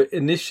 So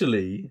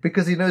initially,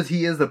 because he knows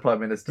he is the prime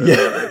minister.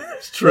 Yeah,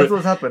 it's true. That's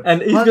what's happened.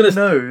 And Hunt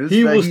knows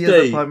he will stay.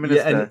 Is the prime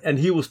minister. Yeah, and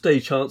he will stay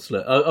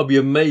chancellor. I'll be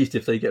amazed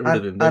if they get rid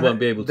of him. They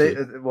won't be able to.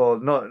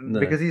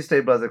 Because he's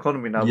stabilised the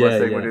economy now by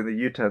saying we're doing the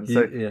U-turn.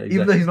 So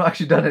even though he's not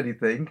actually done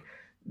anything,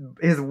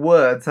 his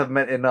words have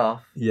meant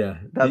enough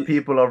that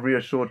people are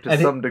reassured to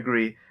some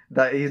degree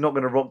that he's not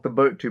going to rock the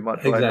boat too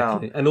much right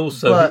now. And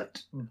also,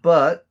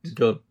 but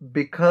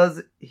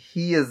because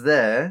he is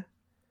there,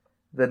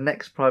 the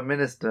next prime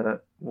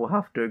minister will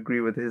have to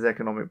agree with his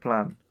economic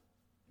plan.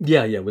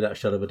 Yeah, without a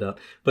shadow of a doubt.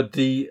 But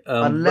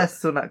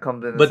unless Sunak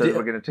comes in and says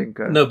we're going to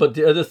tinker. No, but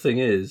the other thing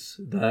is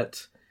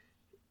that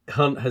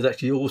Hunt has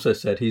actually also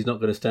said he's not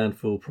going to stand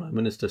for prime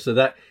minister, so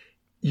that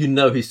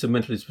he's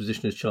cemented his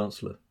position as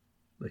chancellor.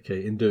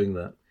 Okay, in doing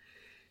that.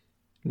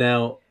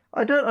 Now,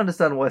 I don't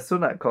understand why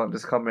Sunak can't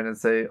just come in and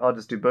say, "I'll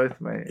just do both,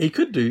 mate." He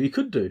could do.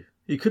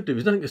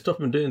 There's nothing to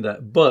stop him doing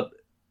that. But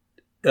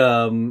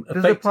does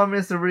the prime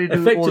minister really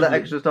do all the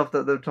extra stuff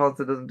that the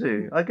chancellor doesn't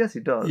do? I guess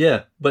he does.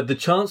 Yeah, but the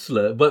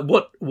chancellor. But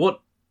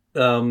what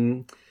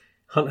Hunt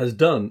has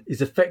done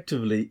is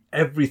effectively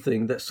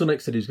everything that Sunak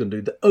said he was going to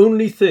do. The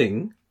only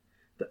thing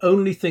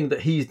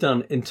that he's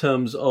done in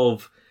terms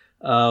of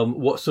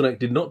what Sunak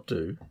did not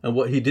do, and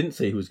what he didn't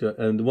say he was going,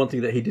 and the one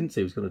thing that he didn't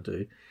say he was going to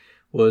do,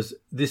 was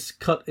this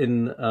cut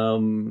in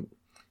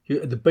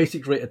the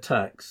basic rate of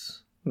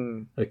tax.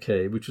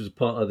 Okay, which was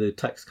part of the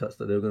tax cuts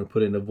that they were going to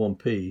put in of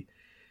 1p.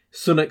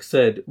 Sunak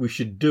said we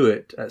should do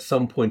it at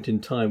some point in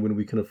time when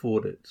we can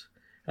afford it,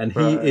 and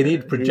he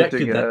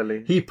projected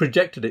that he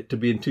projected it to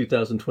be in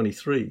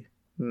 2023,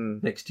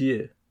 next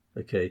year.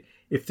 Okay,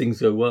 if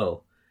things go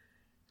well.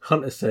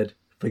 Hunter said,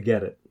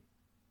 forget it.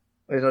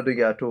 He's not doing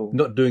it at all.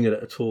 Not doing it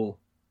at all.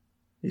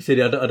 He said,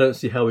 I don't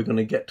see how we're going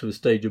to get to a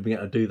stage of being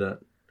able to do that.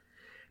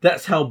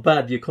 That's how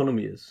bad the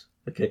economy is.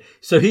 Okay,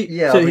 so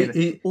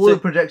the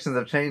projections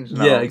have changed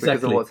now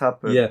because of what's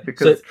happened. Yeah,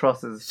 because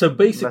Truss is. So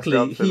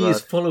basically, he is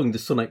following the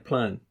Sunak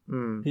plan.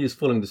 He is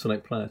following the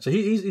Sunak plan. So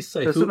he's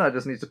safe. So Sunak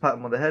just needs to pat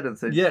him on the head and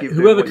say,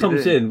 whoever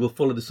comes in will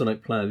follow the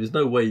Sunak plan. There's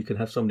no way you can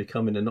have somebody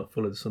come in and not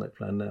follow the Sunak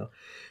plan now.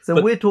 So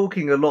we're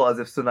talking a lot as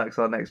if Sunak's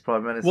our next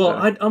prime minister.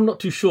 Well, I'm not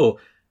too sure.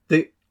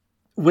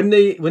 when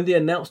they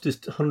announced this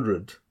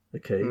 100,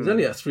 okay, it was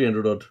only at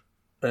 300 odd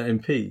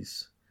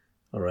MPs,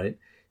 all right.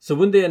 So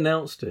when they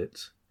announced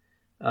it,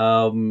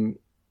 I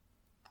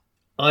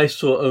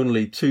saw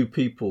only two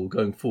people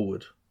going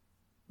forward,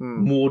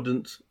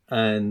 Mordaunt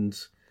and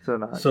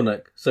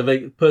Sunak. So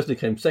the person who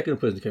came second, the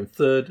person who came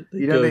third.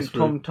 You don't think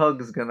Tom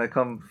Tugg's going to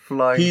come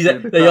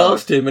flying They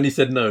asked him and he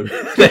said no.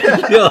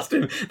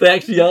 They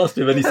actually asked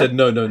him and he said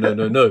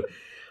no.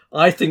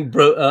 I think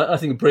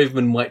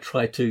Braverman might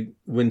try to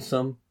win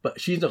some,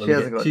 but she's not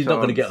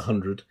going to get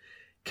 100.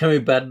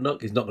 Kemi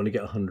Badenoch is not going to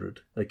get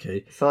 100.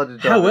 Okay.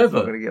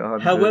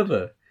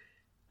 However,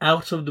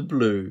 out of the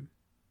blue,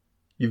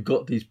 you've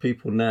got these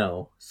people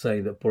now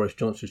saying that Boris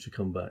Johnson should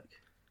come back.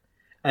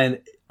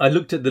 And I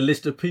looked at the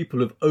list of people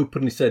who've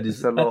openly said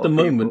at the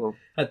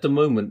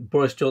moment,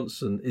 Boris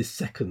Johnson is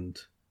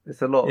second.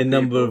 It's a lot in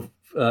number of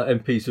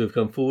MPs who have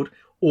come forward.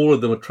 All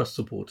of them are Truss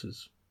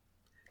supporters.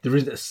 There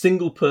isn't a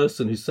single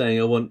person who's saying,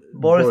 I want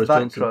Boris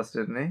Johnson. Truss,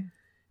 didn't he?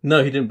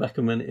 No, he didn't back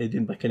him. He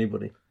didn't back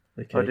anybody.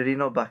 Okay. Oh, did he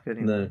not back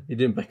anyone? No, he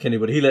didn't back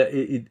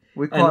anybody.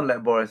 We can't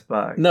let Boris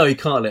back. No, he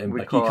can't let him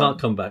back. He can't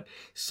come back.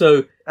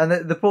 So, and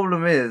the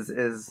problem is,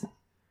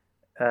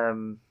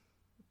 one,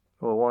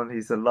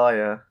 he's a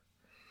liar.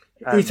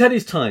 He's had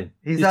his time.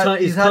 He's had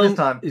his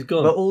time. He's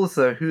gone. But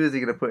also, who is he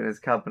going to put in his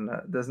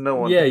cabinet? There's no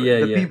one.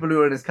 The people who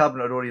were in his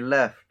cabinet had already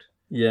left.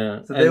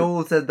 Yeah. So they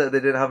all said that they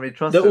didn't have any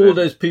trust. All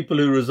those people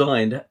who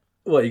resigned.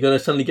 What, you're going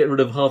to suddenly get rid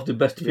of half the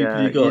best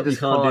people you got? You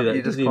can't do that.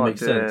 It doesn't even make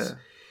sense.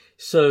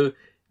 So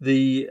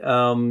he's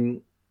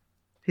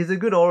a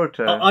good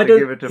orator.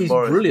 Give it to he's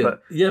Boris. Brilliant.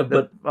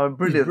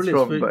 Brilliant's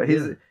strong, but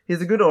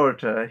he's a good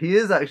orator. He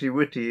is actually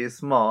witty. He's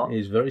smart.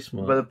 He's very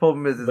smart. But the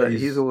problem is that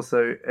he's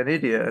also an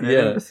idiot and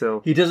an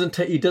imbecile. He doesn't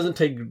take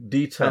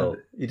detail.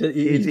 He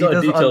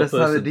doesn't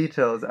understand the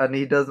details, and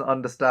he doesn't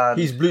understand.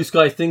 He's blue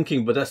sky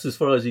thinking, but that's as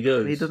far as he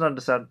goes. He doesn't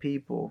understand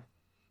people.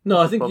 No,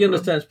 I think he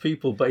understands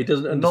people, but he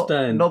doesn't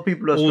understand not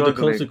people who are all struggling.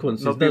 the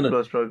consequences. Not people who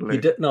are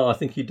struggling. No, I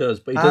think he does,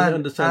 but he doesn't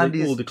understand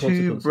all the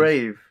consequences. He's too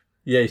brave.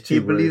 Yeah, he's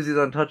too brave. He believes he's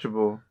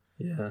untouchable.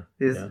 Yeah.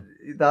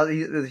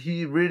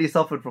 He really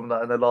suffered from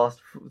that in the last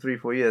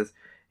 3-4 years.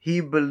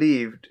 He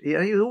believed,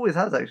 and he always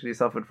has actually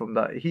suffered from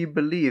that. He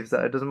believes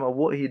that it doesn't matter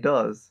what he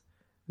does,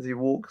 as he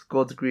walks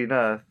God's green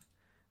earth,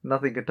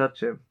 nothing can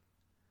touch him.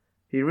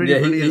 He really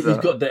believes that.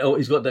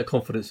 He's got that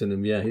confidence in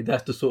him. Yeah,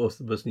 that's the sort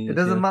of person he is. It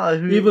doesn't matter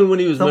who. Even when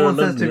he was someone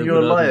says to him,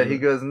 "You're a liar," he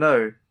goes,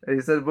 "No." And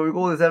he said, "But we've got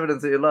all this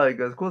evidence that you're lying." He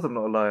goes, "Of course I'm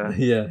not a liar."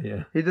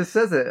 Yeah. He just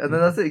says it, and then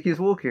that's it. He keeps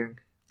walking.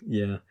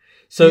 Yeah.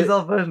 So he's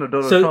our version of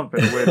Donald Trump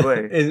in a weird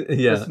way.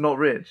 Just not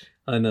rich.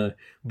 I know,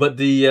 but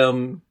the I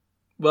mean,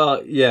 I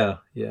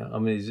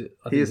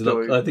think he's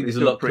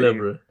a lot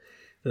cleverer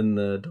than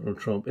Donald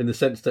Trump in the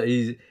sense that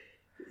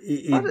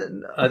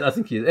I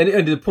think he is.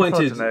 And the point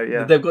is,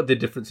 they've got their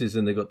differences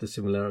and they've got their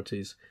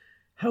similarities.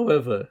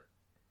 However,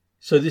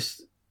 so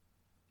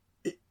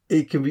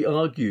it can be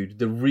argued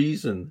the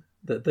reason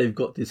that they've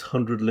got this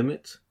 100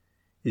 limit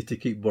is to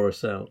keep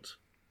Boris out.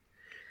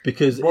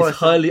 Because it's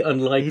highly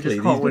unlikely. He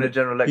just can't win a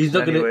general election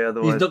otherwise.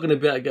 He's not going to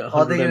be able to get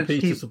 100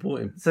 MPs to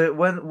support him. So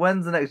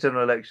when's the next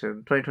general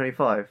election?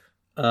 2025?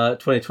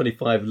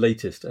 2025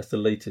 latest. That's the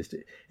latest.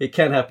 It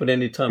can happen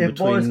any time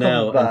between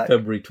now and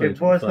February 2025. If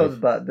Boris comes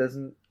back,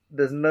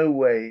 there's no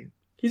way.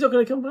 He's not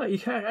going to come back.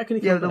 How can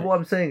he come back? What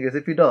I'm saying is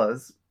if he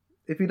does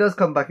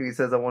come back and he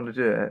says, I want to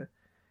do it,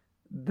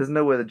 there's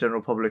no way the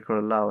general public will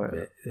allow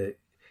it.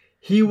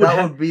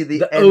 That would be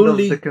the end of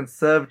the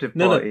Conservative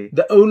Party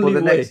for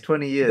the next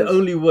 20 years. The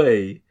only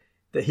way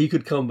that he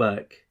could come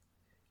back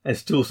and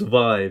still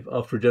survive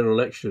after a general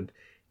election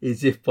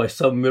is if by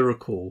some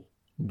miracle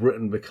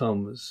Britain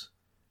becomes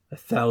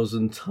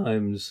 1,000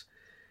 times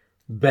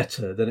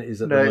better than it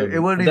is at the moment. No,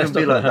 it won't even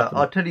be like that.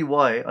 I'll tell you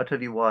why.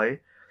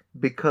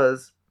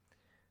 Because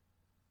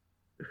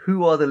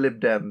who are the Lib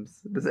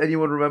Dems? Does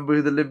anyone remember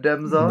who the Lib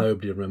Dems are?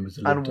 Nobody remembers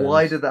the Lib Dems. And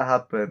why did that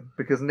happen?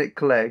 Because Nick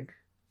Clegg.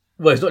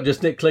 Well, it's not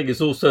just Nick Clegg, it's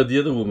also the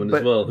other woman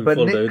as well who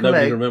followed.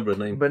 Nobody can remember her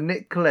name. But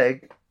Nick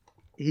Clegg,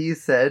 he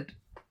said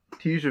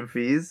tuition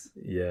fees,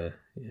 they're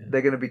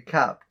going to be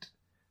capped.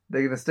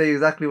 They're going to stay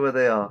exactly where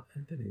they are.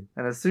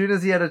 And as soon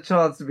as he had a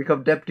chance to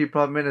become Deputy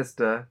Prime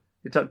Minister,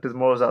 he chucked his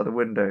morals out the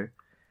window.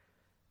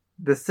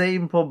 The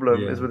same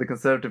problem is with the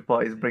Conservative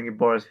Party is bringing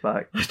Boris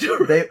back.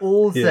 They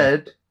all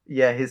said,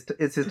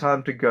 it's his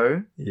time to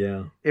go.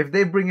 Yeah. If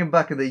they bring him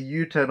back and they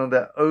U-turn on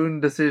their own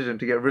decision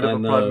to get rid of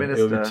a Prime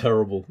Minister... It would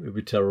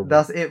be terrible.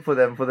 That's it for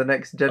them, for the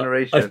next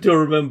generation. I still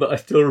remember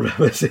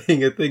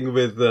seeing a thing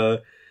with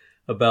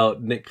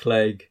about Nick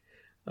Clegg.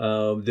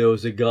 There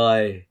was a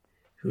guy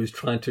who was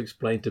trying to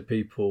explain to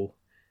people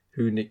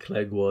who Nick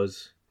Clegg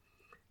was.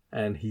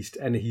 And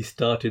he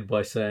started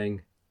by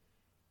saying,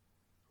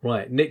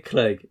 right, Nick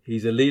Clegg,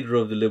 he's a leader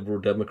of the Liberal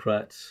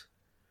Democrats.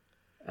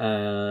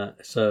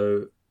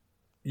 So...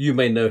 you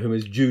may know him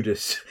as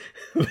Judas.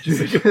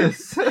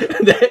 Judas.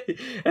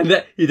 and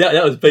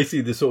that was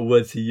basically the sort of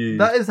words he used.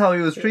 That is how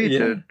he was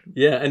treated.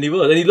 Yeah, and he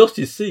was. And he lost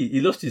his seat.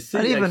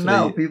 And even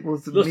now, people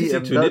meet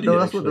him.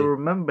 That's what they'll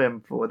remember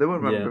him for. They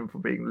won't remember him for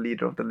being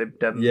leader of the Lib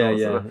Dems.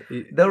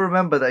 They'll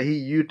remember that he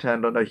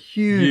U-turned on a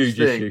huge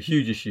thing.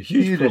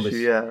 Huge promise.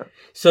 Yeah.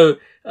 So,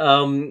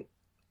 so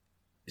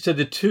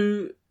the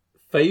two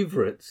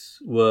favourites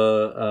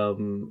were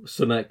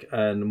Sunak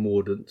and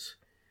Mordaunt.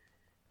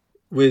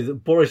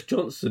 With Boris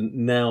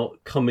Johnson now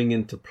coming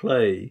into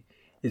play,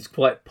 it's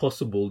quite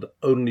possible the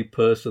only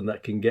person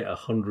that can get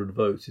 100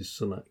 votes is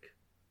Sunak,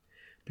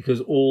 because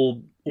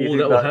all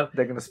that will happen.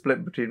 They're going to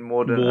split between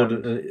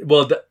Mordaunt and...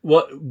 Well,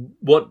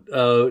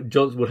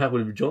 what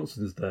happen if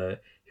Johnson's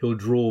there? He'll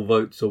draw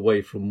votes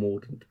away from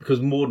Mordaunt, because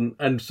Mordaunt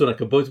and Sunak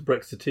are both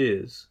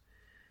Brexiteers,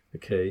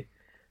 okay,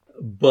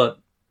 but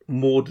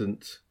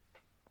Mordaunt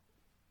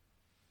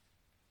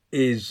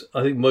is,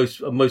 I think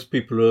most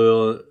people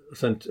who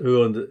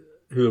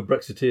are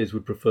Brexiteers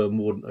would prefer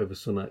Mordaunt over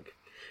Sunak.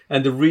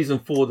 And the reason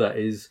for that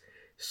is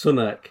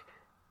Sunak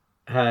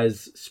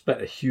has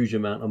spent a huge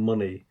amount of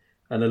money,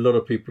 and a lot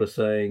of people are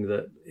saying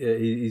that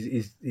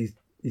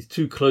he's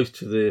too close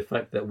to the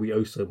fact that we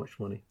owe so much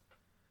money.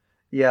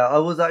 Yeah, I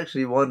was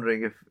actually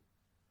wondering if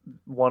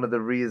one of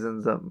the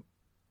reasons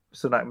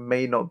Sunak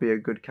may not be a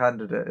good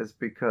candidate is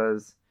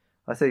because,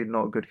 I say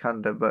not a good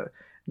candidate, but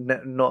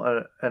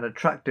not an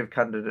attractive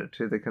candidate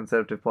to the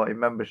Conservative Party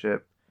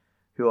membership,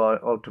 who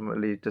are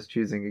ultimately just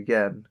choosing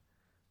again.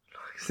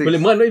 Well, it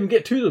might not even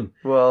get to them.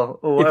 Well,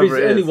 or if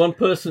it's only one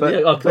person, but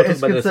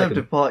it's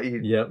Conservative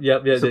Party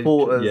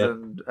supporters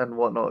and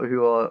whatnot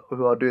who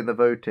are doing the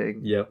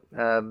voting. Yeah.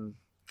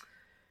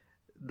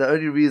 The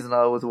only reason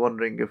I was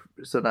wondering if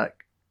Sunak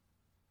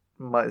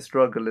might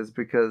struggle is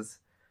because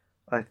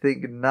I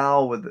think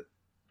now, with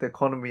the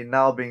economy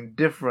now being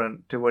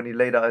different to when he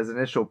laid out his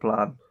initial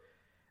plan,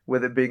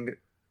 with it being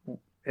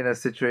in a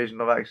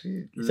situation of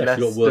actually less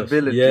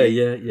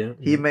stability,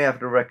 he may have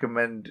to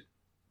recommend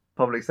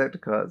public sector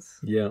cuts.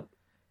 Yeah.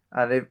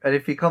 And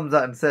if he comes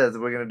out and says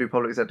we're going to do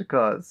public sector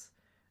cuts,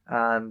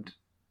 and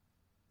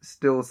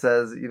still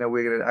says, we're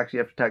going to actually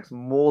have to tax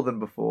more than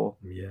before.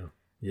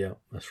 Yeah,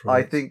 that's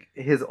right. I think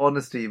his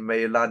honesty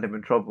may land him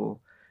in trouble,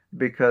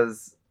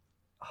 because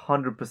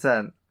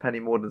 100% Penny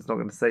Mordaunt's not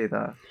going to say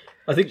that.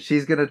 I think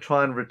she's going to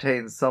try and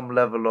retain some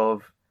level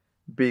of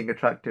being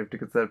attractive to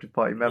Conservative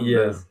Party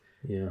members.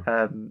 Yeah.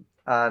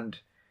 And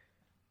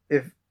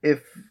if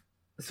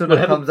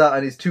Sunak comes out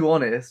and he's too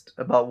honest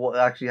about what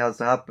actually has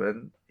to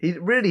happen, he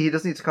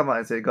just needs to come out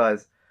and say,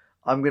 guys,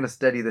 I'm going to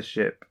steady the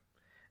ship.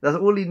 That's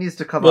all he needs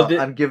to come out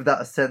and give that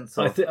a sense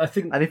of. I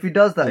think, and if he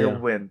does that, he'll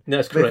win.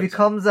 That's correct. But if he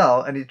comes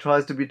out and he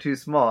tries to be too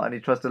smart and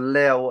he tries to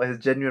lay out what his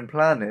genuine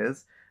plan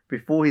is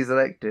before he's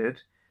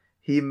elected,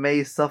 he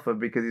may suffer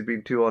because he's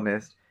been too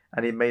honest,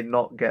 and he may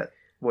not get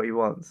what he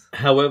wants.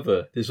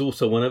 However, there's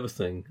also one other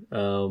thing,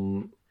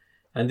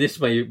 and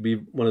this may be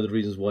one of the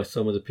reasons why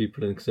some of the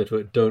people in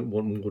Conservative don't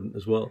want Mordaunt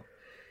as well.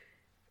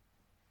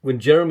 When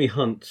Jeremy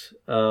Hunt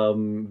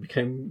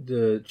became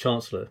the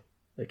Chancellor,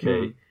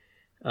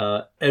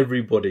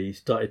 everybody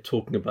started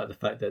talking about the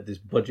fact that this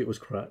budget was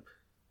crap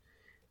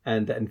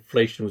and that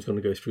inflation was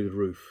going to go through the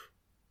roof.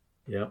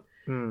 Yeah.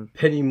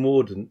 Penny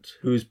Mordaunt,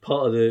 who is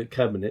part of the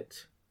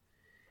cabinet,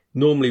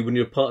 normally when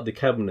you're part of the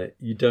cabinet,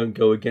 you don't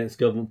go against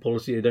government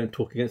policy, you don't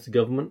talk against the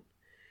government.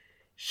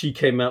 She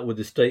came out with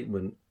a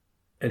statement,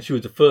 and she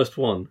was the first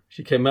one.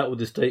 She came out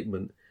with a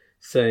statement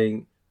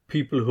saying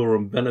people who are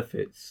on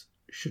benefits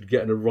should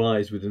get a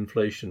rise with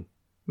inflation,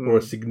 or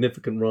a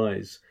significant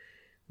rise.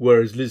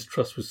 Whereas Liz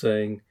Truss was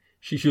saying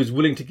she was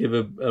willing to give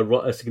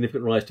a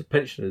significant rise to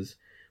pensioners,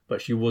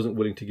 but she wasn't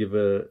willing to give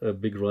a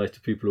big rise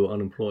to people who are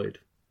unemployed.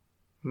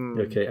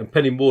 Okay, and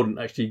Penny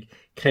Mordaunt actually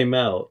came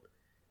out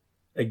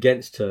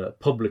against her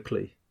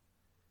publicly.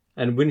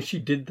 And when she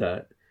did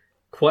that,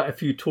 quite a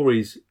few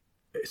Tories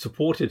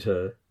supported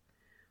her,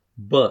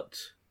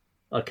 but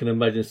I can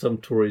imagine some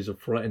Tories are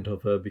frightened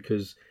of her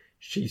because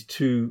she's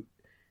too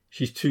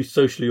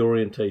socially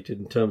orientated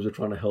in terms of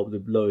trying to help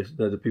the lowest,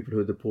 the people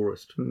who are the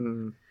poorest.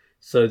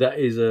 So that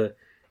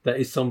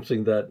is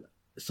something that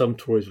some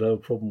Tories will have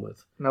a problem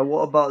with. Now,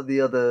 what about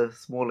the other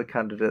smaller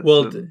candidates?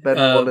 Well, Ben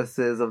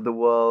Wallace's of the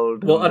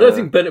world. Well, I don't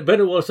think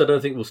Bennett Wallace. I don't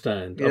think will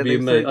stand. I'll be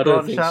amazed. I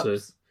don't think so.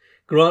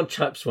 Grant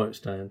Shapps won't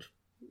stand.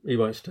 He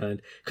won't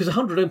stand because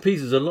 100 MPs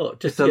is a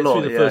lot. Just to get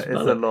through the first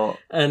ballot. It's a lot.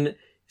 And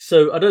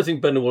so I don't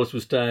think Bennett Wallace will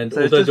stand.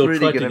 So although it's just they'll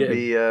really try to get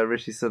be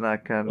Rishi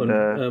Sunak and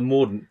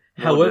Mordaunt.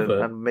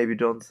 However, and maybe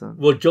Johnson.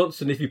 Well,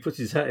 Johnson, if he puts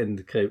his hat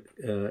in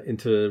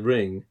into the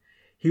ring,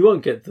 he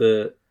won't get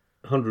the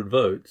 100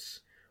 votes,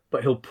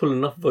 but he'll pull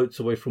enough votes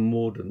away from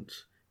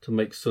Mordaunt to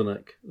make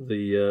Sunak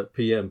the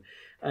PM.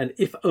 And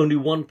if only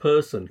one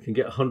person can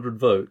get 100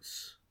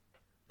 votes,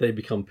 they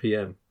become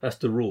PM. That's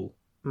the rule.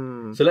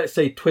 So let's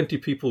say 20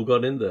 people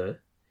got in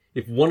there.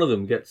 If one of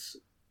them gets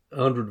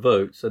 100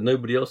 votes and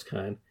nobody else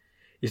can,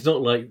 it's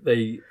not like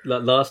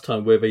last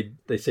time where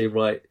they say,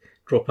 right,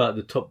 drop out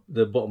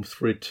the bottom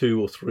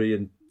 2 or 3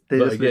 and They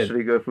But just again,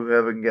 literally go for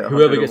whoever can get 100.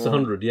 whoever gets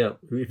 100, yeah.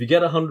 If you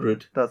get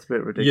 100, that's a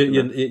bit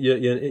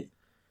ridiculous.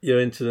 You're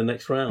into the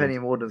next round. Penny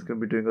Morden's going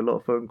to be doing a lot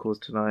of phone calls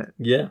tonight.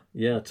 Yeah,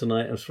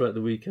 tonight and throughout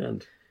the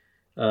weekend.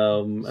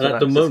 And so at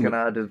the moment, just going to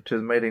add it to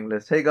his mailing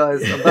list. Hey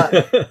guys, I'm back.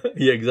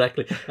 Yeah,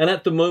 exactly. And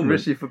at the moment,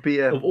 Rishi for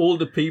PM. Of all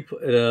the people,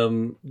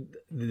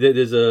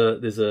 there's a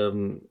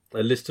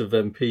list of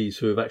MPs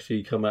who have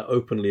actually come out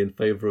openly in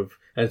favour of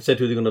and said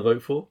who they're going to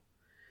vote for.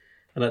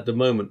 And at the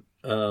moment,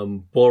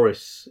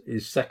 Boris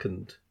is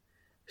second.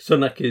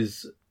 Sunak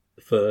is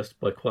first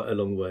by quite a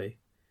long way.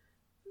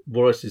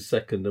 Boris is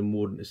second and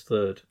Morden is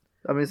third.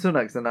 I mean,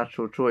 Sunak's a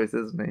natural choice,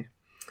 isn't he?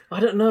 I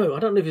don't know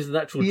if it's a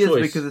natural choice. He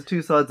is, because there's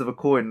two sides of a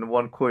coin and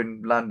one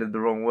coin landed the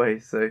wrong way.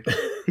 So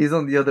he's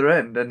on the other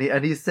end. And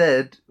he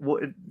said,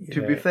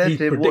 to be fair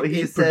to him, what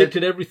he said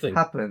predicted everything.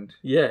 Happened.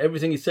 Yeah,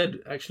 everything he said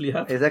actually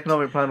happened. His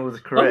economic plan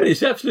was correct. I mean,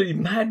 it's absolutely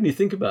mad when you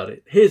think about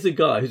it. Here's a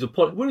guy who's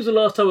when was the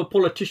last time a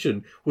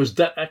politician was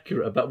that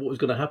accurate about what was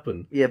going to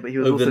happen? Yeah, but he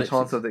was also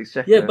Chancellor of the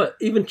Exchequer. Yeah, but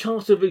even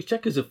Chancellor of the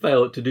Exchequers have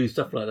failed to do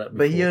stuff like that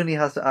before. But he only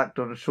has to act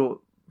on a short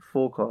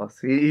forecast.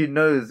 He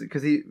knows,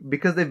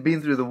 because they've been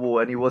through the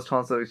war and he was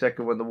Chancellor of the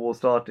Exchequer when the war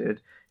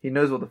started. He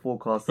knows what the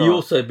forecasts are. He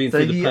also had been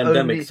through the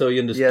pandemic, so he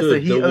understood. Yeah, so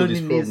he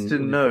only needs to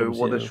know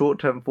what the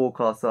short-term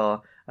forecasts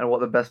are and what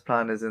the best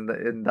plan is in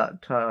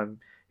that time.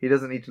 He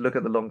doesn't need to look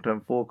at the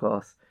long-term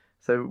forecasts.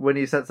 So when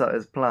he sets out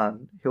his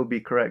plan, he'll be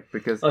correct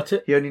because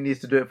he only needs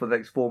to do it for the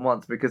next 4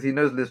 months because he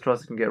knows Liz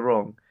Truss can get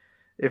wrong.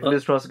 If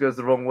Liz Truss goes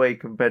the wrong way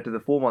compared to the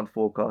 4-month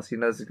forecast, he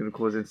knows it's going to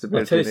cause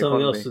instability. I'll tell you in the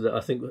something economy. else that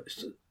I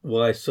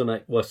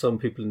think why some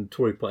people in the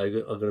Tory party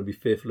are going to be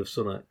fearful of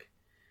Sunak.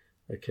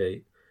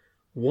 Okay,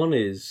 one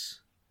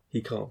is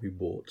he can't be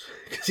bought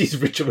because he's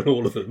richer than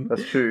all of them.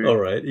 That's true. All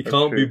right, he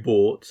can't be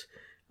bought.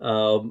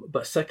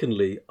 But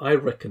secondly, I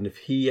reckon if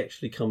he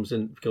actually becomes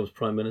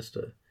Prime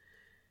Minister,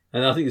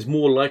 and I think it's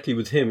more likely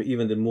with him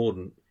even than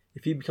Morden,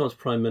 if he becomes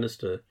Prime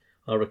Minister,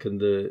 I reckon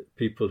the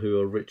people who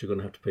are rich are going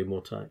to have to pay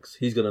more tax.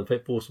 He's going to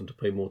force them to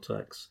pay more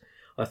tax.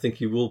 I think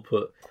he will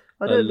put...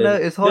 I don't know.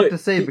 It's hard to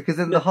say because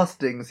in the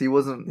hustings he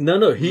wasn't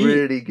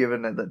really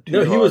given it that too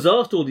hard. He was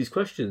asked all these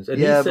questions and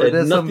he said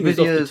nothing is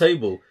off the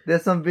table.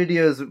 There's some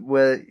videos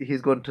where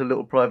he's gone to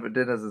little private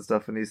dinners and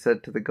stuff and he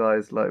said to the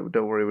guys, like,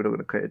 don't worry, we're not going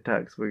to cut your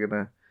tax. We're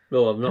going to...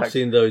 Well, I've not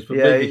seen those, but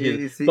maybe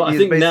he's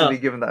basically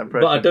given that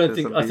impression.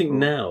 But I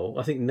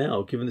think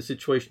now, given the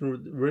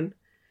situation we're in,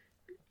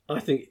 I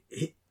think...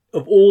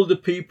 Of all the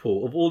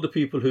people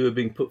who are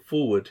being put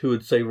forward, who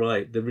would say,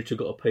 right, the rich have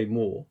got to pay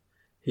more,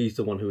 he's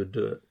the one who would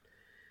do it.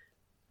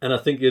 And I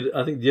think the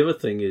other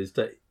thing is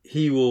that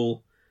he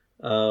will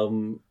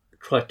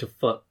try to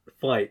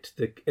fight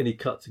any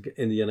cuts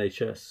in the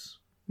NHS.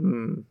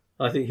 Mm.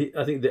 I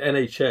think the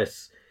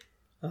NHS,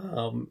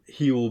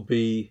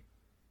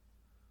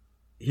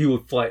 he will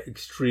fight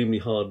extremely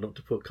hard not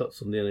to put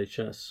cuts on the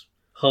NHS,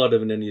 harder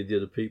than any of the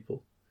other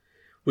people.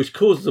 Which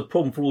causes a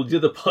problem for all the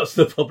other parts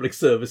of the public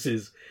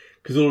services,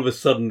 because all of a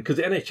sudden, because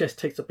the NHS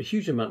takes up a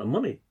huge amount of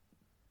money.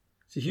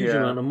 It's a huge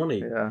amount of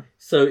money. Yeah.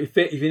 So if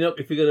you're not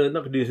going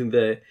to do anything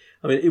there,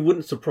 I mean, it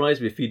wouldn't surprise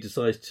me if he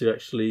decides to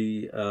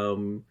actually,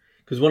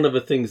 because one of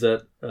the things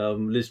that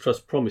Liz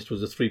Truss promised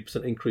was a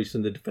 3% increase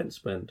in the defence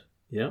spend.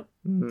 Yeah,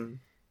 mm-hmm.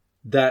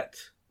 That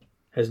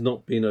has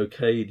not been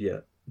okayed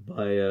yet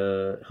by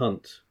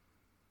Hunt.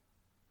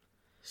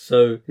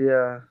 So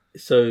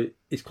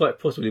it's quite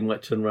possible he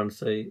might turn around and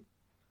say,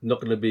 not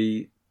going to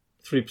be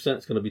 3%,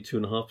 it's going to be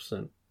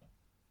 2.5%.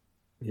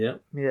 Yeah.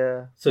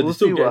 Yeah. So we'll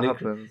see what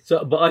happens.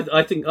 So, but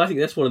I think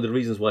that's one of the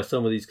reasons why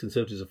some of these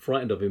Conservatives are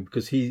frightened of him,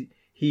 because he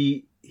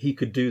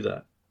could do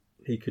that.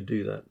 He could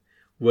do that.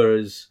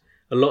 Whereas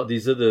a lot of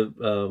these other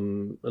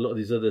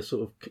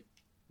sort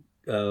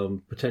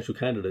of potential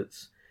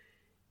candidates,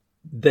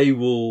 they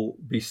will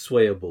be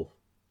swayable.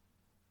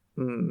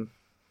 Mm.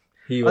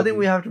 I think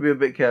we have to be a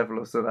bit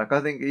careful of Sunak.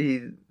 I think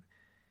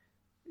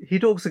he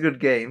talks a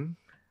good game.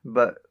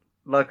 But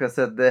like I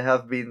said, there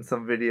have been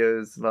some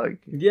videos like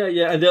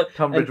and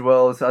Tunbridge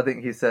Wells. I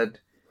think he said,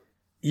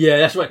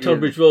 that's right.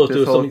 Tunbridge Wells this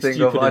doing whole something thing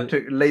stupid. I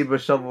took Labour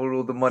shoveled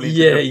all the money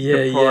to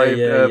deprived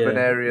urban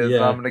areas.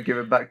 And I'm going to give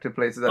it back to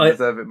places that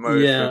deserve it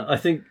most. Yeah, I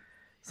think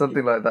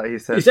something like that. He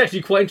said it's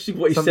actually quite interesting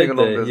what he said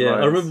there. Yeah,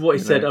 lines, I remember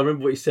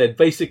what he said.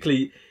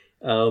 Basically,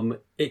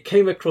 it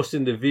came across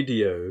in the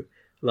video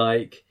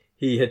like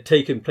he had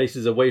taken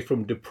places away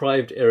from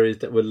deprived areas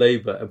that were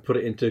Labour and put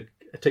it into.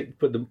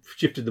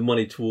 Shifted the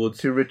money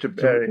towards richer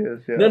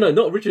areas. Yeah. No,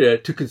 not richer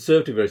areas, to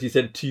conservative areas. He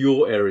said to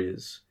your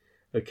areas.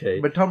 Okay.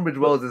 But Tunbridge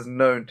Wells is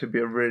known to be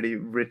a really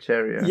rich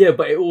area. Yeah,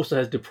 but it also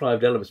has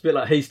deprived elements, a bit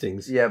like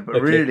Hastings. Yeah,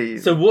 but really,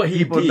 so what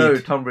people know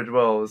Tunbridge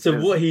Wells. So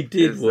what he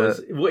did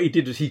was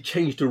he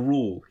changed a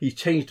rule. He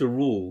changed a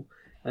rule,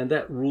 and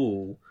that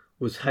rule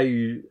was how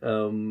you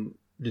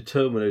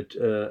determine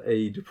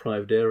a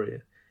deprived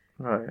area.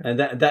 Right. And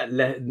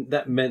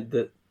that meant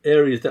that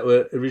areas that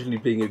were originally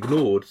being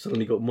ignored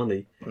suddenly got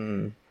money.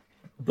 Mm.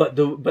 But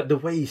the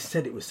way he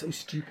said it was so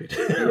stupid.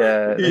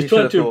 Yeah, he was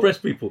trying to impress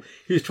people.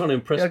 He was trying to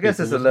impress. I guess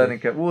people, it's a learning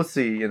curve. We'll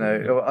see. You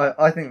know,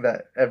 I think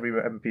that every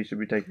MP should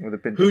be taken with a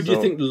pinch of salt. Who do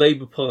you think the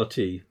Labour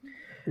Party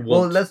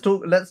wants? Well,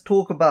 let's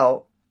talk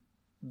about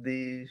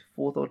the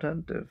fourth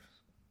alternative.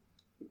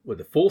 Well,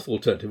 the fourth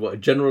alternative, what, a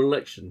general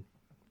election?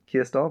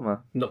 Keir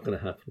Starmer. Not going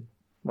to happen.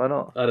 Why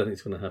not? I don't think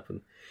it's going to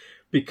happen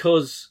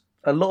because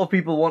a lot of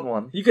people want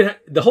one. You could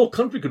the whole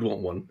country could want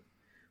one,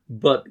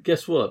 but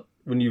guess what?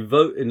 When you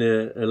vote in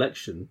an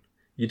election,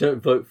 you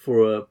don't vote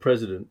for a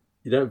president,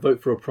 you don't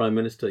vote for a prime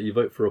minister, you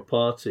vote for a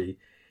party,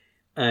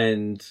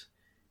 and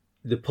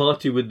the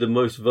party with the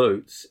most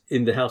votes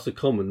in the House of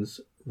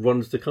Commons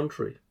runs the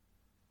country.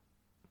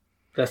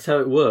 That's how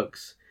it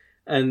works.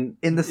 And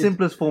in the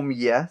simplest form,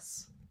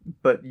 yes,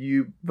 but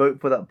you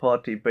vote for that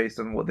party based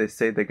on what they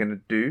say they're going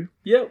to do.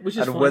 Yeah, which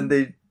is and fine. When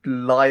they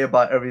lie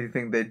about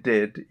everything they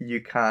did,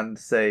 you can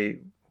say,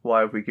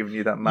 "Why have we given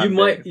you that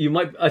mandate?" You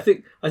might. I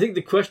think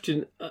the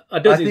question. I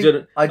don't think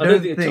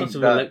a chance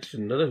of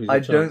election. I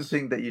don't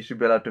think that you should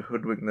be allowed to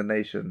hoodwink the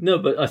nation. No,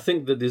 but I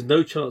think that there's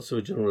no chance of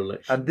a general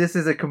election. And this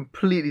is a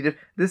completely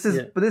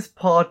different. But this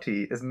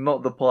party is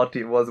not the party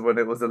it was when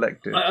it was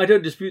elected. I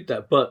don't dispute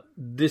that, but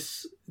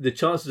the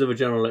chances of a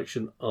general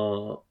election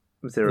are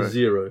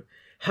zero.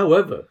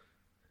 However,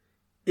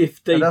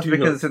 if they that's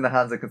because it's in the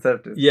hands of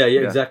Conservatives. Yeah,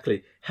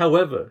 exactly.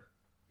 However,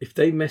 if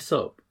they mess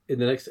up in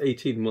the next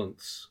 18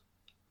 months,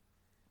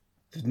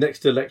 the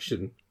next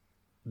election,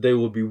 they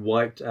will be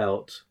wiped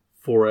out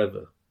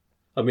forever.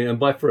 I mean, and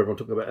by forever, I'm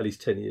talking about at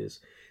least 10 years.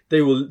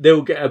 They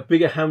will get a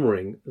bigger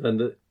hammering than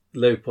the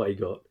Labour Party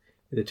got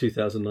in the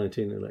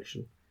 2019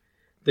 election.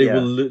 They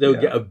will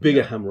get a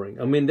bigger hammering.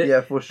 I mean,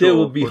 there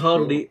will be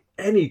hardly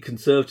any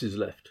Conservatives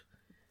left.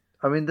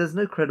 I mean, there's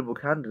no credible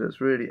candidates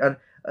really, and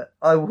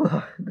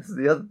this is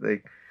the other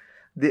thing.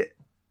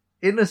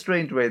 In a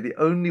strange way, the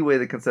only way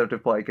the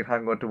Conservative Party can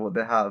hang on to what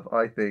they have,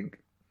 I think,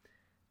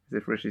 is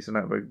if Rishi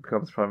Sunak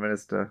becomes Prime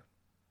Minister.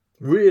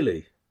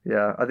 Really?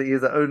 Yeah, I think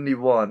he's the only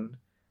one.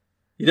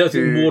 You don't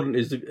think Mordaunt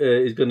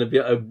is going to be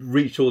able to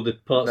reach all the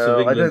parts of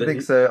England? No, I don't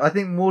think so. I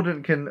think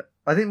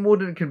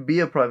Mordaunt can be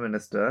a Prime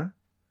Minister.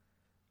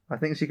 I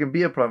think she can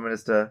be a Prime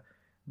Minister,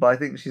 but I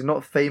think she's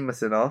not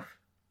famous enough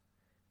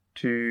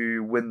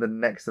to win the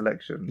next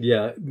election.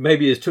 Yeah,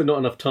 maybe it's not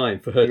enough time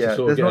for her to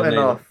sort of get there's not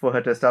enough for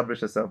her to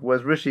establish herself.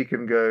 Whereas Rishi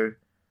can go,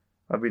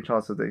 I've been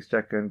Chancellor of the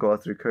Exchequer and got her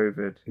through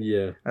COVID.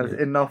 Yeah. And it's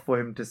enough for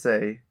him to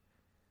say,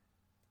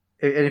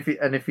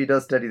 and if he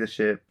does steady the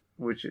ship,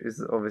 which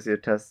is obviously a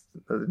test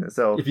in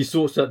itself. If he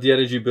sorts out the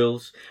energy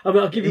bills. I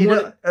mean, I'll give you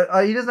one.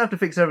 He doesn't have to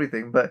fix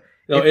everything, but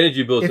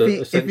energy bills are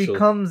essential. If he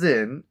comes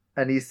in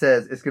and he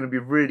says, it's going to be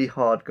really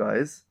hard,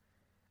 guys,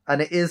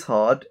 and it is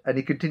hard, and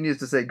he continues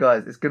to say,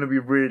 guys, it's going to be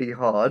really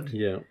hard.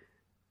 Yeah.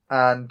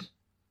 And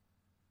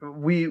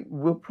we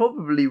will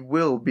probably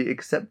be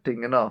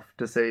accepting enough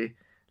to say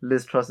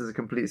Liz Truss is a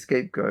complete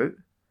scapegoat.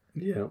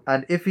 Yeah.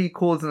 And if he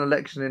calls an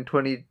election in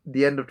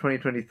the end of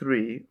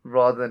 2023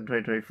 rather than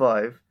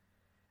 2025,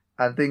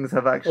 and things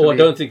have actually... Oh, I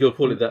don't think he'll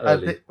call it that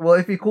early. Well,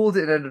 if he calls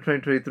it in the end of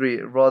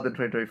 2023 rather than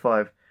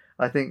 2025,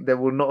 I think there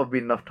will not have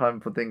been enough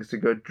time for things to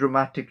go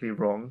dramatically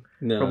wrong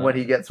from when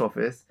he gets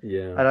office.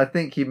 Yeah. And I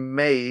think he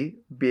may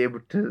be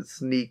able to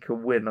sneak a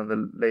win on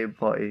the Labour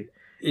Party,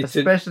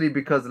 especially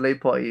because the Labour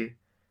Party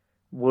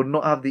will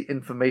not have the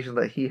information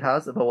that he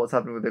has about what's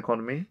happening with the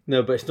economy.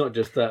 No, but it's not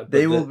just that.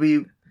 They will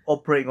be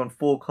operating on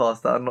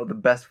forecasts that are not the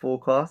best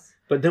forecasts.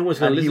 But no one's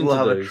going to listen to those.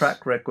 And he will have a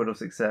track record of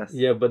success.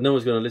 Yeah, but no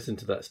one's going to listen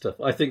to that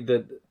stuff. I think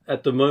that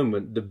at the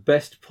moment, the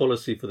best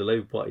policy for the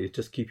Labour Party is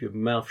just keep your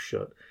mouth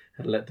shut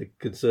and let the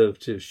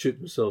Conservatives shoot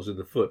themselves in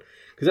the foot.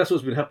 Because that's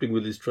what's been happening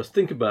with Liz Truss.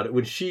 Think about it.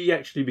 When she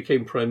actually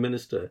became Prime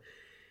Minister,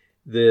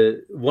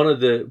 one of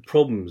the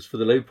problems for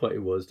the Labour Party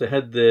was they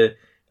had their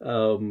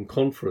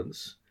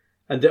conference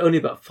and they're only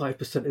about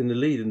 5% in the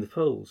lead in the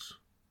polls.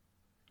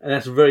 And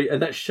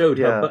that showed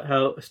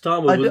how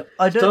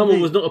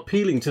Starmer was not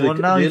appealing to the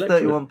electorate.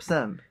 Well, now he's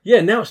 31%. Yeah,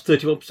 now it's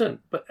 31%.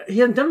 But he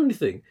hasn't done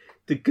anything.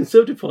 The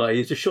Conservative Party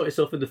has just shot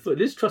itself in the foot.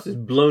 Liz Truss has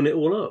blown it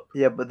all up.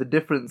 Yeah, but the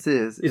difference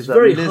is that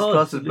very Liz hard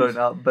Truss has blown it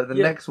up, but the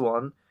next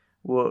one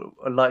will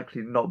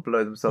likely not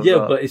blow themselves up.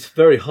 Yeah, but it's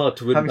very hard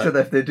to win I'm sure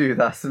that if they do,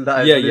 that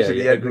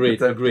is agreed.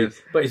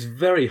 But it's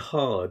very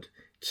hard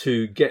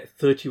to get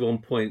 31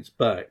 points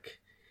back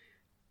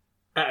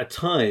at a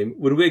time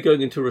when we're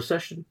going into a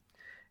recession.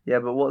 Yeah,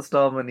 but what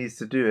Starmer needs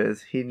to do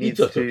is he needs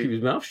to keep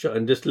his mouth shut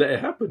and just let it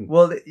happen.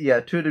 Well,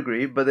 yeah, to a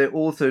degree, but they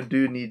also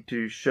do need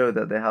to show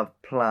that they have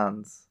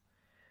plans.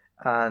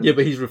 And yeah,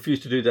 but he's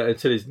refused to do that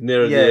until he's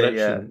nearer the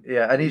election.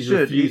 Yeah, and he's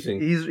should.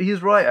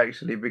 He's right,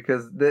 actually,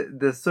 because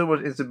there's so much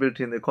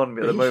instability in the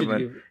economy at the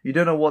moment. You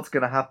don't know what's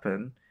going to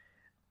happen.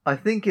 I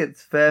think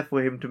it's fair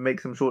for him to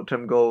make some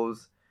short-term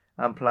goals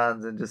and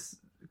plans and just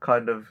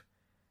kind of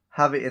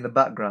have it in the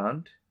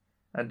background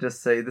and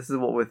just say, this is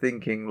what we're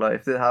thinking.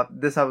 Like, if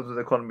this happens with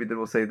the economy, then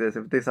we'll say this.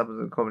 If this happens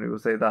with the economy, we'll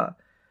say that.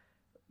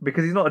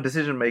 because he's not a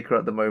decision maker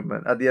at the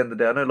moment. At the end of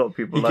the day, I know a lot of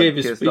people He like gave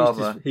Keir his speech.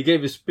 Starmer. He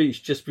gave his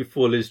speech just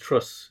before Liz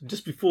Truss.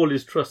 Just before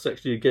Liz Truss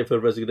actually gave her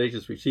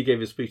resignation speech, he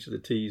gave a speech to the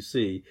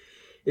TUC,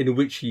 in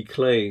which he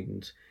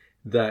claimed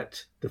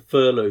that the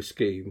furlough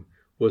scheme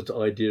was the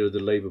idea of the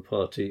Labour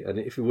Party, and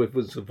if it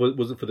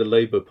wasn't for the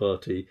Labour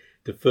Party,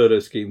 the furlough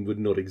scheme would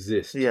not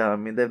exist. Yeah, I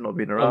mean, they've not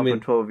been around for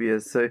 12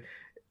 years, so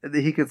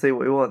he can say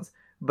what he wants.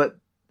 But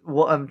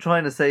what I'm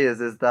trying to say is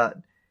that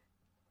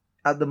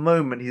at the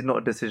moment, he's not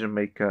a decision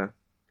maker.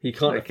 He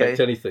can't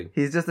affect anything.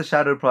 He's just a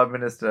shadow prime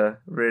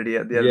minister, really,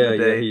 at the end of the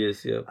day. Yeah, he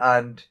is, yeah.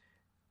 And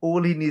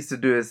all he needs to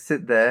do is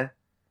sit there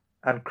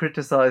and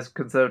criticise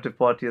Conservative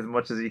Party as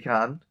much as he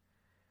can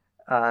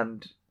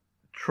and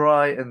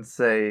try and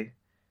say,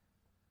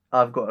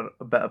 I've got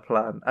a better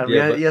plan. And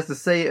he has to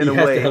say it in a way...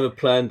 He has to have a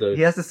plan, though.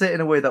 He has to say it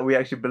in a way that we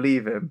actually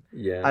believe him.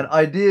 Yeah. And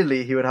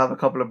ideally, he would have a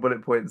couple of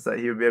bullet points that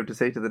he would be able to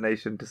say to the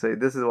nation to say,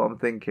 this is what I'm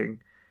thinking.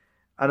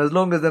 And as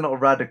long as they're not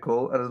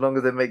radical, and as long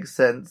as they make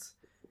sense,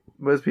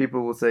 most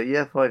people will say,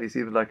 yeah, fine, he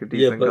seems like a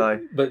decent guy.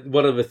 But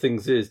one of the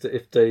things is that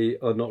if they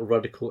are not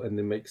radical and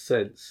they make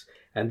sense,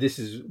 and this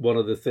is one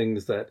of the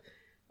things that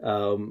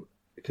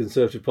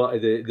Conservative Party,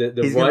 the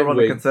he's right going to run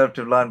wing, a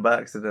Conservative line by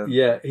accident.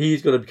 Yeah,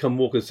 he's going to become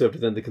more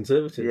Conservative than the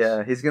Conservatives.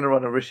 Yeah, he's going to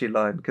run a Rishi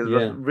line, because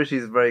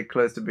Rishi's very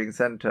close to being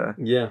centre.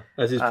 Yeah,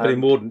 as is Penny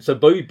Mordaunt. So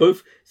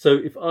both. So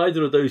if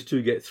either of those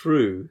two get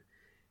through,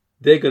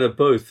 they're going to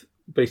both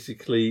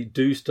basically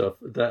do stuff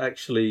that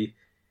actually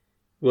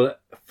will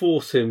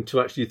force him to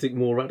actually think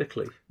more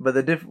radically. But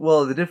the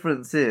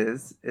difference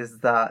is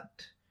that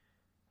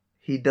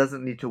he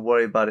doesn't need to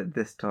worry about it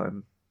this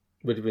time.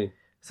 What do you mean?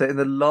 So in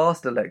the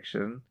last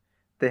election,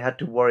 they had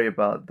to worry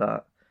about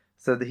that.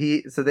 So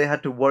they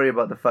had to worry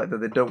about the fact that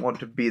they don't want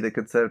to be the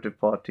Conservative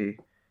Party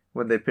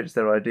when they pitch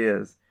their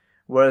ideas.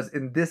 Whereas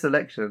in this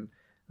election,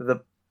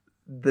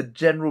 the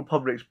general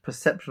public's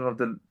perception of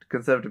the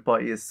Conservative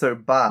Party is so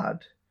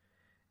bad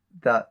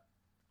that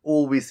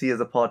all we see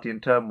is a party in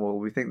turmoil.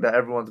 We think that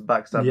everyone's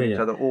backstabbing each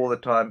other all the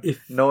time.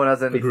 No one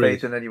has any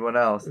faith in anyone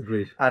else.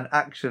 Agreed. And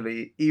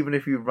actually, even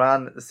if you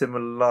ran a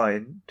similar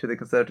line to the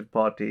Conservative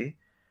Party,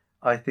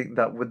 I think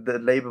that with the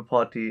Labour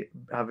Party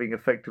having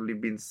effectively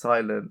been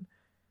silent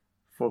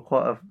for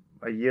quite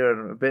a year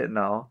and a bit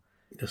now,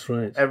 that's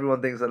right.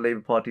 Everyone thinks that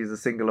Labour Party is a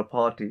singular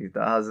party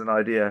that has an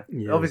idea.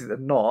 Yeah. Obviously, they're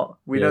not.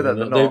 We know that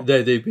they're not.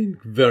 They've been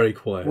very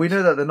quiet. We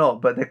know that they're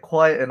not, but they're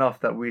quiet enough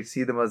that we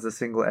see them as a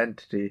single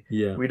entity.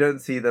 Yeah. We don't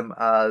see them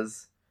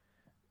as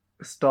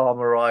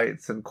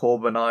Starmerites and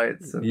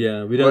Corbynites.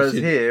 And, we don't see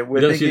the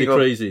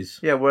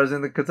crazies. Yeah, whereas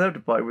in the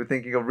Conservative Party, we're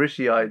thinking of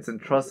Rishiites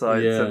and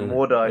Trussites and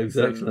Mordites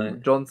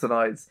and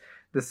Johnsonites.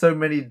 There's so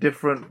many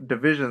different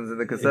divisions in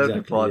the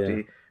Conservative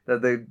Party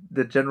that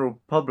the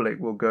general public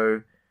will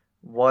go,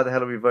 why the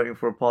hell are we voting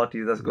for a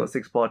party that's got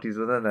 6 parties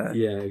within it?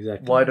 Yeah,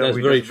 exactly. Why don't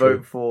we just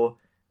vote for,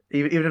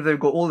 even if they've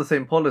got all the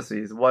same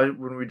policies, why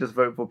wouldn't we just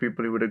vote for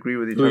people who would agree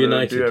with each other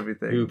and do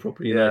everything? Who are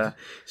properly united.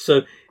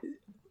 So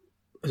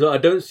I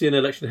don't see an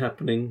election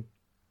happening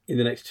in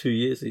the next 2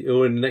 years,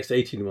 or in the next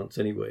 18 months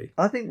anyway.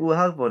 I think we'll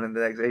have one in the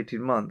next 18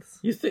 months.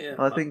 You think?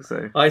 I think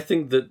so. I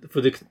think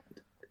that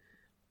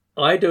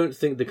I don't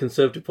think the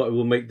Conservative Party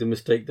will make the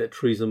mistake that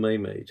Theresa May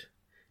made.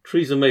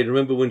 Theresa May,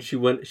 remember when she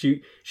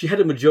had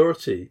a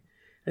majority,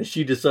 and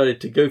she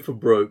decided to go for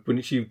broke when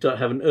she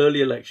have an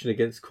early election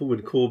against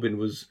when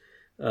Corbyn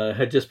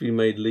had just been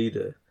made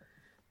leader.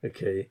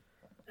 Okay,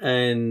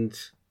 and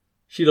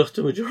she lost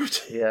a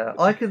majority. Yeah,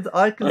 I can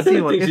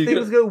see one. If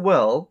things go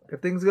well,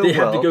 they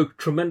have to go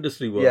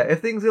tremendously well. Yeah, if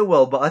things go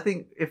well, but I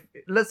think if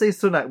let's say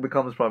Sunak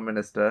becomes Prime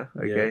Minister,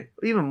 okay,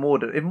 even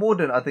Mordaunt. If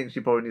Mordaunt, I think she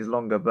probably needs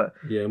longer, but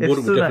Mordaunt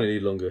would definitely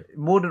need longer.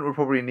 Mordaunt would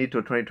probably need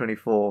till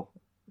 2024,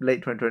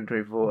 late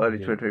 2024, early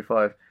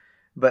 2025.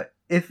 But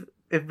if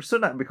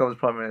Sunak becomes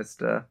Prime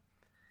Minister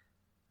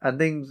and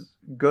things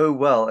go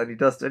well and he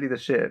does steady the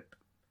ship,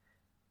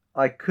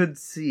 I could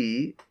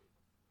see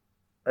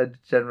a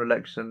general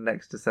election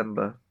next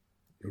December.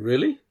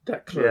 Really?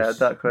 That close? Yeah,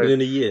 that close. Within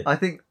a year? I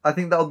think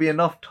that'll be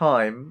enough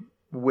time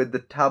with the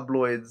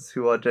tabloids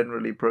who are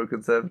generally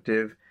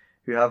pro-conservative,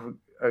 who have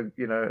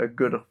a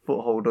good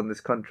foothold on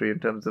this country in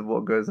terms of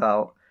what goes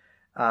out,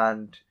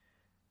 and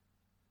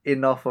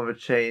enough of a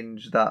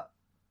change that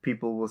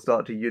people will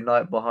start to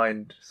unite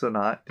behind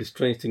Sunak. The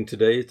strange thing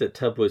today is that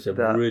tabloids have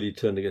really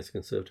turned against the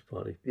Conservative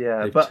Party.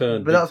 Yeah, but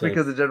that's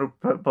because of the general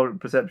public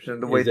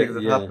perception, the way things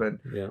have happened.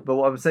 Yeah. But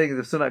what I'm saying is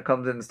if Sunak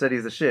comes in and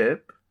steadies the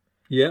ship,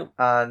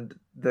 and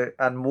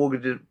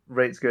mortgage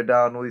rates go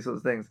down, all these sorts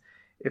of things,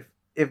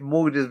 if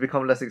mortgages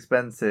become less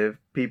expensive,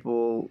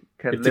 people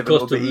can live a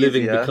little bit easier. If the cost of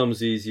living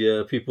becomes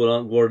easier, people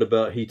aren't worried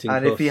about heating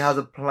costs. And if he has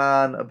a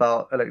plan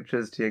about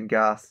electricity and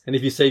gas. And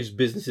if he saves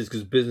businesses,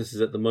 because businesses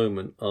at the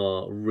moment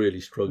are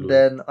really struggling.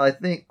 Then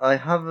I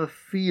have a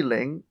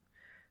feeling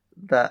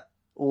that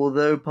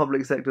although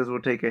public sectors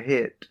will take a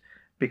hit,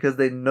 because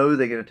they know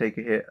they're going to take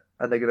a hit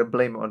and they're going to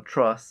blame it on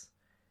Truss,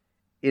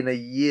 in a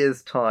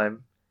year's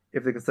time,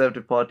 if the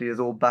Conservative Party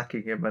is all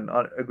backing him and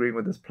agreeing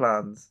with his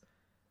plans,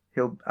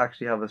 he'll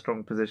actually have a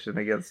strong position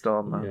against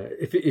Starmer.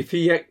 Yeah.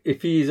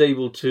 If he is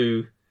able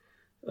to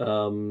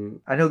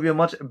And he'll be a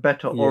much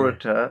better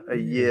orator a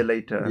year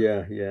later.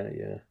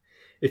 Yeah.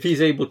 If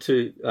he's able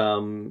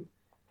to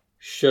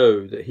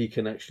show that he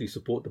can actually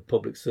support the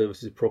public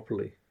services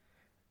properly.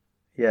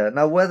 Yeah.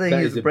 Now, whether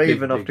he's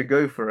brave enough to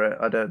go for it,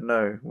 I don't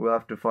know. We'll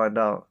have to find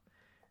out.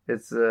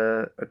 It's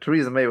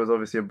Theresa May was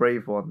obviously a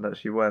brave one that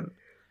she went.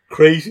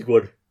 Crazy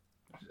one.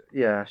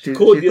 Yeah, she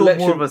thought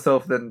more of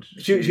herself than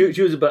she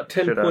was about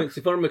 10 points.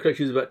 If I remember correctly,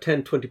 she was about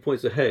 10, 20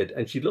 points ahead,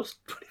 and she lost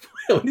 20 points.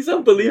 I mean, it's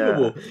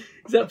unbelievable. Yeah.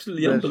 It's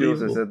absolutely unbelievable.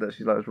 She also said that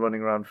she likes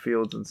running around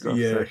fields and stuff.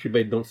 Yeah, so she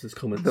made nonsense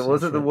comments.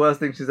 Was it the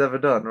worst thing she's ever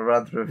done?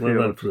 Ran through a field.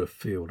 Ran through a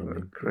field. I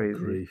mean,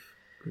 crazy.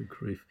 Good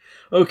grief.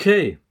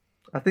 Okay.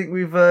 I think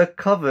we've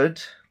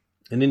covered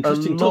an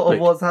interesting lot topic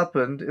of what's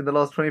happened in the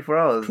last 24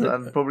 hours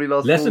and probably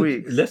last 4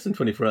 weeks. Less than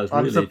 24 hours,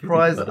 really. I'm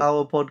surprised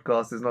our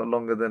podcast is not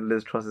longer than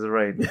Liz Truss's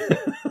reign.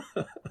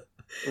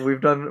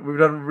 We've done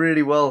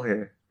really well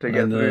here to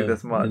get through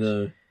this much. I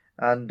know.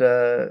 And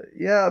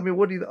I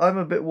mean, I'm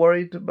a bit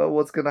worried about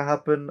what's going to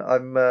happen.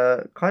 I'm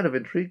kind of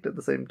intrigued at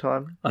the same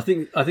time. I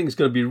think it's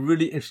going to be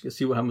really interesting to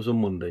see what happens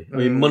on Monday. I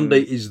mean,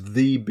 Monday is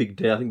the big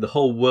day. I think the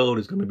whole world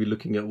is going to be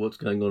looking at what's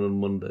going on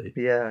Monday.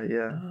 Yeah.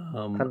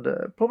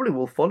 And probably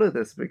we'll follow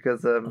this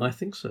because I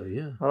think so.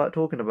 Yeah, I like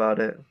talking about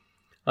it.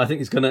 I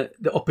think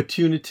the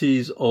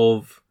opportunities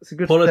of it's a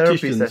good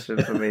politicians. Therapy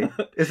session for me.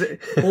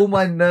 All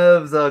my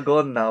nerves are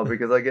gone now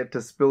because I get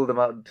to spill them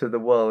out to the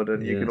world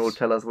and you can all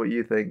tell us what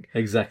you think.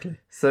 Exactly.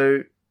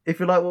 So if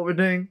you like what we're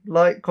doing,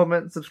 like,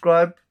 comment,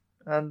 subscribe,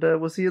 and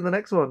we'll see you in the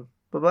next one.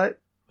 Bye-bye.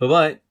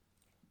 Bye-bye.